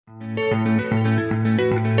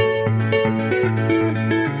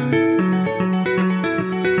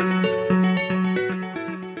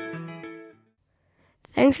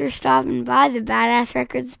Thanks for stopping by the Badass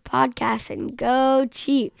Records podcast, and go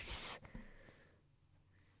Chiefs.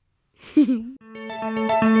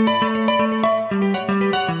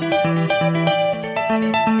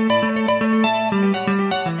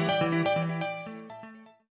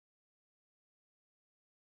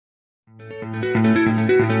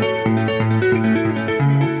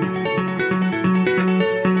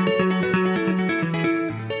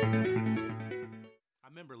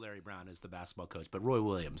 As the basketball coach, but Roy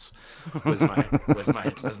Williams was my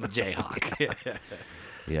Jayhawk.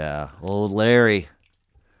 Yeah, old Larry.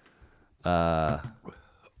 Man,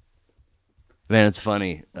 it's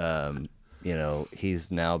funny.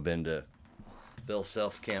 He's now been to Bill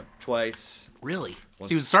Self Camp twice. Really?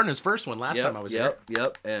 He was starting his first one last time I was here.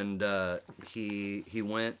 Yep. And he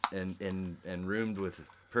went and roomed with a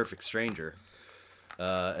perfect stranger.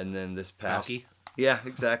 And then this past, Malky? Yeah,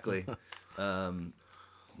 exactly.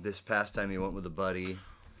 This past time he went with a buddy,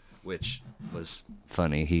 which was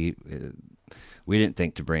funny. We didn't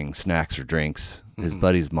think to bring snacks or drinks. His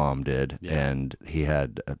buddy's mom did, and he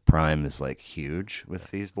had Prime is like huge with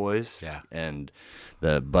these boys. Yeah, and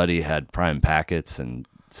the buddy had Prime packets, and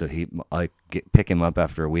so pick him up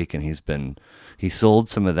after a week, and he sold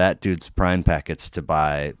some of that dude's Prime packets to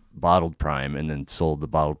buy bottled Prime, and then sold the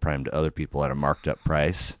bottled Prime to other people at a marked up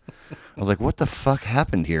price. I was like, what the fuck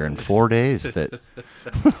happened here in 4 days?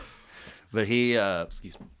 But he is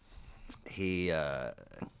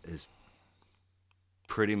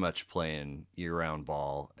pretty much playing year-round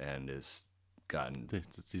ball and he's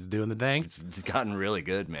doing the thing. He's gotten really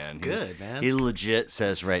good, man. Good, man. He legit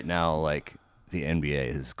says right now, like, the NBA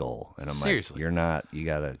is his goal, and I'm Seriously? like, you're not. You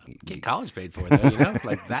gotta get college paid for it, though. You know,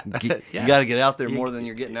 like that. You gotta get out there more than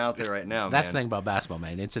you're getting out there right now. That's man. the thing about basketball,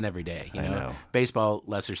 man. It's an everyday. You know, baseball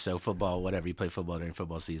less or so. Football, whatever. You play football during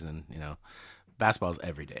football season. You know, basketball is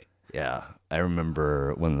every day. Yeah, I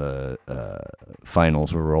remember when the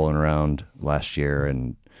finals were rolling around last year,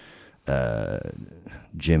 and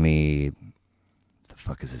Jimmy, the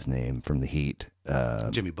fuck is his name from the Heat?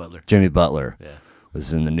 Jimmy Butler. Jimmy Butler. Yeah.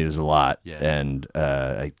 Was in the news a lot, yeah. And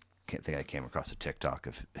I came across a TikTok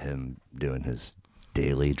of him doing his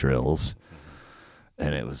daily drills,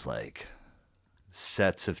 and it was like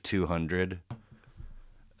sets of 200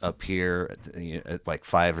 up here, at like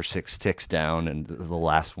 5 or 6 ticks down, and the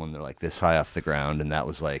last one they're like this high off the ground, and that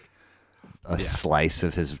was like a slice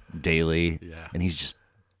of his daily, and he's just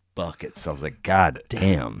buckets. I was like, God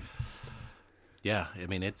damn. Yeah, I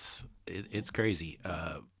mean it's crazy.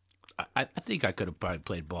 I think I could have probably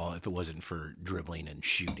played ball if it wasn't for dribbling and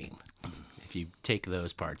shooting. If you take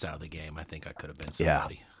those parts out of the game, I think I could have been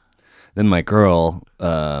somebody. Yeah. Then my girl,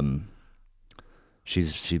 she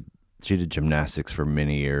did gymnastics for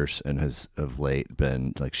many years and has of late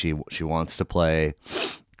been like she wants to play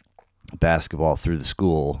basketball through the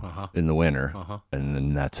school in the winter, and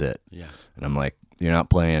then that's it. Yeah. And I'm like, you're not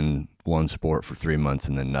playing one sport for 3 months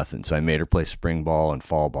and then nothing. So I made her play spring ball and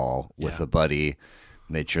fall ball with a buddy.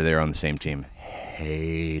 Made sure they were on the same team.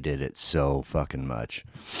 Hated it so fucking much.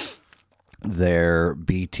 Their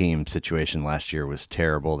B team situation last year was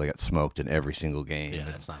terrible. They got smoked in every single game. Yeah,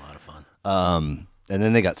 that's not a lot of fun. And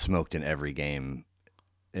then they got smoked in every game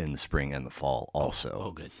in the spring and the fall also.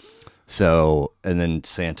 Oh, good. So, and then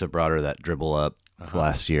Santa brought her that dribble up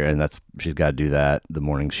last year, and she's got to do that the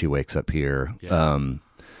morning she wakes up here. Yeah.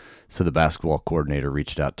 So the basketball coordinator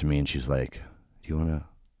reached out to me, and she's like, do you want to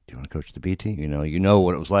coach the B team? You know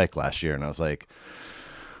what it was like last year. And I was like,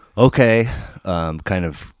 okay, kind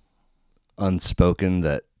of unspoken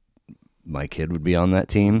that my kid would be on that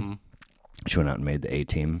team. Mm-hmm. She went out and made the A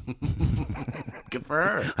team. Good for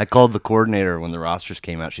her. I called the coordinator when the rosters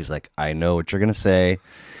came out. She's like, I know what you're going to say.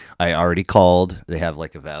 I already called. They have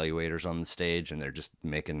like evaluators on the stage, and they're just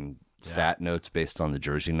making stat notes based on the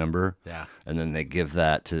jersey number. Yeah. And then they give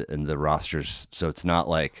that to in the rosters. So it's not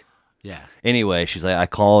like, yeah. Anyway, she's like, I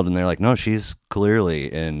called, and they're like, no, she's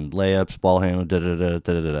clearly in layups, ball handle,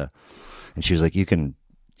 da-da-da. And she was like, you can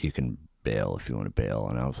bail if you want to bail.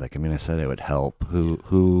 And I was like, I mean, I said it would help.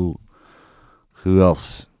 Who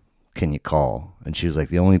else can you call? And she was like,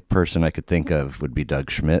 the only person I could think of would be Doug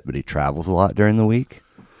Schmidt, but he travels a lot during the week.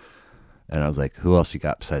 And I was like, who else you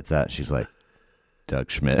got besides that? She's like, Doug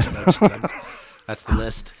Schmidt. That's the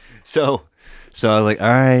list. So I was like, all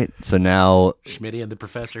right. So now Schmitty and the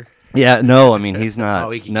professor. Yeah, no, I mean, he's not. No,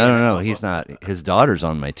 he he's not. His daughter's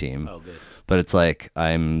on my team. Oh, good. But it's like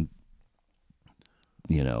I'm,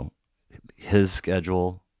 his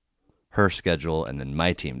schedule, her schedule, and then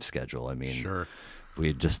my team's schedule. I mean, sure.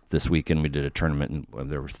 we just this weekend we did a tournament, and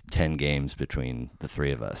there were 10 games between the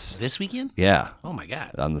three of us. This weekend? Yeah. Oh my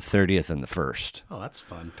God. On the 30th and the 1st. Oh, that's a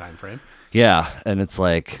fun time frame. Yeah, and it's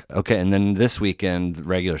like, okay, and then this weekend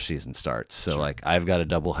regular season starts. So like I've got a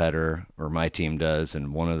doubleheader, or my team does,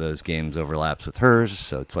 and one of those games overlaps with hers.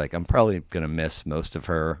 So it's like I'm probably gonna miss most of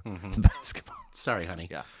her basketball. Sorry, honey.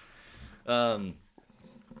 Yeah.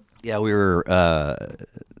 Yeah, we were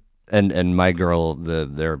and my girl,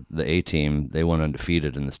 the A team, they went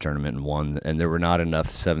undefeated in this tournament and won, and there were not enough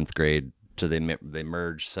 7th grade, so they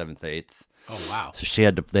merged 7th, 8th. Oh wow! So they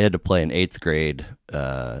had to play an 8th grade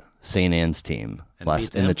St. Anne's team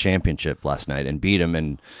in the championship last night and beat them.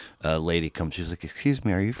 And a lady comes, she's like, "Excuse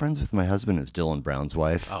me, are you friends with my husband?" It was Dylan Brown's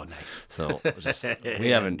wife. Oh, nice. So we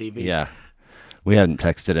haven't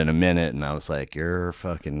texted in a minute, and I was like, "Your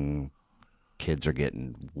fucking kids are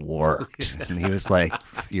getting worked," and he was like,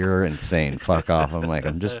 "You're insane. Fuck off." I'm like,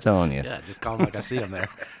 "I'm just telling you." Yeah, just call them like I see them there.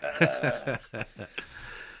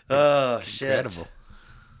 Oh shit! Incredible.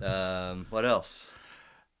 What else?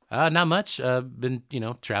 Not much. Been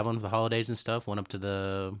traveling for the holidays and stuff. Went up to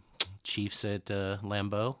the Chiefs at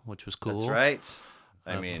Lambeau, which was cool. That's right.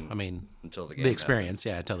 I mean, until the game experience,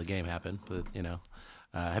 happened. Until the game happened. But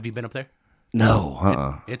have you been up there?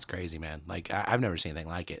 No. It's crazy, man. Like I've never seen anything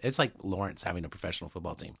like it. It's like Lawrence having a professional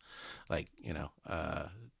football team. Like I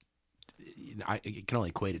can only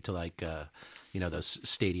equate it to like those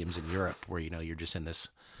stadiums in Europe where you're just in this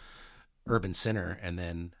urban center, and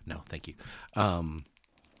then thank you,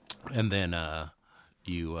 and then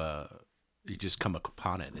you just come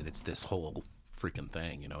upon it, and it's this whole freaking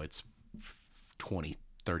thing. It's 20,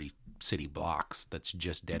 30 city blocks that's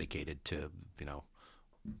just dedicated to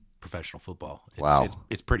professional football. Wow,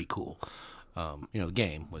 it's pretty cool. The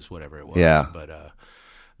game was whatever it was, but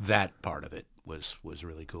that part of it was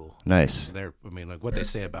really cool. Nice. Like what they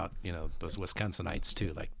say about those Wisconsinites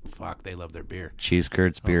too. Like fuck, they love their beer, cheese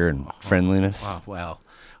curds, beer, and friendliness. Well,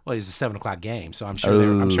 it's a 7:00 game, so I'm sure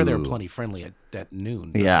they were plenty friendly at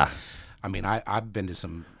noon. Yeah. I've been to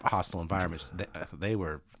some hostile environments. They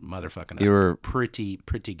were motherfucking us. You were pretty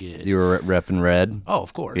good. You were repping red. Oh,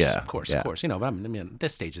 of course, yeah, of course. But at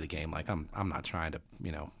this stage of the game, like I'm not trying to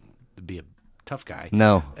be a tough guy.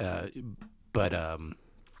 No. But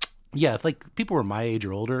yeah, if like people were my age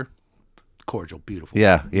or older, cordial, beautiful.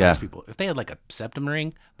 Yeah. Nice people. If they had like a septum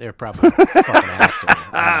ring, they were probably fucking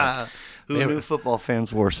asshole. Who knew football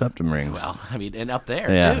fans wore septum rings? Well, and up there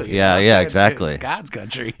too. Yeah, exactly. It's God's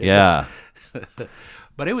country. Yeah.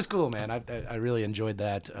 But it was cool, man. I really enjoyed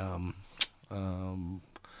that.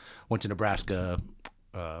 Went to Nebraska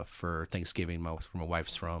for Thanksgiving. Where my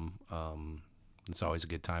wife's from. It's always a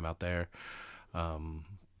good time out there.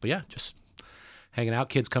 But yeah, just hanging out.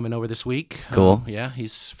 Kid's coming over this week. Cool. Yeah,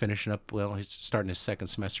 he's finishing up. Well, he's starting his second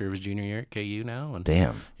semester of his junior year at KU now. And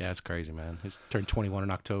damn. Yeah, it's crazy, man. He's turned 21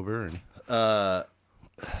 in October. And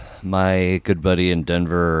my good buddy in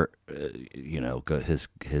Denver, his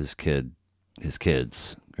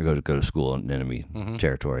kids go to school in enemy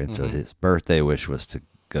territory, and so his birthday wish was to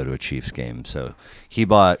go to a Chiefs game. So he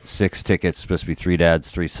bought 6 tickets, supposed to be 3 dads,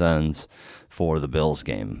 3 sons, for the Bills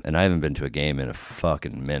game, and I haven't been to a game in a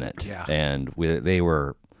fucking minute. Yeah. And they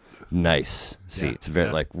were nice seats,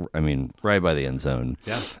 right by the end zone.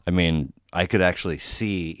 Yeah. I could actually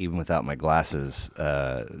see, even without my glasses,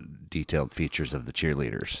 detailed features of the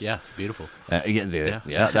cheerleaders. Yeah, beautiful.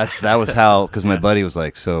 That was how, because my buddy was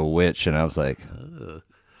like, "So which?" And I was like,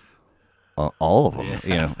 "All of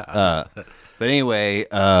them," But anyway,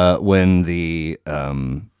 when the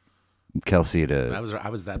Kelsey to I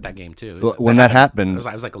was at that game too. When that happened,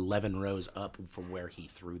 I was like 11 rows up from where he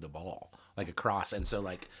threw the ball, like across, and so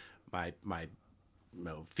like my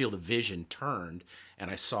field of vision turned, and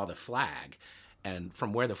I saw the flag, and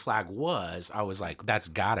from where the flag was, I was like, that's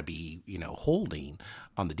got to be holding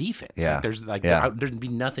on the defense. Yeah. Like, there'd be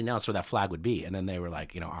nothing else where that flag would be, and then they were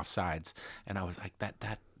like offsides, and I was like,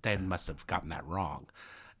 that they must have gotten that wrong,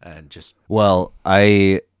 and just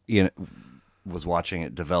I was watching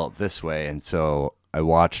it develop this way, and so I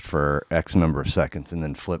watched for X number of seconds and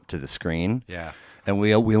then flipped to the screen. Yeah. And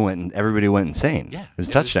we went, and everybody went insane. Yeah. It was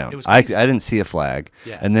a touchdown. It was I didn't see a flag.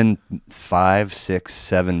 Yeah. And then 5, 6,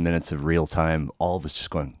 7 minutes of real time, all of us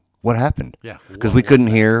just going, what happened? Yeah. Because we couldn't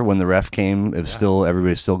hear when the ref came. It was still,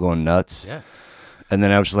 everybody's still going nuts. Yeah. And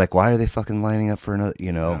then I was just like, why are they fucking lining up for another,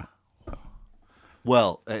 Yeah.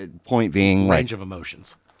 Well, point being, range of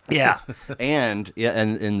emotions. Yeah. and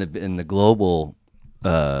in the global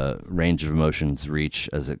range of emotions reach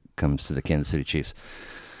as it comes to the Kansas City Chiefs,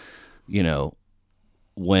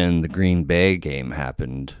 when the Green Bay game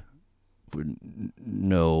happened,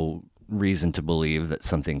 no reason to believe that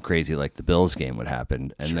something crazy like the Bills game would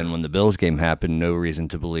happen. And then when the Bills game happened, no reason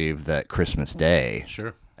to believe that Christmas Day.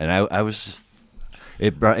 Sure. And I was,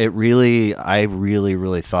 I really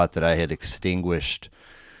thought that I had extinguished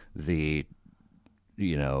the,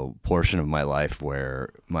 portion of my life where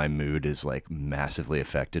my mood is like massively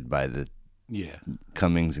affected by the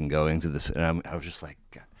comings and goings of this. And I was just like,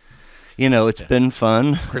 it's been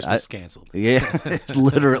fun. Christmas canceled. Yeah,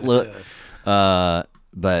 literally.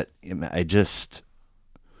 But I just,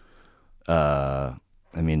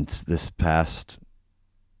 this past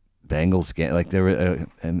Bengals game, like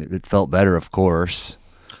it felt better, of course.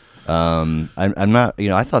 I'm not,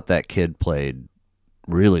 I thought that kid played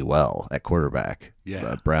really well at quarterback.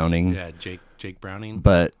 Yeah, Browning. Yeah, Jake Browning.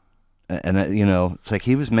 But it's like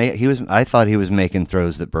I thought he was making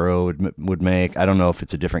throws that Burrow would make. I don't know if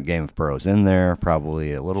it's a different game if Burrow's in there,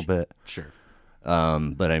 probably a little bit. Sure.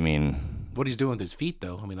 But I mean, what he's doing with his feet,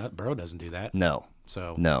 though, that Burrow doesn't do that. No.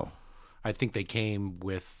 So no. I think they came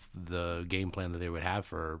with the game plan that they would have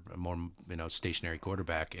for a more stationary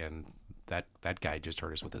quarterback, and that guy just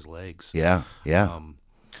hurt us with his legs. Yeah.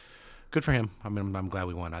 Good for him. I'm glad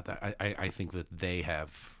we won. I think that they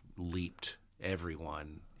have leaped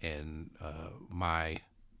everyone in my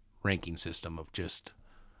ranking system of just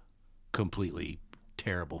completely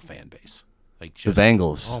terrible fan base. Like just, the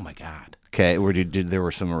Bengals. Oh my God. Okay, there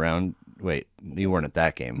were some around? Wait, you weren't at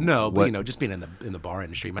that game. No, but just being in the bar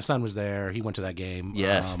industry. My son was there. He went to that game.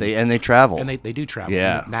 Yes, they travel. And they do travel.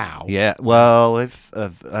 Yeah. Now. Yeah. Well,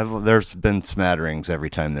 there's been smatterings every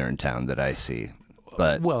time they're in town that I see.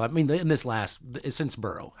 But since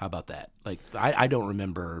Burrow, how about that? Like I don't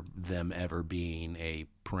remember them ever being a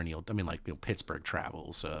perennial. Pittsburgh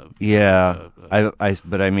travels. I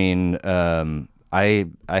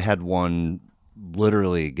had one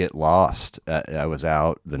literally get lost. I was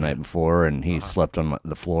out the night before, and he slept on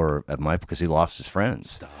the floor of because he lost his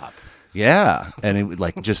friends. Stop. Yeah, and he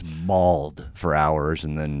just bawled for hours,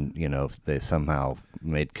 and then they somehow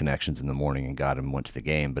made connections in the morning and got him, went to the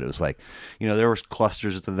game. But it was like, there was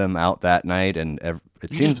clusters of them out that night, and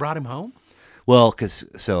it seems just brought him home. Well, because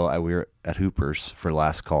we were at Hooper's for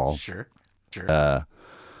last call. Sure.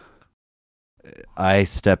 I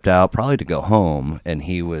stepped out probably to go home, and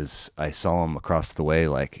I saw him across the way,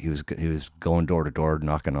 like he was going door to door,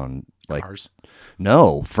 knocking on Cars?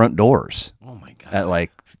 No, front doors. Oh my God. At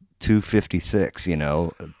like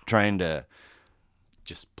 2:56, trying to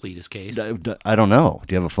just plead his case. I don't know.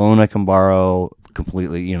 Do you have a phone I can borrow?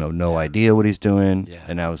 Completely, no idea what he's doing. Yeah.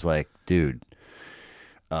 And I was like, dude,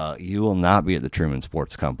 you will not be at the Truman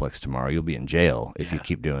Sports Complex tomorrow. You'll be in jail if you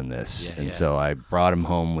keep doing this. So I brought him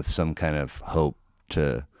home with some kind of hope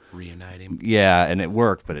to reunite him. Yeah, and it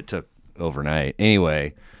worked, but it took overnight.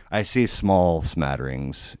 Anyway, I see small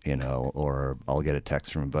smatterings, or I'll get a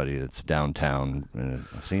text from a buddy that's downtown, and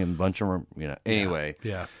I see a bunch of them, Anyway,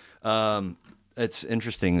 yeah. It's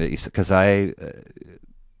interesting that because I'm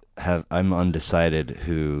undecided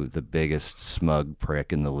who the biggest smug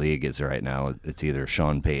prick in the league is right now. It's either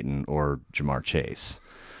Sean Payton or Jamar Chase.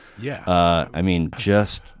 Yeah.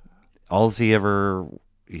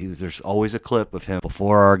 There's always a clip of him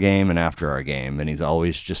before our game and after our game, and he's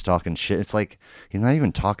always just talking shit. It's like he's not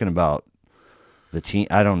even talking about the team.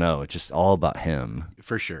 I don't know. It's just all about him.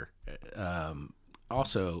 For sure.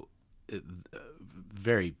 Also,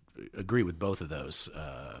 very agree with both of those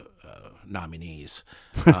nominees.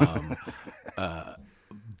 But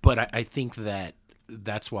I think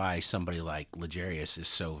that's why somebody like L'Jarius is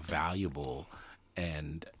so valuable,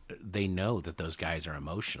 and they know that those guys are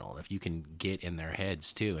emotional. If you can get in their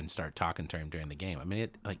heads too and start talking to him during the game, after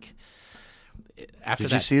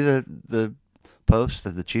Did that, you see the post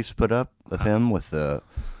that the Chiefs put up of him with the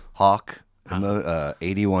hawk,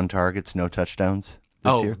 81 targets, no touchdowns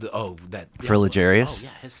this year? For L'Jarius? Oh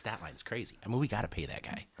yeah, his stat line's crazy. We got to pay that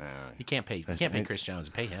guy. You can't pay Chris Jones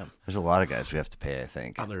and pay him. There's a lot of guys we have to pay, I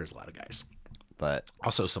think. Oh, there is a lot of guys. But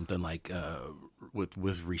also something like with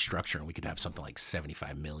restructuring, we could have something like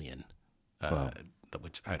 $75 million,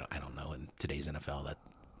 which I don't know. In today's NFL, that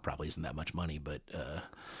probably isn't that much money. But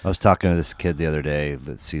I was talking to this kid the other day,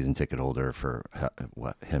 the season ticket holder for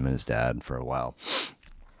him and his dad for a while,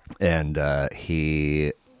 and I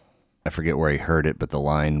forget where he heard it, but the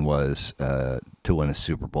line was to win a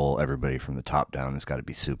Super Bowl, everybody from the top down has got to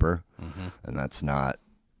be super, and that's not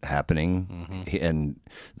happening. And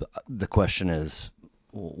the question is,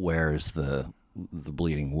 where is the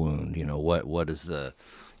bleeding wound? What is the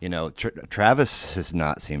Travis has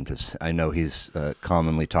not seemed to. I know he's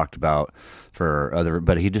commonly talked about for other,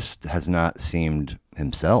 but he just has not seemed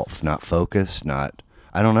himself, not focused, not.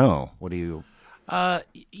 I don't know. What do you?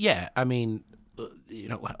 Yeah,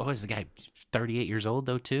 what was the guy? 38 years old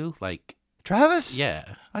though too. Like Travis?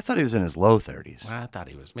 yeah. I thought he was in his low 30s. Well, I thought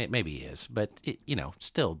he was. Maybe he is, but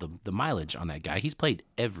still the mileage on that guy. He's played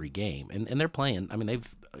every game, and they're playing. I mean,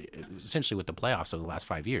 they've essentially with the playoffs over the last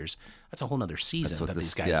 5 years. That's a whole nother season that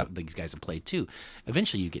these guys have played too.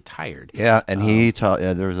 Eventually, you get tired. Yeah, and he taught.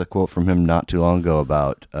 There was a quote from him not too long ago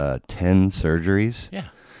about 10 surgeries. Yeah,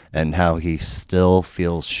 and how he still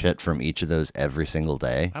feels shit from each of those every single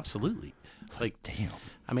day. Absolutely. Like damn.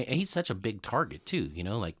 I mean, he's such a big target too.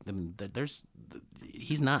 Like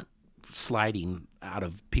he's not sliding out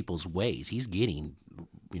of people's ways. He's getting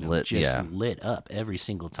lit up every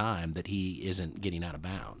single time that he isn't getting out of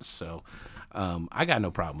bounds. So I got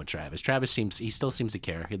no problem with Travis. Travis still seems to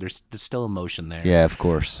care. There's still emotion there. Yeah, of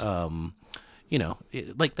course. I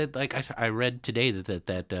read today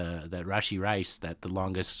that Rashi Rice, that the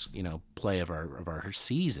longest play of our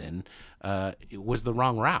season, it was the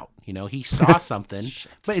wrong route. He saw something,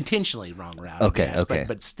 but intentionally wrong route. Okay.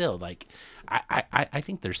 But still, like I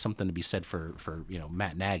think there's something to be said for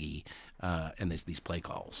Matt Nagy and these play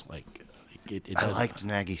calls. Like I liked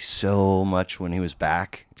Nagy so much when he was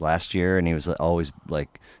back last year, and he was always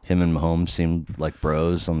like him and Mahomes seemed like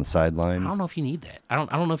bros on the sideline. I don't know if you need that. I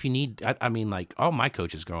don't know if you need. I mean, like all my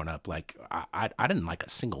coaches growing up, like I didn't like a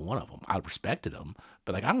single one of them. I respected them,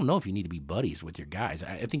 but like I don't know if you need to be buddies with your guys.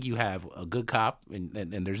 I think you have a good cop,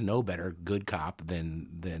 and there's no better good cop than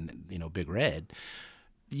Big Red.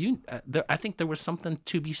 I think there was something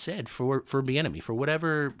to be said for Bieniemy, for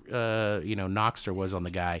whatever knocks there was on the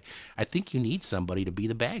guy. I think you need somebody to be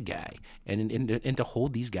the bad guy and to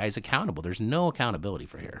hold these guys accountable. There's no accountability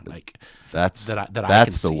for here. Like that's I can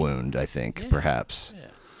the see. wound. I think perhaps Yeah.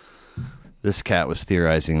 This cat was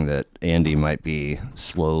theorizing that Andy might be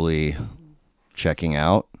slowly checking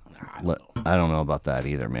out. I don't know about that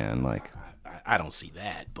either, man. Like I don't see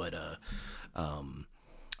that, but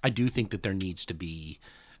I do think that there needs to be.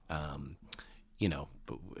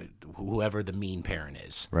 Whoever the mean parent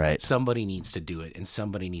is, right? Somebody needs to do it, and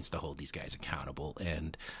somebody needs to hold these guys accountable.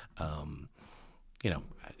 And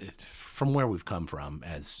from where we've come from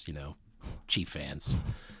as Chief fans,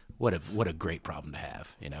 what a great problem to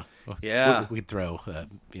have. Yeah, we could throw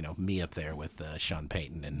me up there with Sean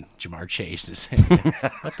Payton and Jamar Chase.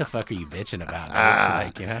 What the fuck are you bitching about?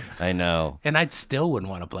 I know. And I still wouldn't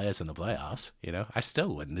want to play us in the playoffs. I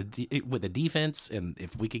still wouldn't. With the defense, and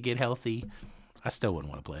if we could get healthy, I still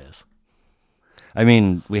wouldn't want to play us. I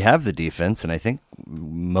mean, we have the defense, and I think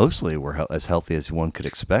mostly we're as healthy as one could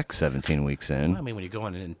expect 17 weeks in. Well, I mean, when you're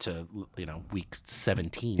going into week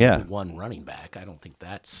 17 with one running back, I don't think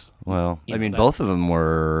that's... Well, both of them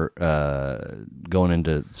were going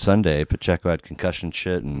into Sunday. Pacheco had concussion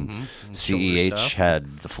shit, and CEH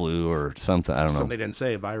had the flu or something. I don't know. Something they didn't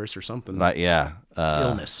say, a virus or something. But yeah.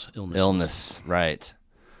 Illness, right.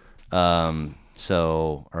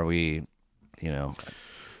 So are we,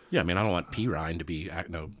 Yeah, I mean, I don't want P. Ryan to be,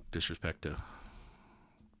 no disrespect to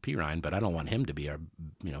P. Ryan, but I don't want him to be our,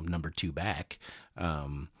 number 2 back.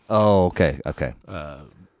 Okay.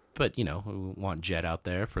 But, we want Jet out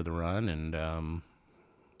there for the run. And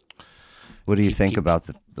what do you think about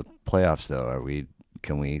the playoffs, though?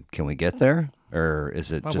 Can we get there? Or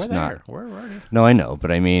is it just not? We're ready. No, I know,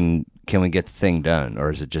 but I mean, can we get the thing done?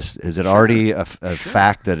 Or is it already a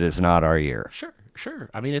fact that it's not our year? Sure.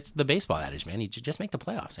 I mean, it's the baseball adage, man. You just make the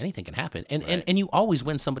playoffs. Anything can happen, and you always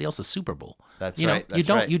win somebody else's Super Bowl. That's right.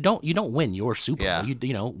 You don't win your Super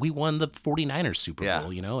Bowl. We won the 49ers Super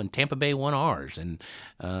Bowl, and Tampa Bay won ours, and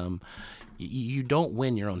you don't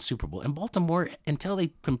win your own Super Bowl. And Baltimore, until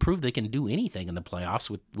they can prove they can do anything in the playoffs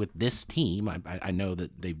with this team, I know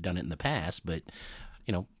that they've done it in the past, but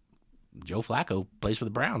Joe Flacco plays for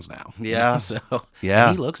the Browns now. Yeah.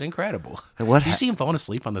 He looks incredible. What? You see him falling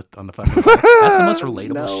asleep on the fucking side? That's the most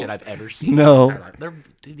relatable shit I've ever seen. No.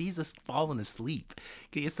 He's just falling asleep.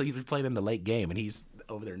 He's playing in the late game, and he's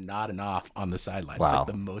over there nodding off on the sideline. Wow. It's like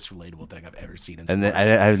the most relatable thing I've ever seen in sports. And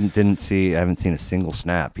I haven't seen a single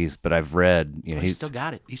snap. But I've read, he's still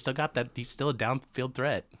got it. He's still got that. He's still a downfield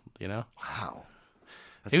threat. Wow.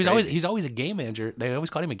 He's always a game manager. They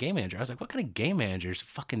always called him a game manager. I was like, what kind of game manager is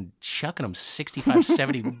fucking chucking him 65,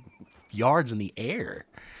 70 yards in the air?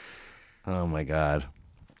 Oh my God.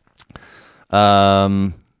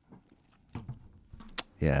 Yeah,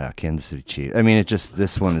 Kansas City Chiefs. I mean,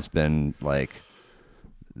 this one has been like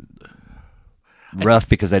rough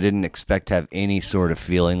because I didn't expect to have any sort of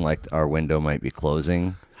feeling like our window might be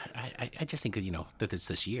closing. I just think that it's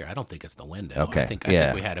this year. I don't think it's the window. Okay. I think we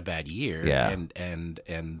had a bad year. Yeah.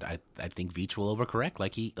 And I think Veach will overcorrect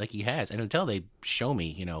like he has. And until they show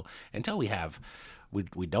me, until we have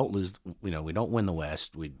we don't lose. We don't win the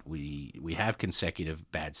West. We have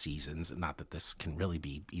consecutive bad seasons. Not that this can really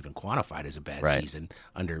be even quantified as a bad Right. season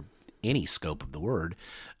under any scope of the word.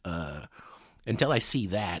 Until I see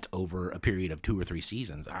that over a period of 2 or 3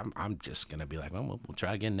 seasons, I'm just gonna be like, well, we'll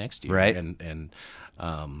try again next year. Right. And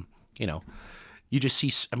you just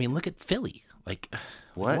see. I mean, look at Philly. Like,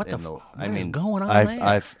 what is going on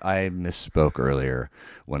there? I misspoke earlier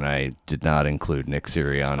when I did not include Nick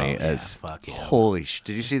Sirianni as. Fuck yeah. Holy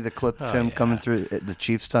did you see the clip of him coming through the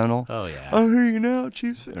Chiefs tunnel? Oh yeah. I hear you now,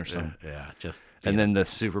 Chiefs, or something. Yeah, just And then the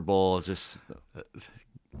Super Bowl, just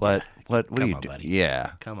what do you do? buddy.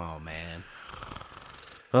 Yeah. Come on, man.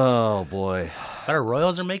 Oh boy. But our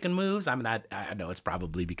Royals are making moves. I mean, I know it's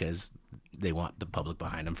probably because they want the public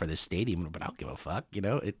behind them for this stadium, but I don't give a fuck.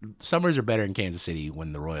 Summers are better in Kansas City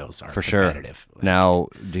when the Royals are For sure. competitive. Now,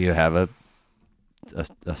 do you have a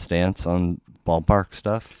stance on ballpark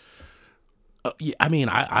stuff? Yeah, I mean,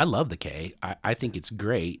 I love the K. I think it's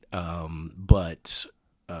great, but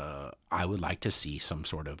I would like to see some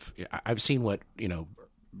sort of. I've seen what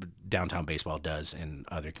downtown baseball does in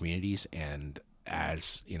other communities, and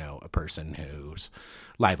as a person whose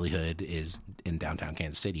livelihood is in downtown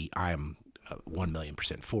Kansas City, I am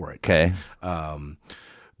 1,000,000% for it. Okay.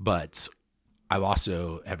 But I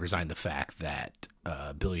also have resigned the fact that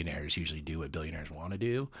billionaires usually do what billionaires want to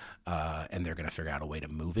do, and they're going to figure out a way to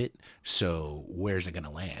move it. So where's it going to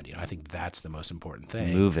land? I think that's the most important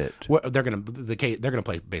thing. Move it. They're going to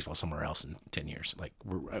play baseball somewhere else in 10 years. Like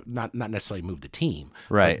we're not necessarily move the team,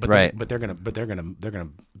 Right, But right. They're going to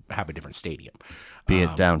have a different stadium. Be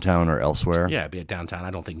it downtown or elsewhere. Yeah, be it downtown.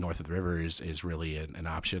 I don't think north of the river is really an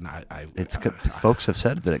option. Folks have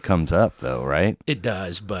said that it comes up though, right? It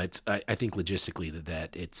does, but I think logistically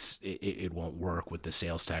that it won't work with the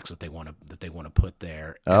sales tax that they want to put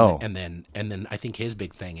there. And then I think his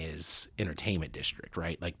big thing is entertainment district,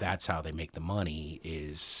 right? Like that's how they make the money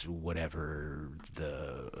is whatever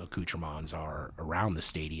the accoutrements are around the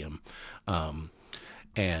stadium.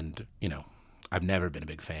 And I've never been a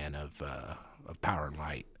big fan of Power and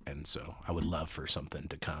Light, and so I would love for something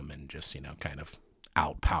to come and just kind of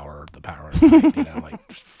outpower the Power and Light.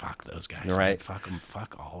 Like fuck those guys, right? Man. Fuck them,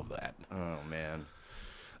 fuck all of that. Oh man.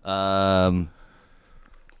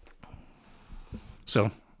 So,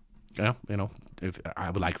 if I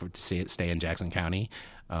would like to see it stay in Jackson County,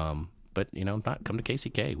 but not come to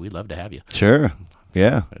KCK. We'd love to have you. Sure.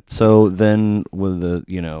 Yeah. So then, with the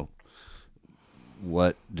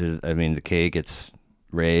the K gets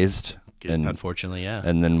raised, and unfortunately, yeah.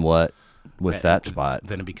 And then what with that spot?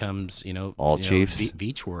 Then it becomes all Chiefs,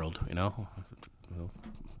 Beach World.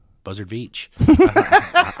 Buzzard Beach.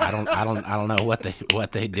 I don't know what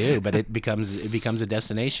they do, but it becomes a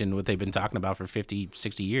destination what they've been talking about for 50,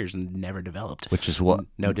 60 years and never developed. Which is what?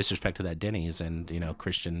 No disrespect to that Denny's and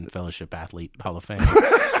Christian Fellowship Athlete Hall of Fame.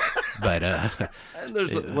 But and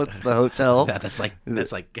there's what's the hotel? That's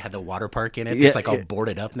like had the water park in it. It's all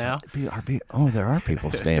boarded up now. There are people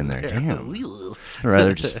staying there. Damn. I'd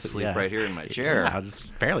rather just sleep right here in my chair. I'll just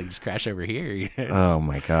crash over here. Oh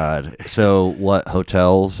my God. So what?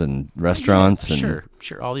 Hotels and restaurants? Sure,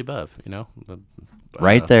 all the above.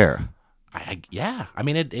 Right there. Yeah. I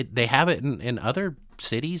mean, they have it in other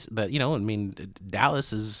cities that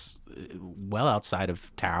Dallas is well outside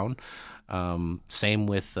of town. Same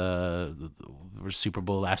with Super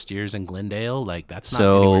Bowl last year's in Glendale. Like that's not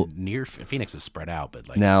anywhere near. Phoenix is spread out,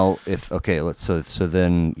 but now so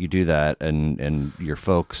then you do that, and your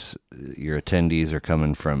folks, your attendees are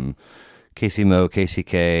coming from KCMO,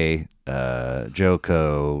 KCK,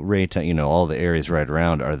 Joco, Raytown, all the areas right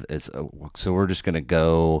around. So we're just gonna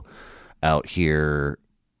go out here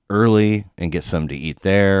early and get something to eat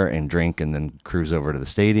there and drink, and then cruise over to the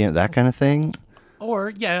stadium, that kind of thing.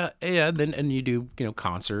 Or then you do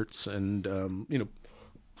concerts and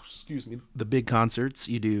excuse me, the big concerts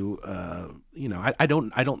you do. I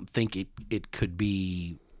don't think it could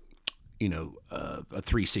be a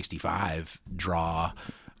 365 draw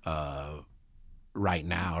right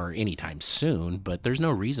now or anytime soon. But there's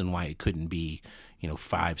no reason why it couldn't be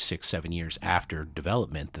 5, 6, 7 years after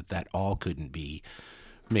development that all couldn't be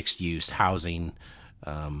mixed use housing.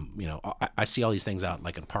 I see all these things out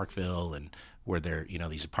like in Parkville and where they're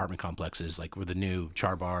these apartment complexes, like where the new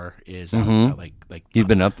Char Bar is. Mm-hmm. Like you've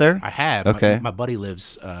been up there? I have. Okay. My buddy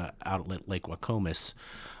lives out at Lake Wacomis,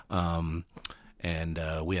 and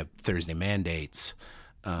we have Thursday mandates.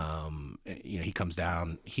 He comes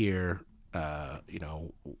down here, and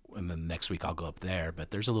then next week I'll go up there.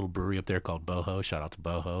 But there's a little brewery up there called Boho. Shout out to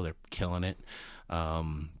Boho. They're killing it.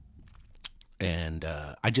 And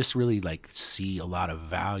I just really see a lot of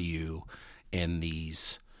value in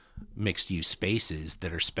these mixed use spaces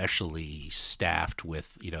that are specially staffed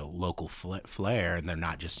with, local flair, and they're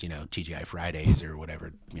not just, TGI Fridays or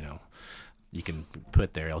whatever, you can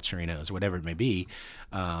put there, El Chirinos, whatever it may be.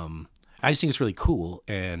 I just think it's really cool.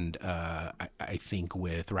 And I think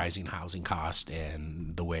with rising housing cost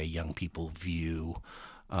and the way young people view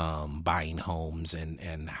buying homes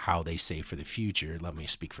and how they save for the future, let me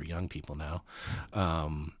speak for young people now,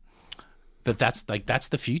 that's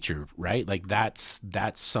the future, right? Like that's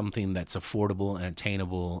something that's affordable and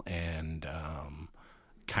attainable, and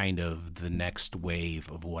kind of the next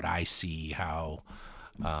wave of what I see how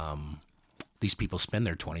these people spend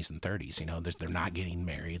their 20s and 30s. They're not getting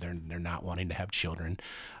married, they're not wanting to have children,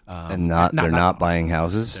 and they're not buying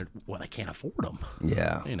houses. They can't afford them.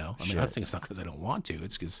 Yeah, I think it's not because I don't want to.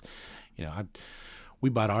 It's because we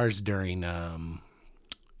bought ours during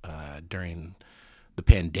the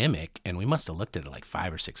pandemic, and we must have looked at like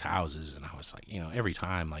 5 or 6 houses, and I was like, every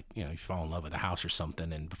time, like, you fall in love with a house or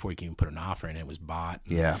something, and before you can even put an offer in, it was bought.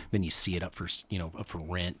 Yeah. Then you see it up for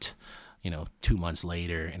rent, 2 months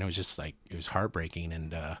later, and it was just like, it was heartbreaking.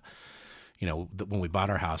 And when we bought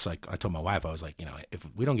our house, like I told my wife, I was like, if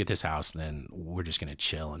we don't get this house, then we're just gonna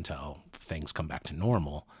chill until things come back to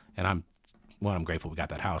normal. And I'm grateful we got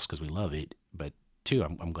that house because we love it, but two,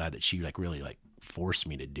 I'm glad that she really forced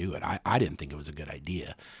me to do it. I didn't think it was a good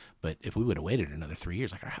idea, but if we would have waited another 3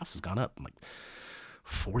 years, like our house has gone up like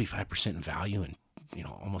 45% in value in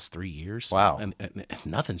almost 3 years. Wow. And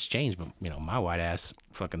nothing's changed, but my white ass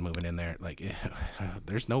fucking moving in there, like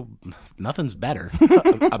nothing's better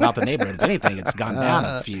about the neighborhood. If anything, it's gone down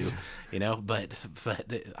a few, but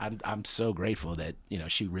I'm so grateful that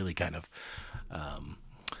she really kind of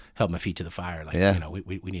held my feet to the fire. Like,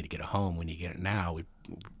 we need to get a home. We need to get it now.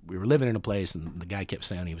 We were living in a place, and the guy kept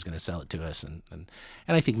saying he was going to sell it to us, and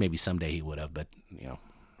I think maybe someday he would have, but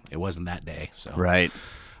it wasn't that day. So right.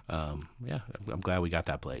 I'm glad we got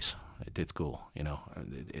that place. It's cool, and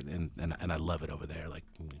I love it over there. Like,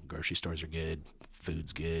 grocery stores are good,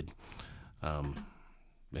 food's good.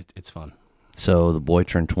 It's fun. So the boy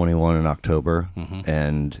turned 21 in October,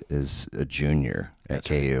 and is a junior at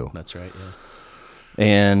KU. Right. That's right. Yeah.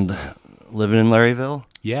 And living in Larryville?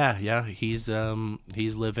 Yeah. He's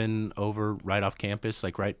living over right off campus,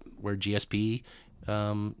 like right where GSP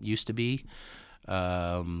used to be.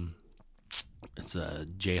 It's a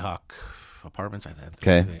Jayhawk Apartments, I think.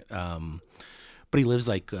 Okay. But he lives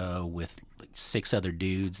with 6 other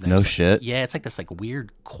dudes. No shit. Yeah, it's like this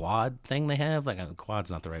weird quad thing they have.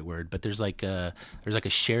 Quad's not the right word, but there's a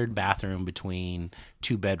shared bathroom between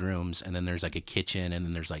 2 bedrooms, and then there's a kitchen, and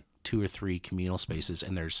then there's 2 or 3 communal spaces,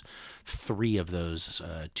 and there's 3 of those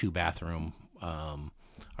 2 bedroom, 1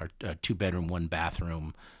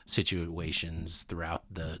 bathroom situations throughout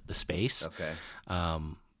the space. Okay.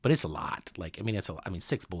 But it's a lot.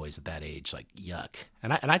 6 boys at that age, yuck.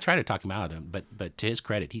 And I try to talk him out of him, but to his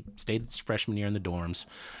credit, he stayed his freshman year in the dorms,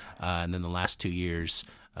 and then the last 2 years,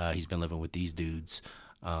 he's been living with these dudes.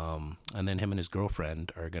 And then him and his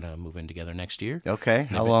girlfriend are gonna move in together next year. Okay.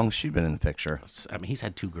 How long has she been in the picture? He's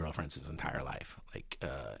had 2 girlfriends his entire life.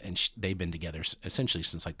 And they've been together essentially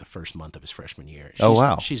since the first month of his freshman year. Oh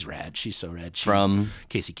wow. She's rad. She's so rad. She's from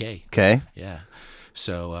KCK. Okay. Yeah.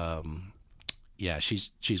 So. Yeah, she's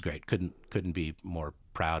great. Couldn't be more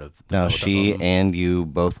proud of. Now she and you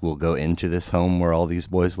both will go into this home where all these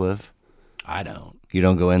boys live? I don't. You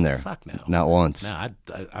don't go in there? Fuck no. Not once. No,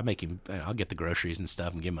 I make him. I'll get the groceries and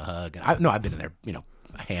stuff and give him a hug. And I've been in there, a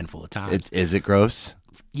handful of times. Is it gross?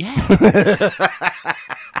 Yeah.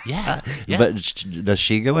 yeah. But does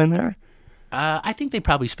she go in there? I think they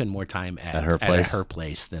probably spend more time at her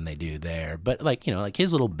place than they do there. But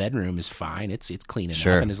his little bedroom is fine. It's clean enough,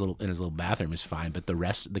 sure. And his little bathroom is fine. But the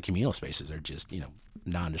rest, the communal spaces are just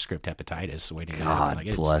nondescript hepatitis waiting. God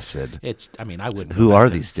blessed. It's. I wouldn't. Who are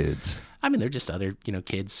these dudes? They're just other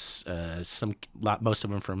kids. Most of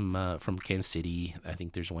them from Kansas City. I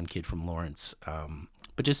think there's one kid from Lawrence.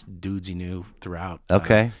 But just dudes he knew throughout.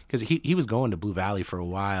 Okay. Because he was going to Blue Valley for a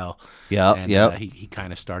while. Yeah. And he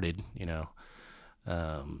kind of started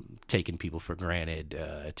taking people for granted,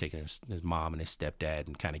 taking his mom and his stepdad,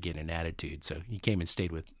 and kind of getting an attitude. So he came and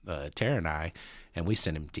stayed with Tara and I, and we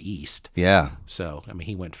sent him to East. Yeah. So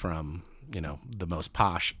he went from the most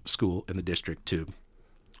posh school in the district to,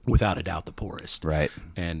 without a doubt, the poorest. Right.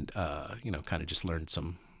 And kind of just learned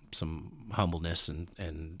some humbleness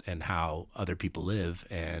and how other people live,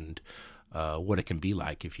 and what it can be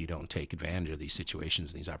like if you don't take advantage of these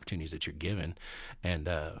situations, these opportunities that you're given. And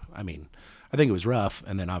I think it was rough,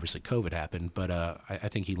 and then obviously COVID happened, but I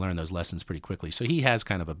think he learned those lessons pretty quickly. So he has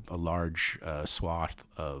kind of a large swath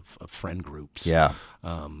of friend groups. Yeah.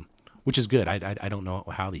 which is good. I don't know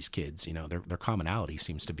how these kids, their commonality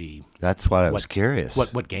seems to be That's why I was curious.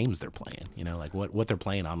 what games they're playing. Like what they're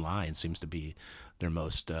playing online seems to be their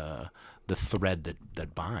most the thread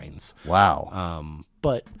that binds. Wow.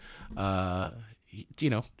 But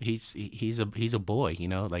he's a boy.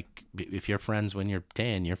 Like if you're friends when you're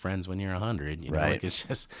 10, you're friends when you're 100. Right. Like it's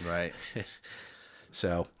just Right.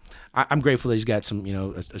 So I'm grateful that he's got some,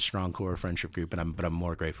 a strong core friendship group, but I'm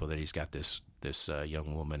more grateful that he's got this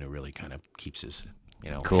young woman who really kind of keeps his,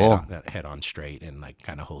 Cool. head on straight and like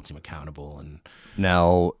kind of holds him accountable. And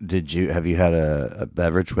Now, have you had a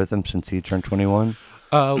beverage with him since he turned 21?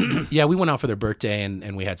 yeah, we went out for their birthday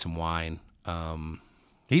and we had some wine.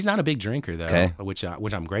 He's not a big drinker though, Okay. which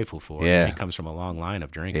I'm grateful for. Yeah. He comes from a long line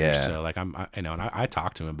of drinkers, Yeah. so like and I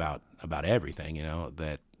talked to him about everything,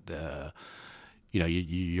 that.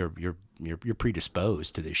 You're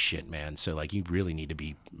predisposed to this shit, man. So like you really need to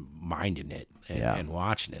be minding it and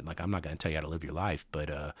watching it. Like I'm not going to tell you how to live your life,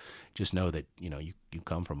 but just know that you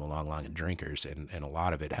come from a long line of drinkers, and a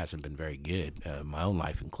lot of it hasn't been very good, my own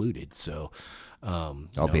life included. So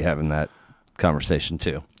I'll be having that conversation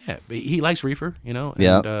too. yeah, but he likes reefer, and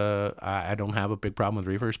Yeah. I don't have a big problem with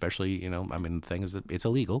reefer, especially the thing is that it's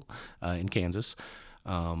illegal in Kansas.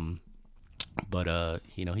 But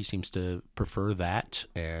he seems to prefer that,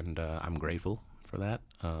 and I'm grateful for that.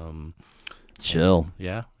 Chill.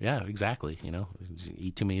 Yeah, exactly.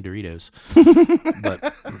 Eat too many Doritos,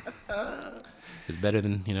 but it's better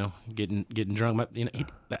than getting drunk.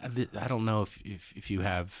 I don't know if you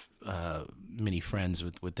have many friends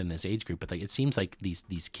within this age group, but like it seems like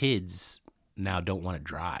these kids now don't want to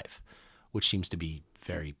drive, which seems to be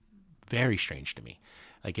very, very strange to me.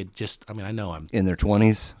 Like it just, I know I'm In their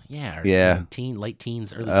 20s? yeah, or Yeah. late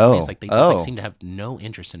teens, early Oh. 20s. Like they like seem to have no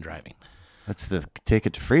interest in driving. That's the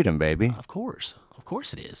ticket to freedom, baby. Of course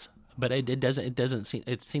it is. But it doesn't seem.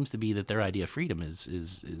 It seems to be that their idea of freedom is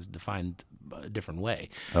defined a different way.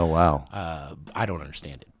 Oh, wow. I don't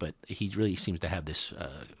understand it, but he really seems to have this.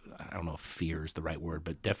 I don't know if fear is the right word,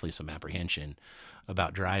 but definitely some apprehension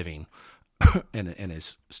about driving. and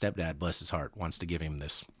his stepdad, bless his heart, wants to give him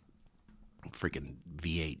this freaking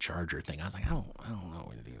V8 Charger thing. I was like, I don't know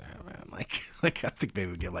when to do that, man. Like I think maybe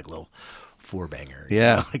we'd get like a little 4-banger.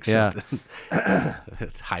 Yeah, like yeah. something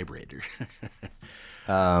hybrid.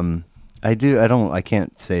 I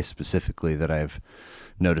can't say specifically that I've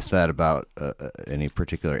noticed that about any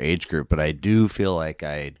particular age group, but I do feel like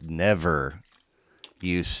I never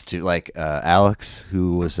used to, like Alex,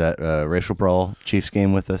 who was at Racial Brawl Chiefs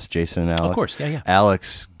game with us, Jason and Alex. Of course, yeah.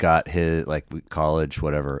 Alex got his, college,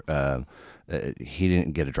 whatever. He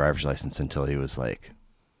didn't get a driver's license until he was like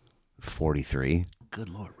 43. Good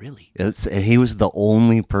Lord, really? And he was the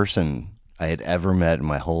only person I had ever met in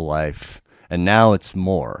my whole life. And now it's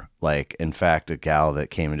more. Like, in fact, a gal that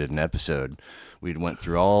came and did an episode, we went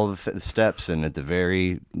through all the steps, and at the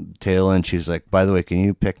very tail end, she's like, by the way, can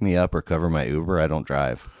you pick me up or cover my Uber? I don't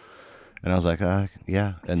drive. And I was like,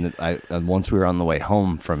 yeah. And then once we were on the way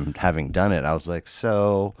home from having done it, I was like,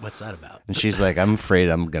 so... What's that about? And she's like, I'm afraid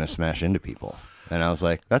I'm going to smash into people. And I was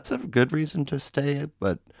like, that's a good reason to stay,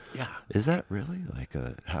 but... Yeah. Is that really like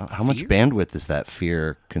how much bandwidth is that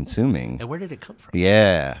fear consuming? And where did it come from?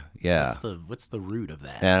 Yeah. What's the root of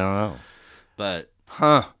that? I don't know. But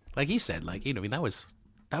Like he said, like that was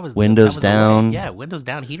Windows down. Yeah, windows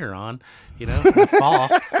down, heater on. In the fall,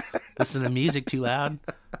 listen to music too loud.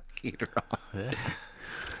 Heater on.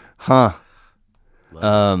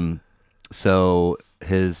 Yeah. So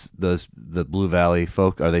the Blue Valley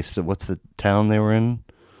folk, are they still? What's the town they were in?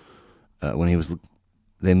 When he was.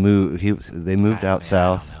 They moved out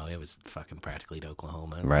south. I don't know. It was fucking practically to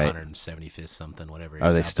Oklahoma, right? 175th something, whatever.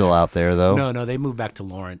 Are they still out there though? No, they moved back to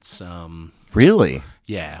Lawrence. Really?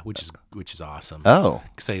 Yeah, which is awesome. Oh,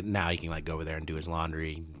 so now he can go over there and do his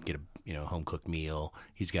laundry, get a home cooked meal.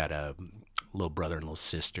 He's got a little brother and little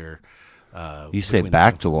sister. You say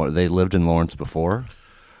back to Lawrence? They lived in Lawrence before?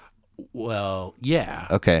 Well, yeah.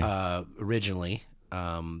 Okay. Originally,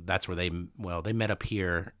 that's where they met up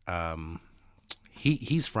here.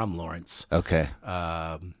 He's from Lawrence. Okay.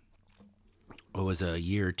 Was a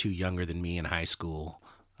year or two younger than me in high school.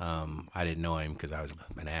 I didn't know him because I was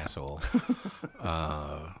an asshole.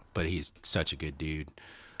 But he's such a good dude.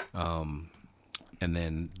 And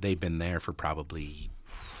then they've been there for probably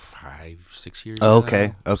 5-6 years. Oh,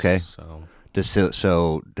 okay. Now. Okay. So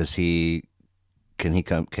does he? Can he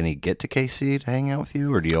come? Can he get to KC to hang out with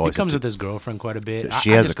you, or do you always? He comes with his girlfriend quite a bit.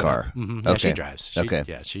 She has a car. Mm-hmm. Yeah, Okay. she drives. Okay.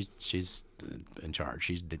 Yeah, she's in charge.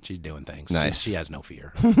 She's doing things. Nice. She has no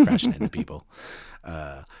fear of crashing into people.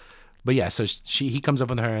 But yeah, so he comes up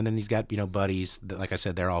with her, and then he's got buddies. Like I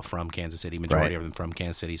said, they're all from Kansas City. Majority of them from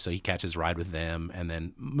Kansas City. So he catches a ride with them, and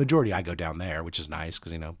then majority I go down there, which is nice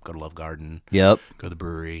because go to Love Garden. Yep. Go to the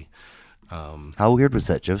brewery. How weird was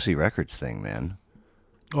that Josie Records thing, man?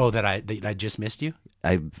 Oh, that I just missed you.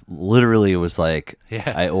 I literally was like,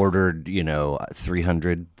 Yeah. I ordered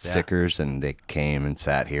 300 stickers, and they came and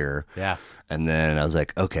sat here. Yeah. And then I was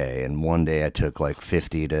like, okay. And one day I took like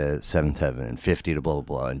 50 to Seventh Heaven and 50 to blah, blah,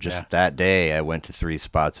 blah. And just that day I went to 3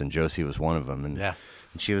 spots, and Josie was one of them. And, and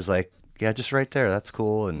she was like, yeah, just right there. That's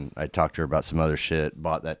cool. And I talked to her about some other shit,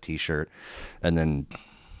 bought that T-shirt. And then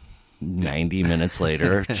 90 minutes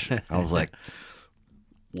later, I was like,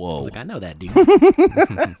 whoa. I was like, I know that dude.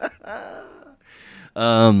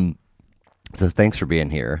 So thanks for being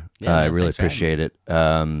here. Yeah, I really thanks for appreciate it.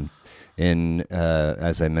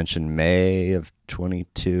 As I mentioned, May of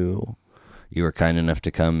 22, you were kind enough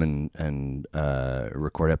to come and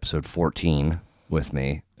record episode 14 with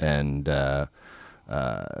me. And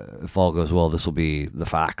if all goes well, this will be the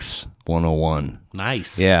Fox 101.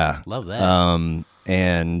 Nice. Yeah. Love that.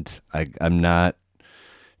 And I'm not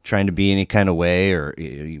trying to be any kind of way or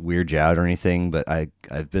weird you out or anything, but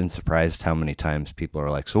I've been surprised how many times people are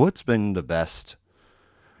like, so what's been the best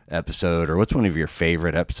episode, or what's one of your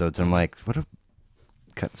favorite episodes? And I'm like,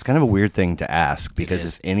 it's kind of a weird thing to ask, because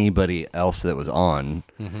if anybody else that was on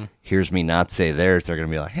hears me not say theirs, they're going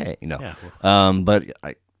to be like, hey, but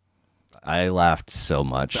I laughed so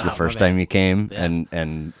much the first time you came,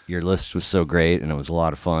 and your list was so great, and it was a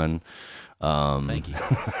lot of fun. Thank you.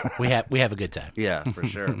 We have a good time. Yeah, for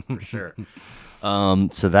sure, for sure.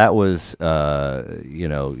 So that was, I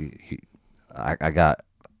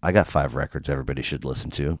got 5 records everybody should listen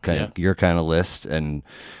to. Your kind of list, and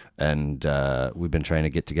we've been trying to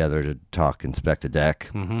get together to talk Inspectah Deck.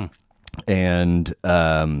 Mm-hmm. And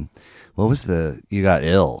what was you got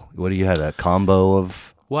ill? You had a combo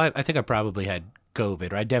of? Well, I think I probably had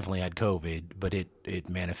COVID, or I definitely had COVID, but it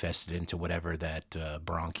manifested into whatever that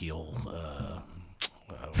bronchial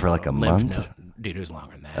for like a month. Dude, it was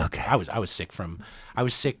longer than that. Okay, I was sick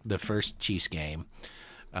the first Chiefs game.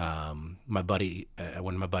 My buddy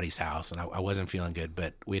went to my buddy's house, and I wasn't feeling good,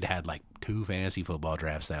 but we'd had like 2 fantasy football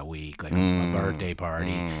drafts that week, like a birthday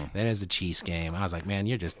party. Then as the Chiefs game, I was like, man,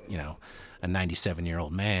 you're just a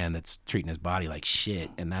 97-year-old man that's treating his body like shit,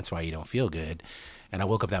 and that's why you don't feel good. And I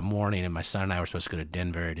woke up that morning, and my son and I were supposed to go to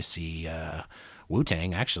Denver to see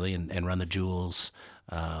Wu-Tang, actually, and run the Jewels,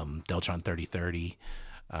 Deltron 3030.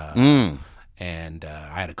 And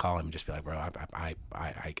I had to call him and just be like, bro, I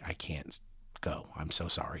can't go. I'm so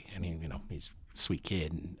sorry. And he's a sweet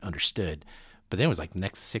kid and understood. But then it was like the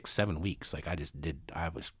next 6-7 weeks, like I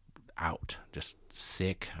was out, just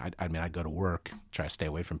sick. I'd go to work, try to stay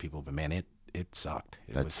away from people, but man, it sucked.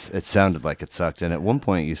 It sounded like it sucked. And at one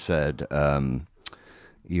point you said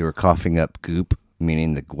you were coughing up goop,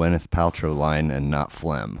 meaning the Gwyneth Paltrow line, and not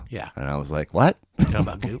phlegm. Yeah. And I was like, what? You know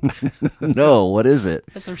about goop? No, what is it?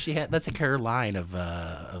 That's what she had. That's like her line of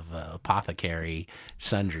apothecary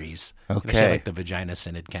sundries. Okay. She had like the vagina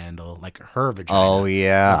scented candle, like her vagina. Oh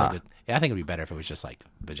yeah. I think it'd be better if it was just like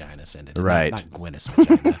vagina scented, right? Not Gwyneth's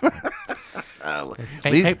vagina.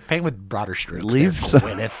 Paint with broader strokes. Leave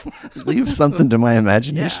something to my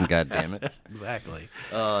imagination. God damn it. Exactly.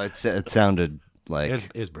 Oh, it sounded like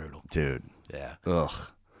it was brutal, dude. Yeah. Ugh.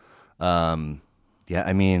 Yeah.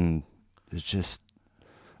 I mean, it's just,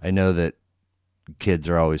 I know that kids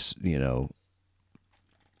are always,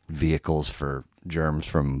 vehicles for germs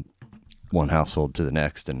from one household to the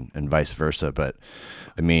next, and vice versa. But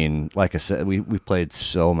I mean, like I said, we played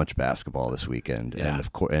so much basketball this weekend, and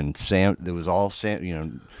of course, and Sam, there was all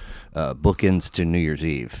Sam, bookends to New Year's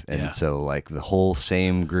Eve, and so like the whole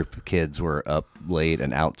same group of kids were up late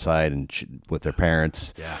and outside and with their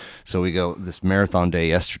parents. Yeah. So we go this marathon day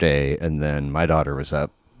yesterday, and then my daughter was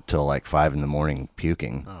up till like 5 a.m.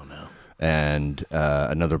 puking. Oh no. And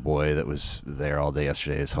another boy that was there all day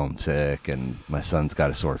yesterday is homesick, and my son's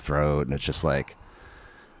got a sore throat, and it's just like,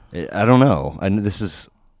 I don't know. And this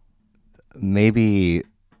is maybe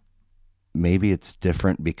it's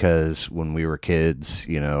different because when we were kids,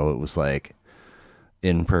 it was like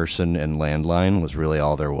in person and landline was really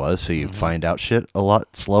all there was. So you find out shit a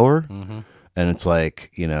lot slower. Mm-hmm. And it's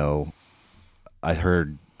like, I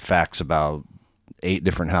heard facts about 8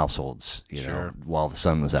 different households, while the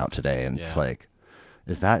sun was out today. And it's like,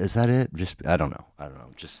 is that it? Just, I don't know.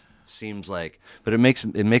 Just seems like, but it makes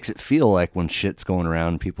it feel like when shit's going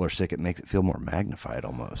around, people are sick, it makes it feel more magnified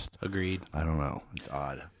almost. Agreed. I don't know. It's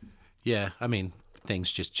odd. Yeah. I mean,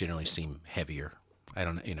 things just generally seem heavier. I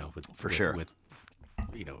don't know, with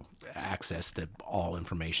access to all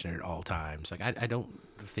information at all times. Like I don't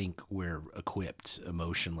think we're equipped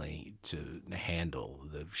emotionally to handle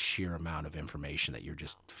the sheer amount of information that you're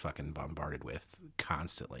just fucking bombarded with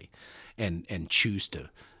constantly, and choose to,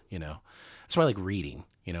 That's why I like reading,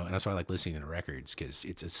 and that's why I like listening to records, because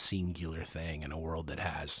it's a singular thing in a world that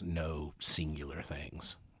has no singular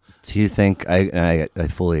things. Do you think, I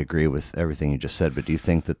fully agree with everything you just said, but do you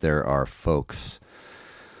think that there are folks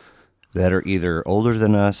that are either older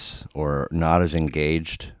than us or not as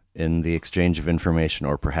engaged in the exchange of information,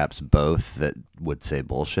 or perhaps both, that would say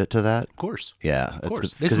bullshit to that? Of course. Yeah. Of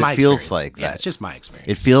course. Because it feels like that. It's just my experience.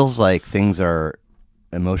 It feels like things are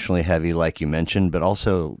emotionally heavy, like you mentioned, but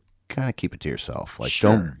also kind of keep it to yourself. Like,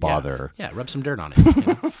 sure, don't bother. Yeah, rub some dirt on it.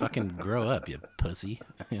 Fucking grow up, you pussy.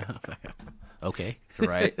 Okay.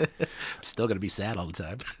 Right. I'm still going to be sad all the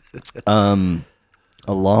time.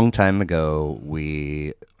 A long time ago,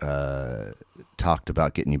 we talked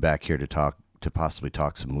about getting you back here to possibly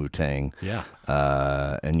talk some Wu-Tang. Yeah.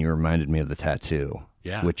 And you reminded me of the tattoo.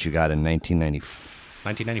 Yeah. Which you got in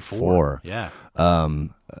 1994. Yeah.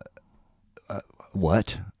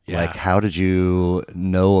 What? Yeah. Like, how did you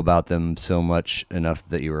know about them so much enough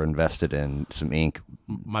that you were invested in some ink?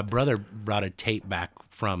 My brother brought a tape back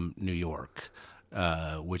from New York,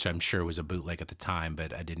 which I'm sure was a bootleg at the time,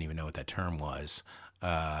 but I didn't even know what that term was.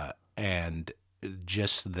 And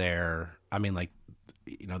just their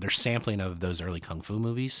sampling of those early Kung Fu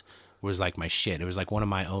movies was like my shit. It was like one of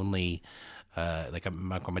my only,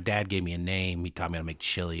 my dad gave me a name. He taught me how to make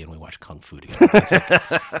chili, and we watched Kung Fu together.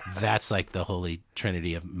 That's like the holy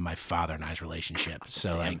trinity of my father and I's relationship.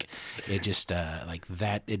 So like, it just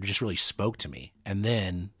it just really spoke to me. And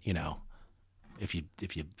then, if you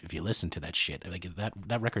listen to that shit, like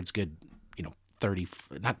that record's good, 30,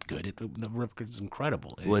 not good. The record's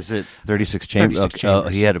incredible. Was it 36 Chambers? 36 Chambers. Oh,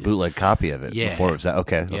 he had a bootleg copy of it before it was that.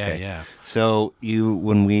 Okay. Yeah. So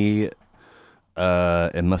it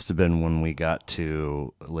must have been when we got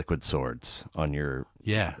to Liquid Swords on your,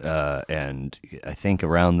 and I think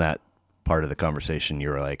around that part of the conversation, you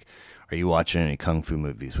were like, are you watching any Kung Fu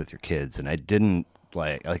movies with your kids? And I didn't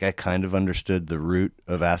like I kind of understood the root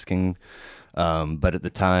of asking, but at the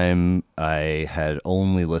time I had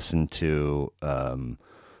only listened to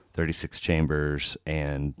 36 Chambers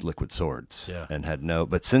and Liquid Swords, and had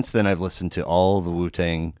but since then I've listened to all the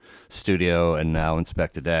Wu-Tang studio and now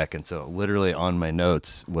Inspectah, and so literally on my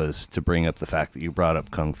notes was to bring up the fact that you brought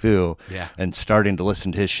up Kung Fu, and starting to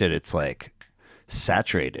listen to his shit, it's like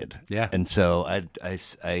saturated, and so I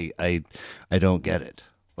don't get it.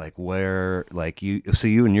 Like, where, like, you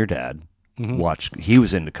and your dad watched, he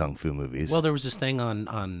was into Kung Fu movies. Well, there was this thing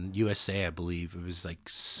on USA, I believe. It was like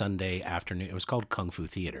Sunday afternoon. It was called Kung Fu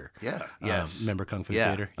Theater. Yeah. Yes. Remember Kung Fu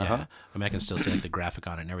Theater? Yeah. I mean, I can still see like the graphic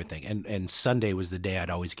on it and everything. And Sunday was the day I'd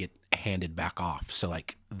always get handed back off. So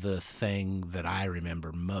like the thing that I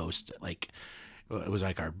remember most, like, it was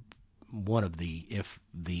like one of the, if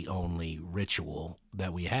the only ritual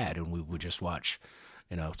that we had, and we would just watch,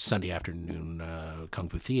 Sunday afternoon Kung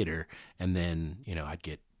Fu Theater, and then, I'd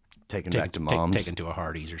get taken back to mom's. Taken to a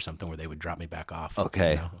Hardee's or something where they would drop me back off.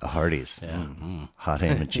 Okay, a Hardee's. Yeah. Hot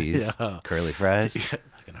ham and cheese, curly fries.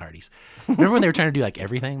 Fucking Hardee's. Remember when they were trying to do like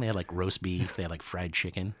everything? They had like roast beef, they had like fried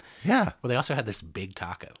chicken. Yeah. Well, they also had this big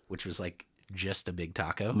taco, which was like just a big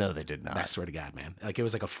taco. No, they did not. I swear to God, man. Like, it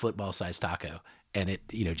was like a football-sized taco, and it,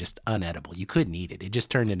 just unedible. You couldn't eat it. It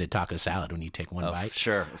just turned into taco salad when you take one bite.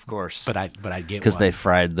 Sure, of course. But I'd get because they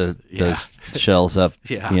fried those shells up,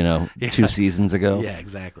 2 seasons ago. Yeah,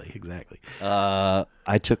 exactly.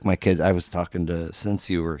 I took my kids. I was talking to, since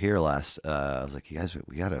you were here last, I was like, you guys,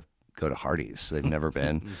 we got to go to Hardee's. They've never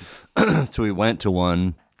been. So we went to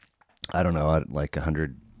one, I don't know, like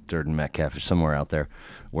 103rd and Metcalf or somewhere out there,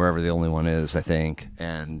 wherever the only one is, I think.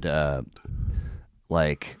 And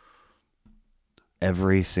like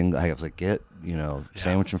every single, I was like, get,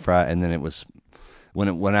 sandwich and fry. And then it was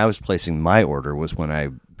when I was placing my order was when I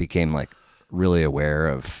became like really aware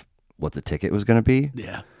of what the ticket was going to be.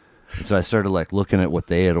 Yeah. And so I started like looking at what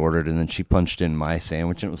they had ordered, and then she punched in my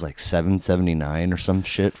sandwich, and it was like $7.79 or some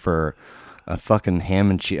shit for a fucking ham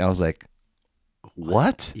and cheese. I was like,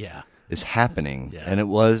 what? Yeah. Is happening? Yeah. And it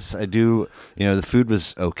was, the food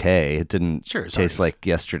was okay. It didn't taste like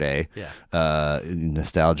yesterday. Yeah.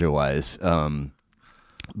 Nostalgia wise.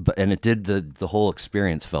 But it did, the whole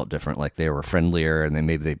experience felt different. Like they were friendlier, and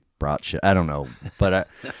maybe they brought shit. I don't know. But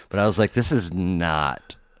I was like, this is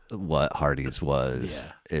not what Hardee's was.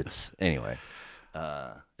 Yeah. It's anyway.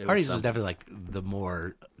 Hardee's was definitely like the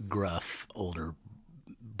more gruff, older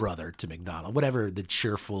brother to McDonald, whatever the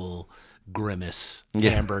cheerful grimace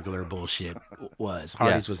hamburglar bullshit was.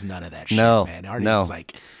 Hardee's was none of that shit, man. Hardee's was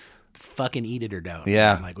like, fucking eat it or don't.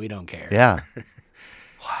 Yeah. Man. Like, we don't care. Yeah.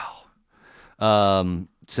 Wow.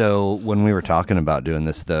 So when we were talking about doing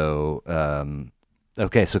this, though,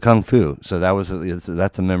 okay, so Kung Fu. So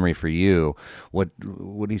that's a memory for you. What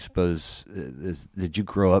do you suppose did you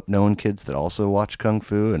grow up knowing kids that also watch Kung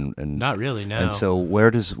Fu? And not really, no. And so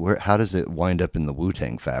how does it wind up in the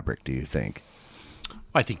Wu-Tang fabric, do you think?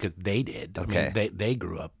 I think that they did. Okay. I mean, they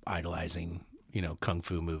grew up idolizing, Kung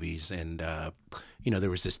Fu movies, and there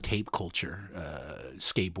was this tape culture,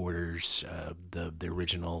 skateboarders, the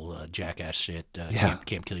original Jackass shit,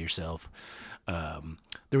 Can't Kill Yourself.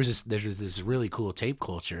 There's this really cool tape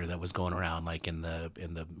culture that was going around like in the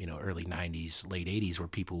early 90s, late 80s, where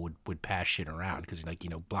people would pass shit around because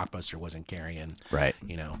Blockbuster wasn't carrying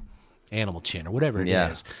Animal Chin or whatever it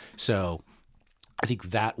is. So I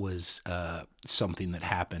think that was something that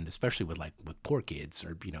happened, especially with poor kids,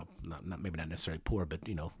 or maybe not necessarily poor, but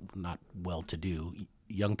not well-to-do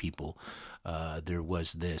young people. There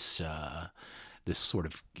was this sort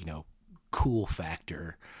of cool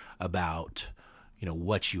factor about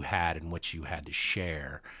what you had and what you had to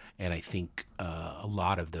share. And I think a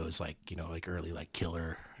lot of those early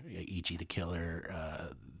Killer, Ichi the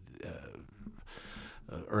Killer,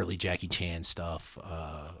 early Jackie Chan stuff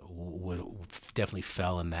definitely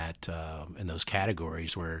fell in that in those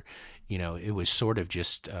categories where it was sort of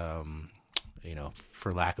just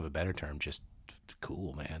for lack of a better term, just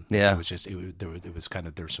cool, man. Yeah, it was just there was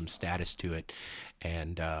some status to it,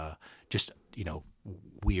 and just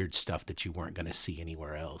weird stuff that you weren't going to see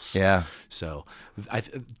anywhere else. Yeah. So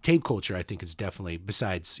tape culture, I think, is definitely,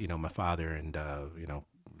 besides my father and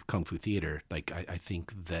Kung Fu theater, I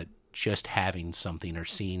think that just having something or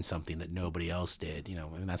seeing something that nobody else did,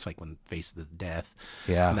 and that's like when Face of the Death,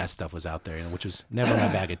 and that stuff was out there, which was never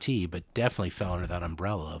my bag of tea, but definitely fell under that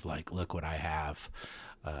umbrella of look what I have.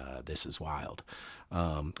 This is wild.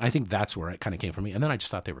 I think that's where it kind of came from me, and then I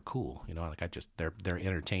just thought they were cool. They're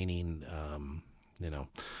entertaining. They're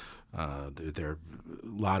a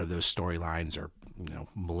lot of those storylines are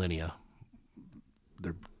millennia.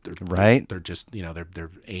 They're right. They're just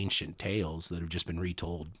they're ancient tales that have just been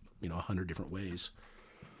retold 100 different ways.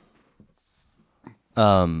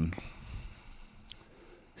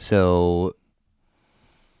 So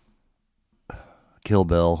Kill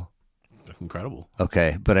Bill, incredible.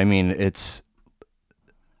 Okay, but I mean it's.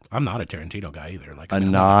 I'm not a Tarantino guy either.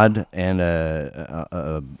 Nod and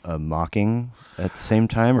a mocking at the same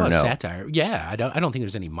time, or no? Satire. Yeah, I don't think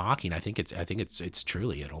there's any mocking. I think it's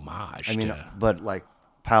truly an homage. I mean, but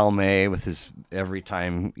Palme with his every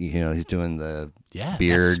time he's doing the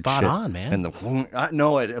beard, that's spot shit, on, man. and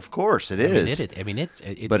the of course it is. I mean,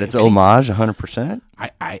 but it's homage 100%.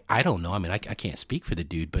 I don't know. I mean, I can't speak for the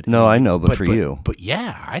dude, but no, I know, but for you, but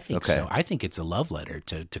yeah, I think so. I think it's a love letter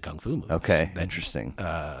to Kung Fu movies. Okay, interesting.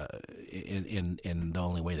 In the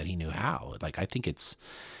only way that he knew how. I think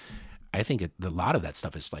a lot of that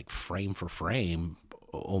stuff is frame for frame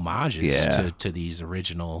homages to these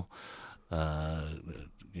original.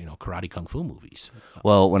 Karate Kung Fu movies.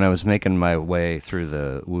 Well, when I was making my way through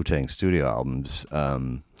the Wu-Tang studio albums,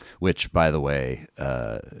 which, by the way,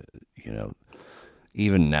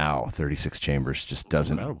 even now, 36 Chambers just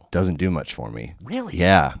doesn't do much for me. Really?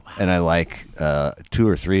 Yeah, wow. And I like 2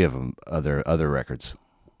 or 3 of them, other records,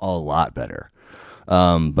 a lot better.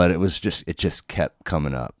 But it just kept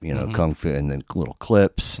coming up, Kung Fu, and then little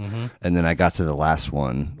clips, and then I got to the last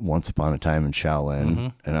one, Once Upon a Time in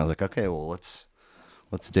Shaolin, and I was like, okay, well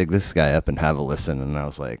let's dig this guy up and have a listen. And I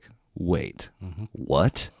was like, wait,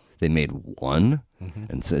 what? They made one,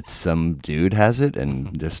 and so it's some dude has it,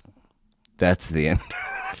 and just that's the end.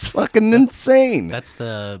 It's fucking insane. That's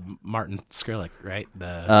the Martin Skrillex, right?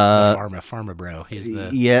 The farmer bro. He's the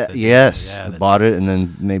bought it and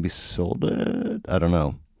then maybe sold it. I don't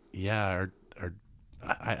know. Yeah, or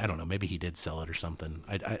I don't know. Maybe he did sell it or something.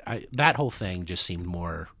 I that whole thing just seemed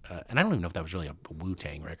more, and I don't even know if that was really a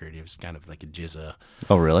Wu-Tang record. It was kind of like a Jizza.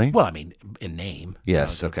 Oh, really? Well, I mean, in name.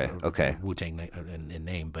 Yes. Okay. Wu-Tang in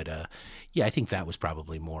name, but I think that was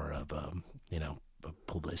probably more of a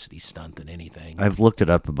publicity stunt than anything. I've looked it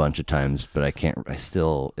up a bunch of times, but I can't.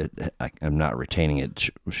 I'm not retaining it.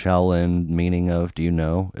 Shaolin meaning of? Do you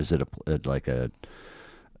know? Is it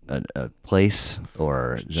a place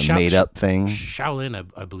or is it a made up thing? Shaolin,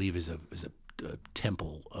 I believe, is a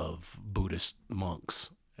temple of Buddhist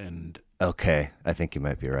monks, and okay, I think you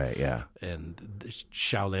might be right. Yeah, and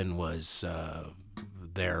Shaolin was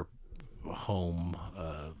their home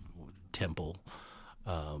temple.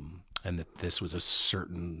 and that this was a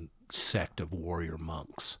certain sect of warrior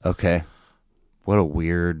monks. Okay. What a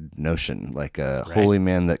weird notion. Like a Right. holy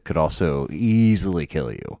man that could also easily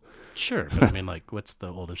kill you. Sure, but I mean, like, what's the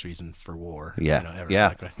oldest reason for war? Yeah. You know, ever? Yeah.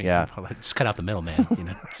 Like, I mean, Yeah. Just cut out the middleman. You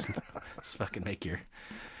know, just fucking make your.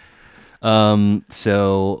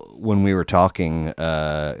 So when we were talking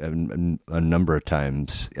a number of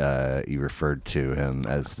times, you referred to him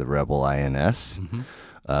as the Rebel INS,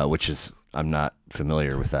 which is, I'm not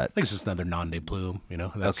familiar with that. I think it's just another nom de plume. You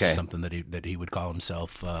know, that's Okay. just something that he would call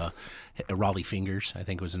himself. Raleigh Fingers, I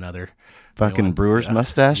think, was another. Fucking one. Brewer's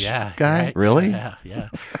mustache Yeah, guy? right? Really? Yeah.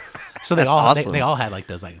 So they That's all awesome. they all had like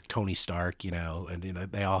those like Tony Stark, you know, and you know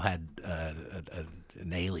they all had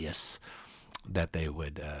an alias that they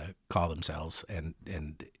would call themselves, and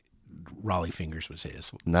Raleigh Fingers was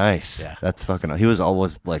his. Nice. Yeah. That's fucking. He was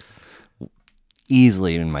always like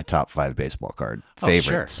easily in my top 5 baseball card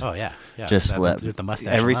favorites. Oh, sure. Oh, yeah. Just that, let with the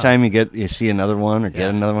mustache every alone. time you see another one or get Yeah.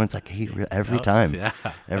 another one, it's like every time. Yeah.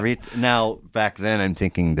 Now back then I'm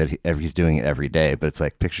thinking that he's doing it every day, but it's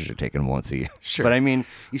like pictures are taken once a year. Sure. But I mean,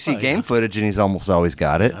 you see Well, game yeah. footage and he's almost always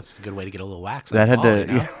got it. That's a good way to get a little wax. That on had the ball, to-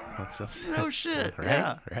 you know? yeah. That's No shit. right.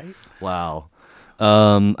 Yeah. Right. Wow.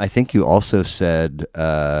 I think you also said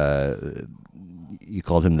you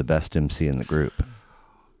called him the best MC in the group.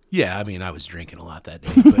 Yeah, I mean, I was drinking a lot that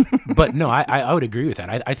day, but no, I would agree with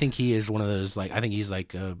that. I think he is one of those, like, I think he's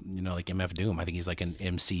like, you know, like MF Doom. I think he's like an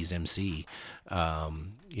MC's MC.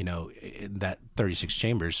 You know, in that 36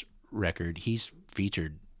 Chambers record, he's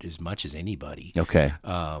featured as much as anybody. Okay.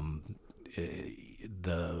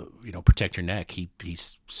 The, you know, Protect Your Neck, he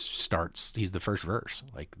starts, he's the first verse,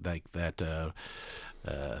 like that,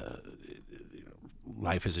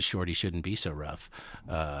 life is a shorty, shouldn't be so rough.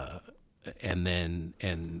 And then,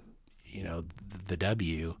 you know, the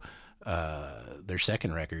W, their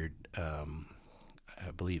second record,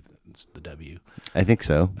 I believe it's the W. I think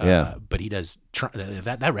so. Yeah. But he does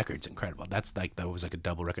that record's incredible. That was like a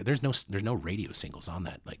double record. There's no radio singles on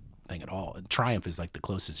that like thing at all. And Triumph is like the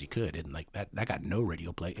closest he could, and like that got no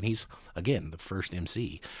radio play. And he's again the first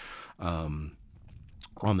MC on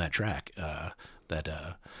that track. You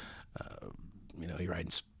know, he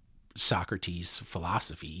writes Socrates'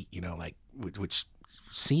 philosophy. You know, like which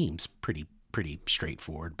seems pretty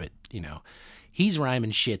straightforward, but you know, he's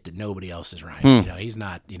rhyming shit that nobody else is rhyming. You know, he's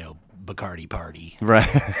not, you know, Bacardi party, Right.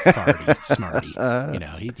 farty, smarty. You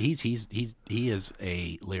know, he is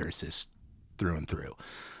a lyricist through and through.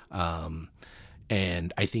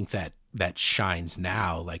 And I think that shines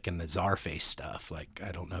now, like in the Czarface stuff. Like,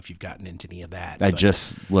 I don't know if you've gotten into any of that. I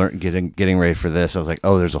just learned getting ready for this. I was like,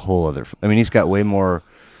 oh, there's a whole other. I mean, he's got way more.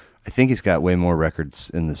 I think he's got way more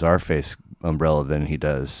records in the Czarface umbrella than he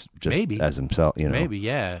does just Maybe. as himself. You know, Maybe,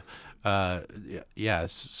 yeah. Yeah.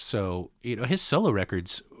 So, you know, his solo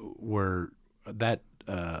records were that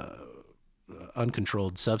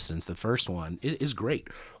Uncontrolled Substance, the first one, is great.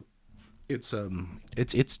 It's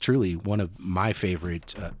truly one of my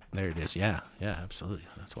favorite. There it is. Yeah, absolutely.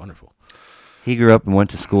 That's wonderful. He grew up and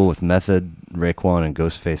went to school with Method, Raekwon, and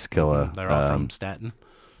Ghostface Killah. They're all from Staten.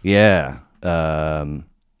 Yeah.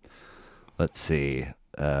 Let's see.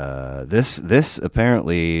 This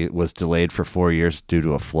apparently was delayed for 4 years due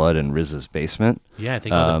to a flood in RZA's basement. Yeah, I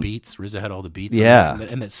think all the beats. RZA had all the beats. Yeah.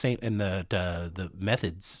 and the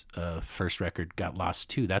Methods first record got lost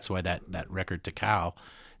too. That's why that record To Cow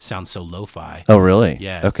sounds so lo-fi. Oh, really?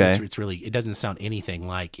 Yeah. Okay. It's really, it doesn't sound anything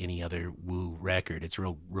like any other Wu record. It's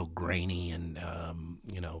real grainy, and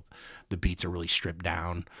you know, the beats are really stripped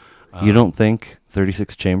down. You don't think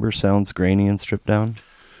 36 Chambers sounds grainy and stripped down?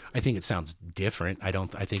 I think it sounds different. I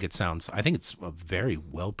think it's a very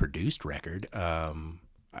well produced record.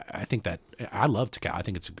 I think that I love To Cow. I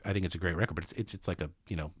think it's a great record, but it's like a,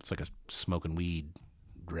 you know, it's like a smoking weed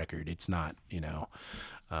record. It's not, you know,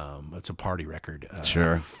 it's a party record.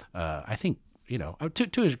 Sure. I think, you know,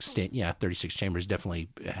 to an extent, yeah, 36 Chambers definitely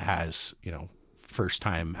has, you know, first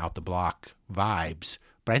time out the block vibes.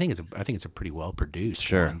 But I think it's a pretty well produced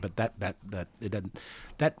Sure. one. But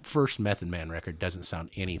that first Method Man record doesn't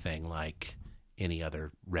sound anything like any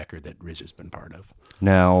other record that RZA's been part of.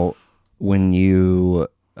 Now, when you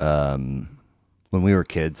when we were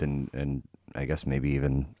kids, and I guess maybe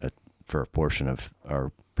even for a portion of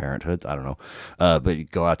our parenthood, I don't know, but you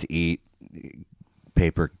go out to eat,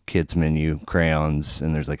 paper kids menu, crayons,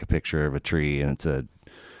 and there's like a picture of a tree, and it's a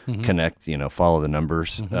connect, you know, follow the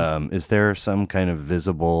numbers. Is there some kind of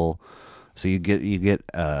visible? So you get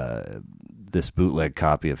this bootleg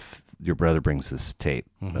copy of Your Brother Brings This Tape,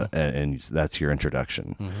 and that's your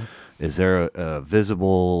introduction. Is there a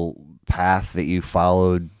visible path that you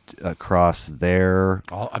followed across there?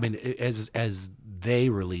 I mean, as they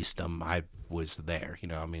released them, I was there. You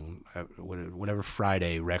know, I mean, whenever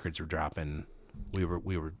Friday records were dropping, we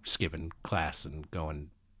were skipping class and going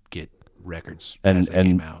get records as they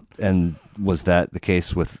came out. And was that the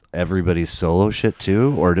case with everybody's solo shit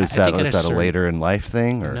too, or was that a later in life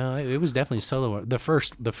thing? Or? No, it was definitely solo. The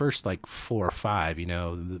first like 4 or 5, you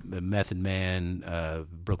know, the Method Man,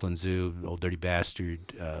 Brooklyn Zoo, Old Dirty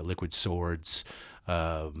Bastard, Liquid Swords,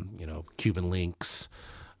 you know, Cuban Links,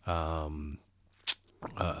 Iron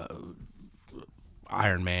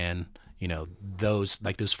Man, you know, those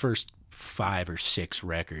first 5 or 6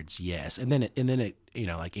 records, yes, and then it you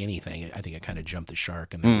know, like anything, I think it kind of jumped the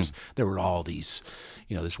shark, and there were all these,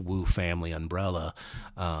 you know, this Wu family umbrella,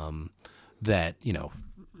 that, you know,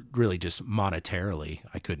 really just monetarily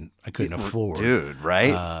I couldn't afford, dude,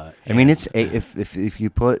 right? I mean, it's if you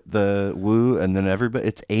put the Wu and then everybody,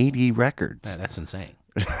 it's 80 records. That's insane,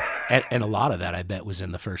 and a lot of that I bet was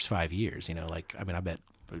in the first 5 years. You know, like I mean, I bet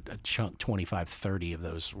a chunk, 25, 30 of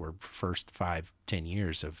those were first 5-10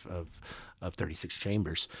 years of 36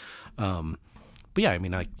 Chambers. But yeah, I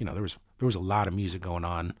mean, like, you know, there was a lot of music going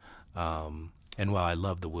on. And while I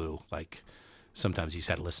love the Wu, like sometimes you just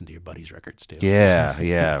had to listen to your buddy's records too.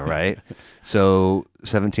 Yeah, right. So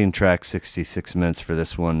 17 tracks, 66 minutes for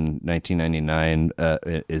this one, 1999.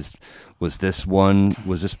 Was this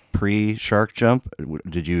pre Shark Jump?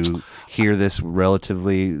 Did you hear this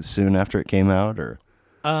relatively soon after it came out, or?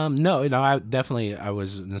 No, I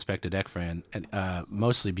was an Inspectah Deck fan, and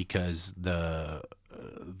mostly because the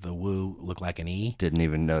Wu looked like an E. Didn't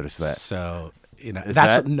even notice that. So, you know,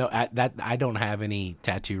 I don't have any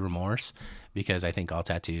tattoo remorse, because I think all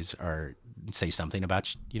tattoos say something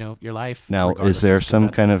about, you know, your life. Now, is there some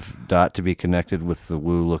kind of dot to be connected with the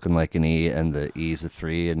Wu looking like an E and the E's a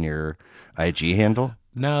 3 in your IG handle?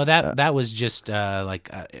 No, that was just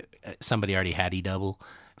somebody already had E double.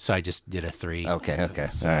 So I just did a 3. Okay.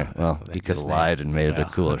 So, all right. Well, you could have lied and made it a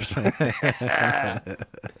cooler story.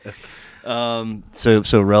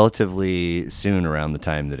 So relatively soon around the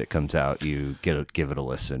time that it comes out, you give it a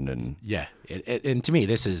listen, and yeah. And to me,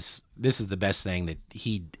 this is the best thing that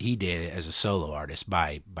he did as a solo artist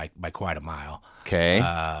by quite a mile. Okay.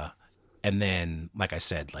 And then, like I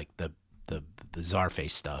said, like the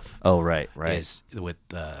Czarface stuff. Oh, right. Is with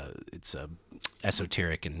it's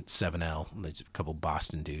Esoteric and 7L. There's a couple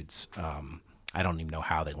Boston dudes. I don't even know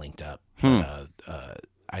how they linked up. But,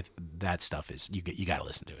 that stuff is you got to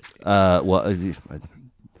listen to it. Well, I'm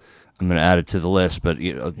going to add it to the list, but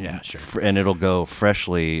you know, yeah, sure. And it'll go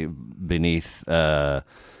freshly beneath the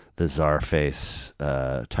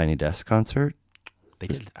Czarface Tiny Desk concert. They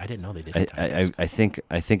did. I didn't know they did. I think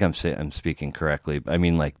I'm speaking correctly. I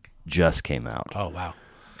mean, like, just came out. Oh wow.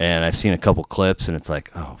 And I've seen a couple clips, and it's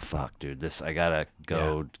like, oh fuck, dude, this I gotta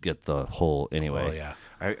go get the whole anyway. Oh yeah.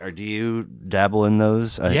 Do you dabble in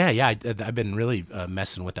those? Yeah. I've been really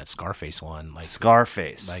messing with that Scarface one. Like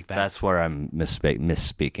Scarface. Like that's where I'm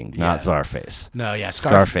misspeaking. Not Czarface. No, yeah,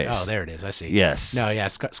 Scarface. Oh, there it is. I see. Yes. No, yeah,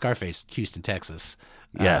 Scarface, Houston, Texas.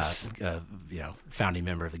 Yes. You know, founding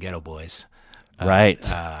member of the Ghetto Boys. Right.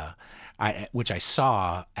 Which I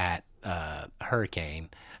saw at Hurricane.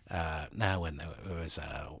 When it was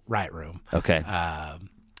Riot Room. Okay.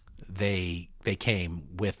 They came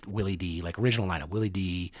with Willie D, like original lineup: Willie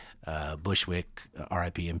D, Bushwick,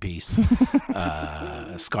 R.I.P. in peace,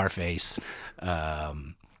 Scarface,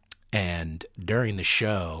 and during the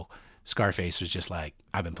show, Scarface was just like,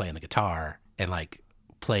 I've been playing the guitar, and like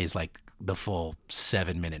plays like the full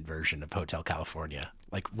 7-minute version of Hotel California,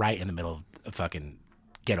 like right in the middle of a fucking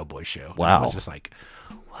Ghetto Boy show. Wow. And I was just like,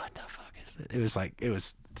 what the fuck is it? It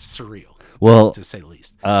was surreal. Well, to say the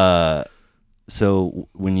least. So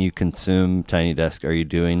when you consume Tiny Desk, are you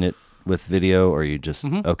doing it with video, or are you just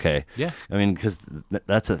okay? Yeah. I mean, because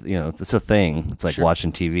that's a thing. It's like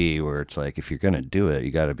watching TV, where it's like, if you're gonna do it,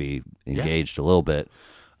 you got to be engaged a little bit.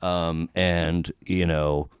 And you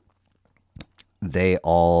know, they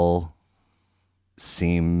all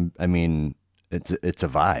seem. I mean, it's a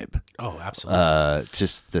vibe. Oh, absolutely.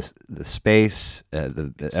 Just the space.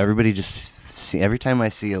 Everybody just every time I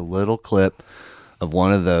see a little clip of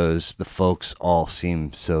one of those, the folks all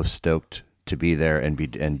seem so stoked to be there and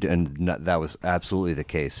that was absolutely the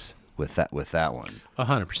case with that one.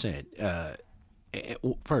 100%.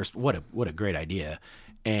 First, what a great idea,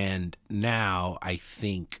 and now I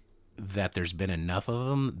think that there's been enough of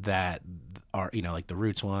them that are, you know, like the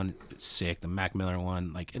Roots one, sick, the Mac Miller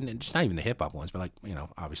one, like, and just not even the hip hop ones, but like, you know,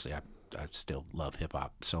 obviously I still love hip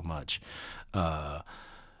hop so much. I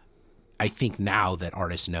think now that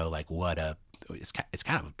artists know like what a it's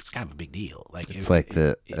kind of a big deal. Like it's like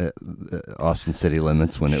the Austin City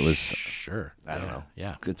Limits when it was. Sure, I don't know.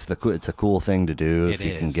 Yeah, it's a cool thing to do if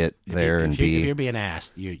you can get there and be. If you're being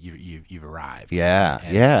asked, you've arrived. Yeah,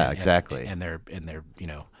 and exactly. And they're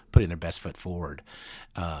putting their best foot forward.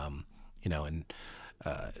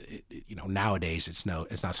 Nowadays it's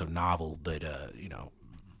not so novel, but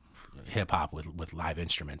hip hop with live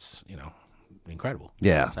instruments, incredible.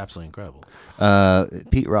 Yeah, it's absolutely incredible.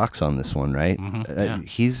 Pete Rock's on this one, right? Yeah.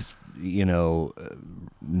 He's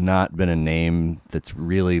not been a name that's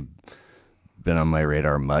really been on my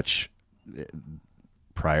radar much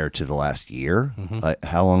prior to the last year.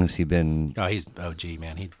 How long has he been? Oh, he's OG,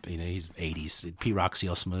 man. He's 80s. Pete Rock,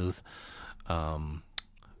 CL Smooth.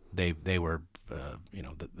 They were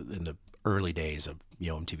in the early days of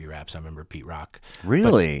MTV Raps. I remember Pete Rock.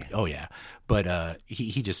 Really? Oh yeah, but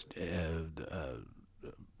he just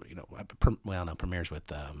premieres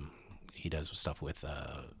with he does stuff with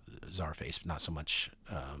Czarface, but not so much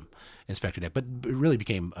Inspectah, but really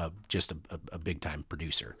became just a big time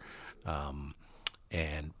producer,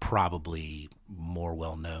 and probably more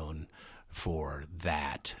well known for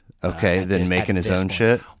that. Than making his own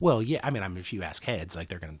shit. Well, yeah, I mean, if you ask heads, like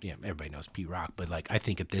they're gonna, everybody knows Pete Rock, but like I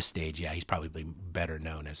think at this stage, yeah, he's probably better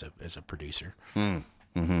known as a producer. 4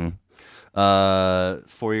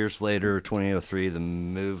 years later, 2003, The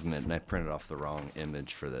Movement, and I printed off the wrong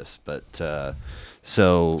image for this, but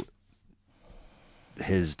so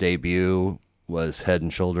his debut was head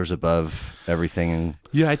and shoulders above everything.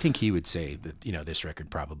 Yeah, I think he would say that this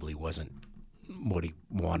record probably wasn't what he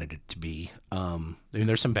wanted it to be. I mean,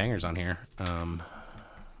 there's some bangers on here.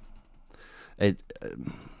 I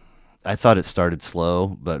thought it started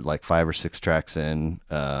slow, but like 5 or 6 tracks in,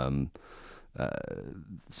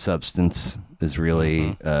 Substance is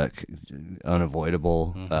really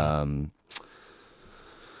unavoidable.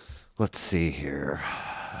 Let's see here.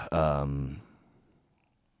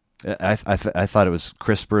 I thought it was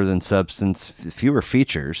crisper than Substance, fewer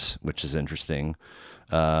features, which is interesting.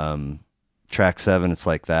 Track 7, it's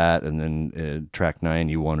like that, and then track 9,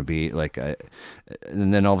 You Want to Be like,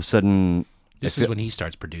 and then all of a sudden, this is when he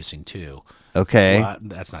starts producing too. Okay, well,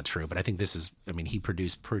 that's not true, but I think this is. I mean, he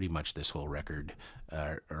produced pretty much this whole record,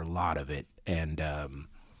 or a lot of it, and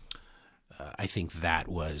I think that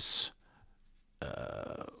was,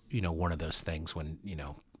 one of those things when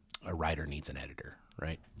a writer needs an editor,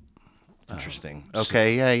 right? Interesting.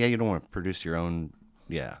 Okay, yeah. You don't want to produce your own,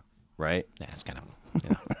 right? Yeah, it's kind of.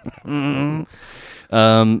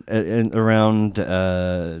 And around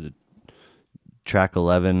track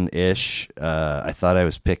 11-ish, I thought I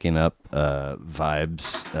was picking up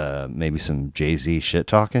vibes, maybe some Jay-Z shit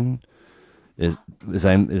talking. Did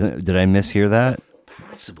I mishear that?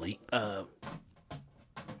 Possibly. I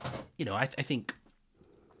think.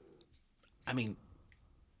 I mean,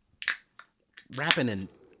 rapping and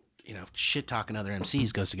shit talking other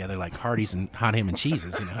MCs goes together like Hardee's and hot ham and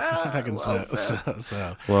cheeses.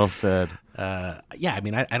 Well said. Yeah, I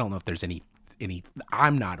mean, I don't know if there's any.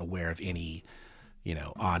 I'm not aware of any,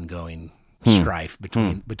 ongoing strife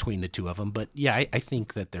between the two of them. But yeah, I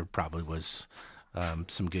think that there probably was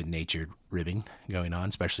some good natured ribbing going on,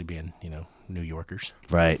 especially being New Yorkers.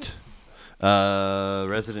 Right.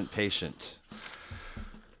 Resident Patient.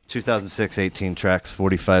 2006, 18 tracks,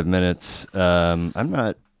 45 minutes. I'm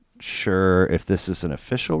not sure if this is an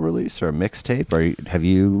official release or a mixtape. Have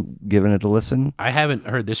you given it a listen? I haven't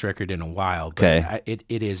heard this record in a while, but okay.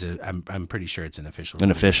 It is I'm pretty sure it's an official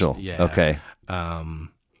release. Official. Yeah. Okay. All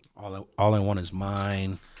I Want Is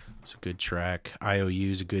Mine. It's a good track.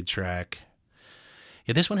 IOU is a good track.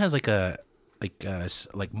 Yeah, this one has like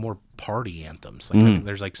more party anthems. Like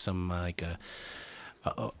there's like some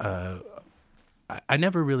I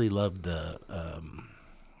never really loved the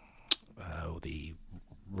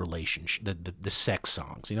relationship, the sex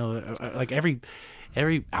songs. Like every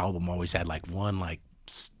album always had like one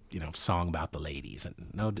song about the ladies, and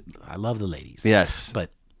no, I love the ladies. Yes,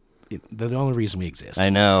 but they're the only reason we exist. I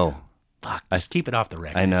know. Fuck, just keep it off the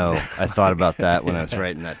record. I know. I thought about that when I was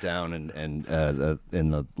writing that down, and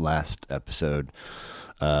in the last episode,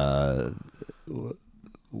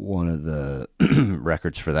 one of the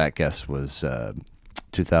records for that guest was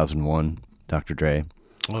 2001, Dr. Dre.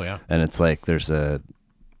 Oh yeah, and it's like there's a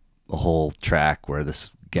whole track where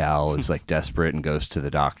this gal is like desperate and goes to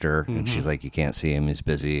the doctor, and she's like, you can't see him, he's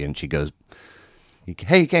busy, and she goes,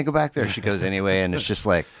 hey, you can't go back there. She goes anyway, and it's just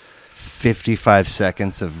like 55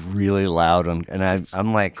 seconds of really loud, and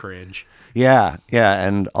I'm like cringe. Yeah,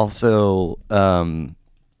 and also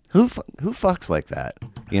who fucks like that?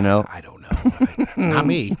 I don't know. Not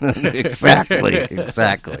me. Exactly.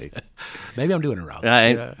 Maybe I'm doing it wrong.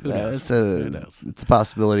 Who knows? Who knows? It's a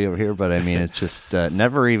possibility over here, but I mean, it's just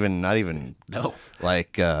never even, not even. No.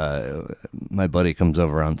 Like my buddy comes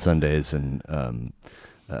over on Sundays, and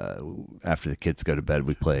after the kids go to bed,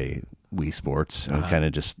 we play Wii Sports and kind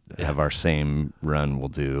of just have our same run. We'll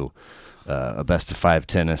do a best of 5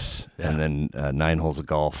 tennis, and then 9 holes of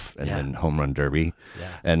golf, and then home run derby.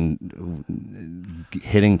 Yeah. And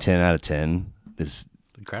hitting 10 out of 10 is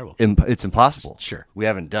incredible. It's impossible. Sure. We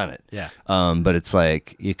haven't done it. Yeah. But it's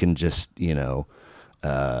like you can just,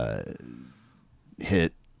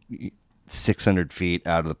 hit 600 feet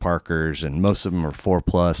out of the Parkers, and most of them are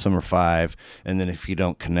 4+, some are 5, and then if you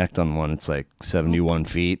don't connect on one, it's like 71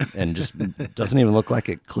 feet, and just doesn't even look like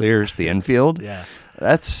it clears the infield. Yeah,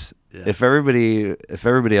 that's if everybody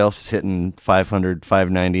else is hitting 500,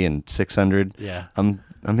 590, and 600. Yeah, I'm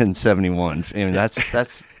hitting 71. I mean,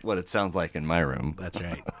 that's what it sounds like in my room. That's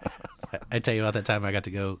right. I tell you about that time I got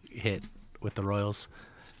to go hit with the Royals.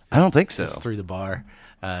 I don't think so. Just through the bar.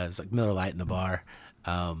 It was like Miller Lite in the bar.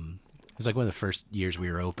 It was like one of the first years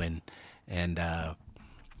we were open, and I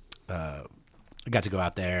got to go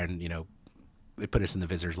out there, and they put us in the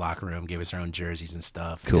visitors' locker room, gave us our own jerseys and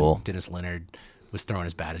stuff. Cool. Dennis Leonard was throwing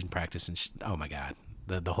his bat in practice, and oh my god,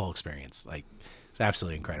 the whole experience, like, it's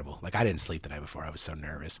absolutely incredible. Like, I didn't sleep the night before; I was so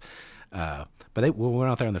nervous. But we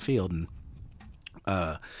went out there on the field, and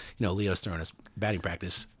Leo's throwing us batting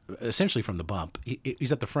practice essentially from the bump.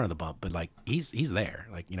 He's at the front of the bump, but like he's there.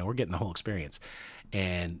 Like, we're getting the whole experience,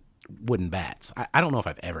 and wooden bats. I don't know if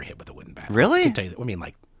I've ever hit with a wooden bat. Really? I can tell you that. I mean,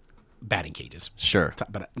 like batting cages. Sure.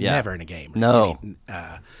 But never in a game. No.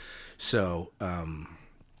 So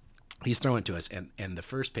he's throwing it to us, and the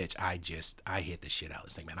first pitch, I hit the shit out of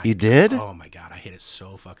this thing, man. You did? Oh my god, I hit it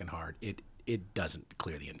so fucking hard. It doesn't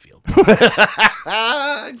clear the infield.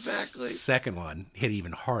 Exactly. Second one hit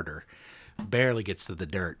even harder, barely gets to the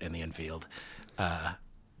dirt in the infield.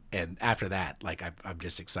 And after that, like, I'm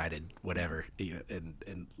just excited, whatever.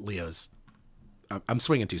 And Leo's, I'm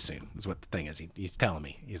swinging too soon, is what the thing is. He's telling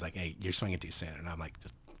me. He's like, hey, you're swinging too soon. And I'm like,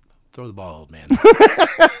 just throw the ball, old man.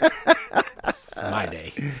 It's my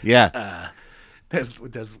day. Yeah. There's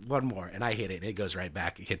one more, and I hit it, and it goes right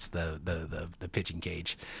back. It hits the pitching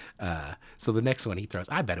cage. So the next one he throws,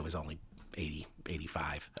 I bet it was only 80,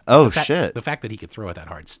 85. Oh, shit. The fact that he could throw it that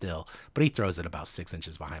hard still, but he throws it about 6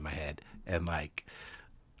 inches behind my head. And, like,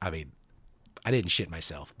 I mean, I didn't shit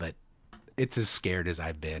myself, but it's as scared as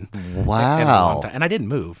I've been. Wow. In a long time. And I didn't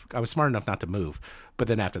move. I was smart enough not to move. But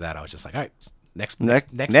then after that, I was just like, all right, next man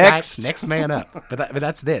up. But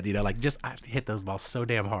that's it. Like, just I hit those balls so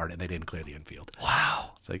damn hard, and they didn't clear the infield.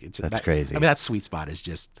 Wow. It's like that's crazy. I mean, that sweet spot is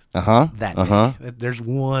just that big. There's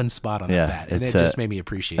one spot on that bat, and it just made me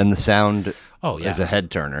appreciate it. And the sound is a head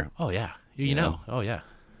turner. Oh, yeah. You know. Oh, yeah.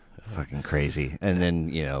 Fucking crazy. And then,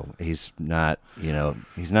 he's not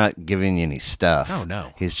giving you any stuff. Oh,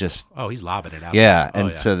 no. He's just... Oh, he's lobbing it out. Yeah. There.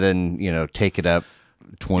 And so then, take it up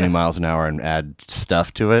 20 miles an hour and add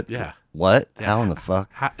stuff to it. Yeah. What? Yeah. How in the fuck?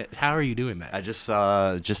 How are you doing that? I just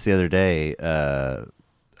saw, just the other day,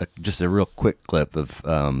 just a real quick clip of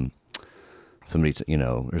somebody,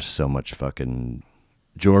 there's so much fucking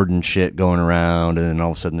Jordan shit going around, and then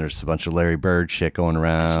all of a sudden there's a bunch of Larry Bird shit going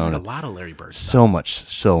around. I've seen a lot of Larry Bird stuff. So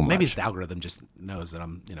much. Maybe it's the algorithm just knows that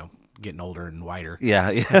I'm, getting older and whiter.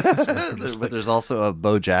 Yeah. But there's also a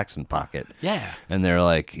Bo Jackson pocket. Yeah. And they're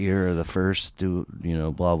like, you're the first to,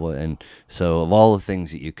 blah, blah. And so of all the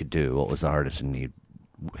things that you could do, what was the hardest in need?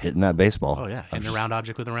 Hitting that baseball. Oh, yeah. Hitting a round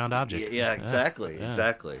object with a round object. Yeah, exactly. Yeah.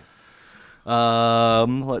 Exactly.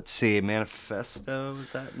 Let's see. Manifesto,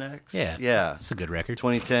 is that next? Yeah. Yeah. It's a good record.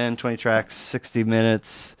 2010, 20 tracks, 60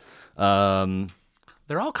 minutes.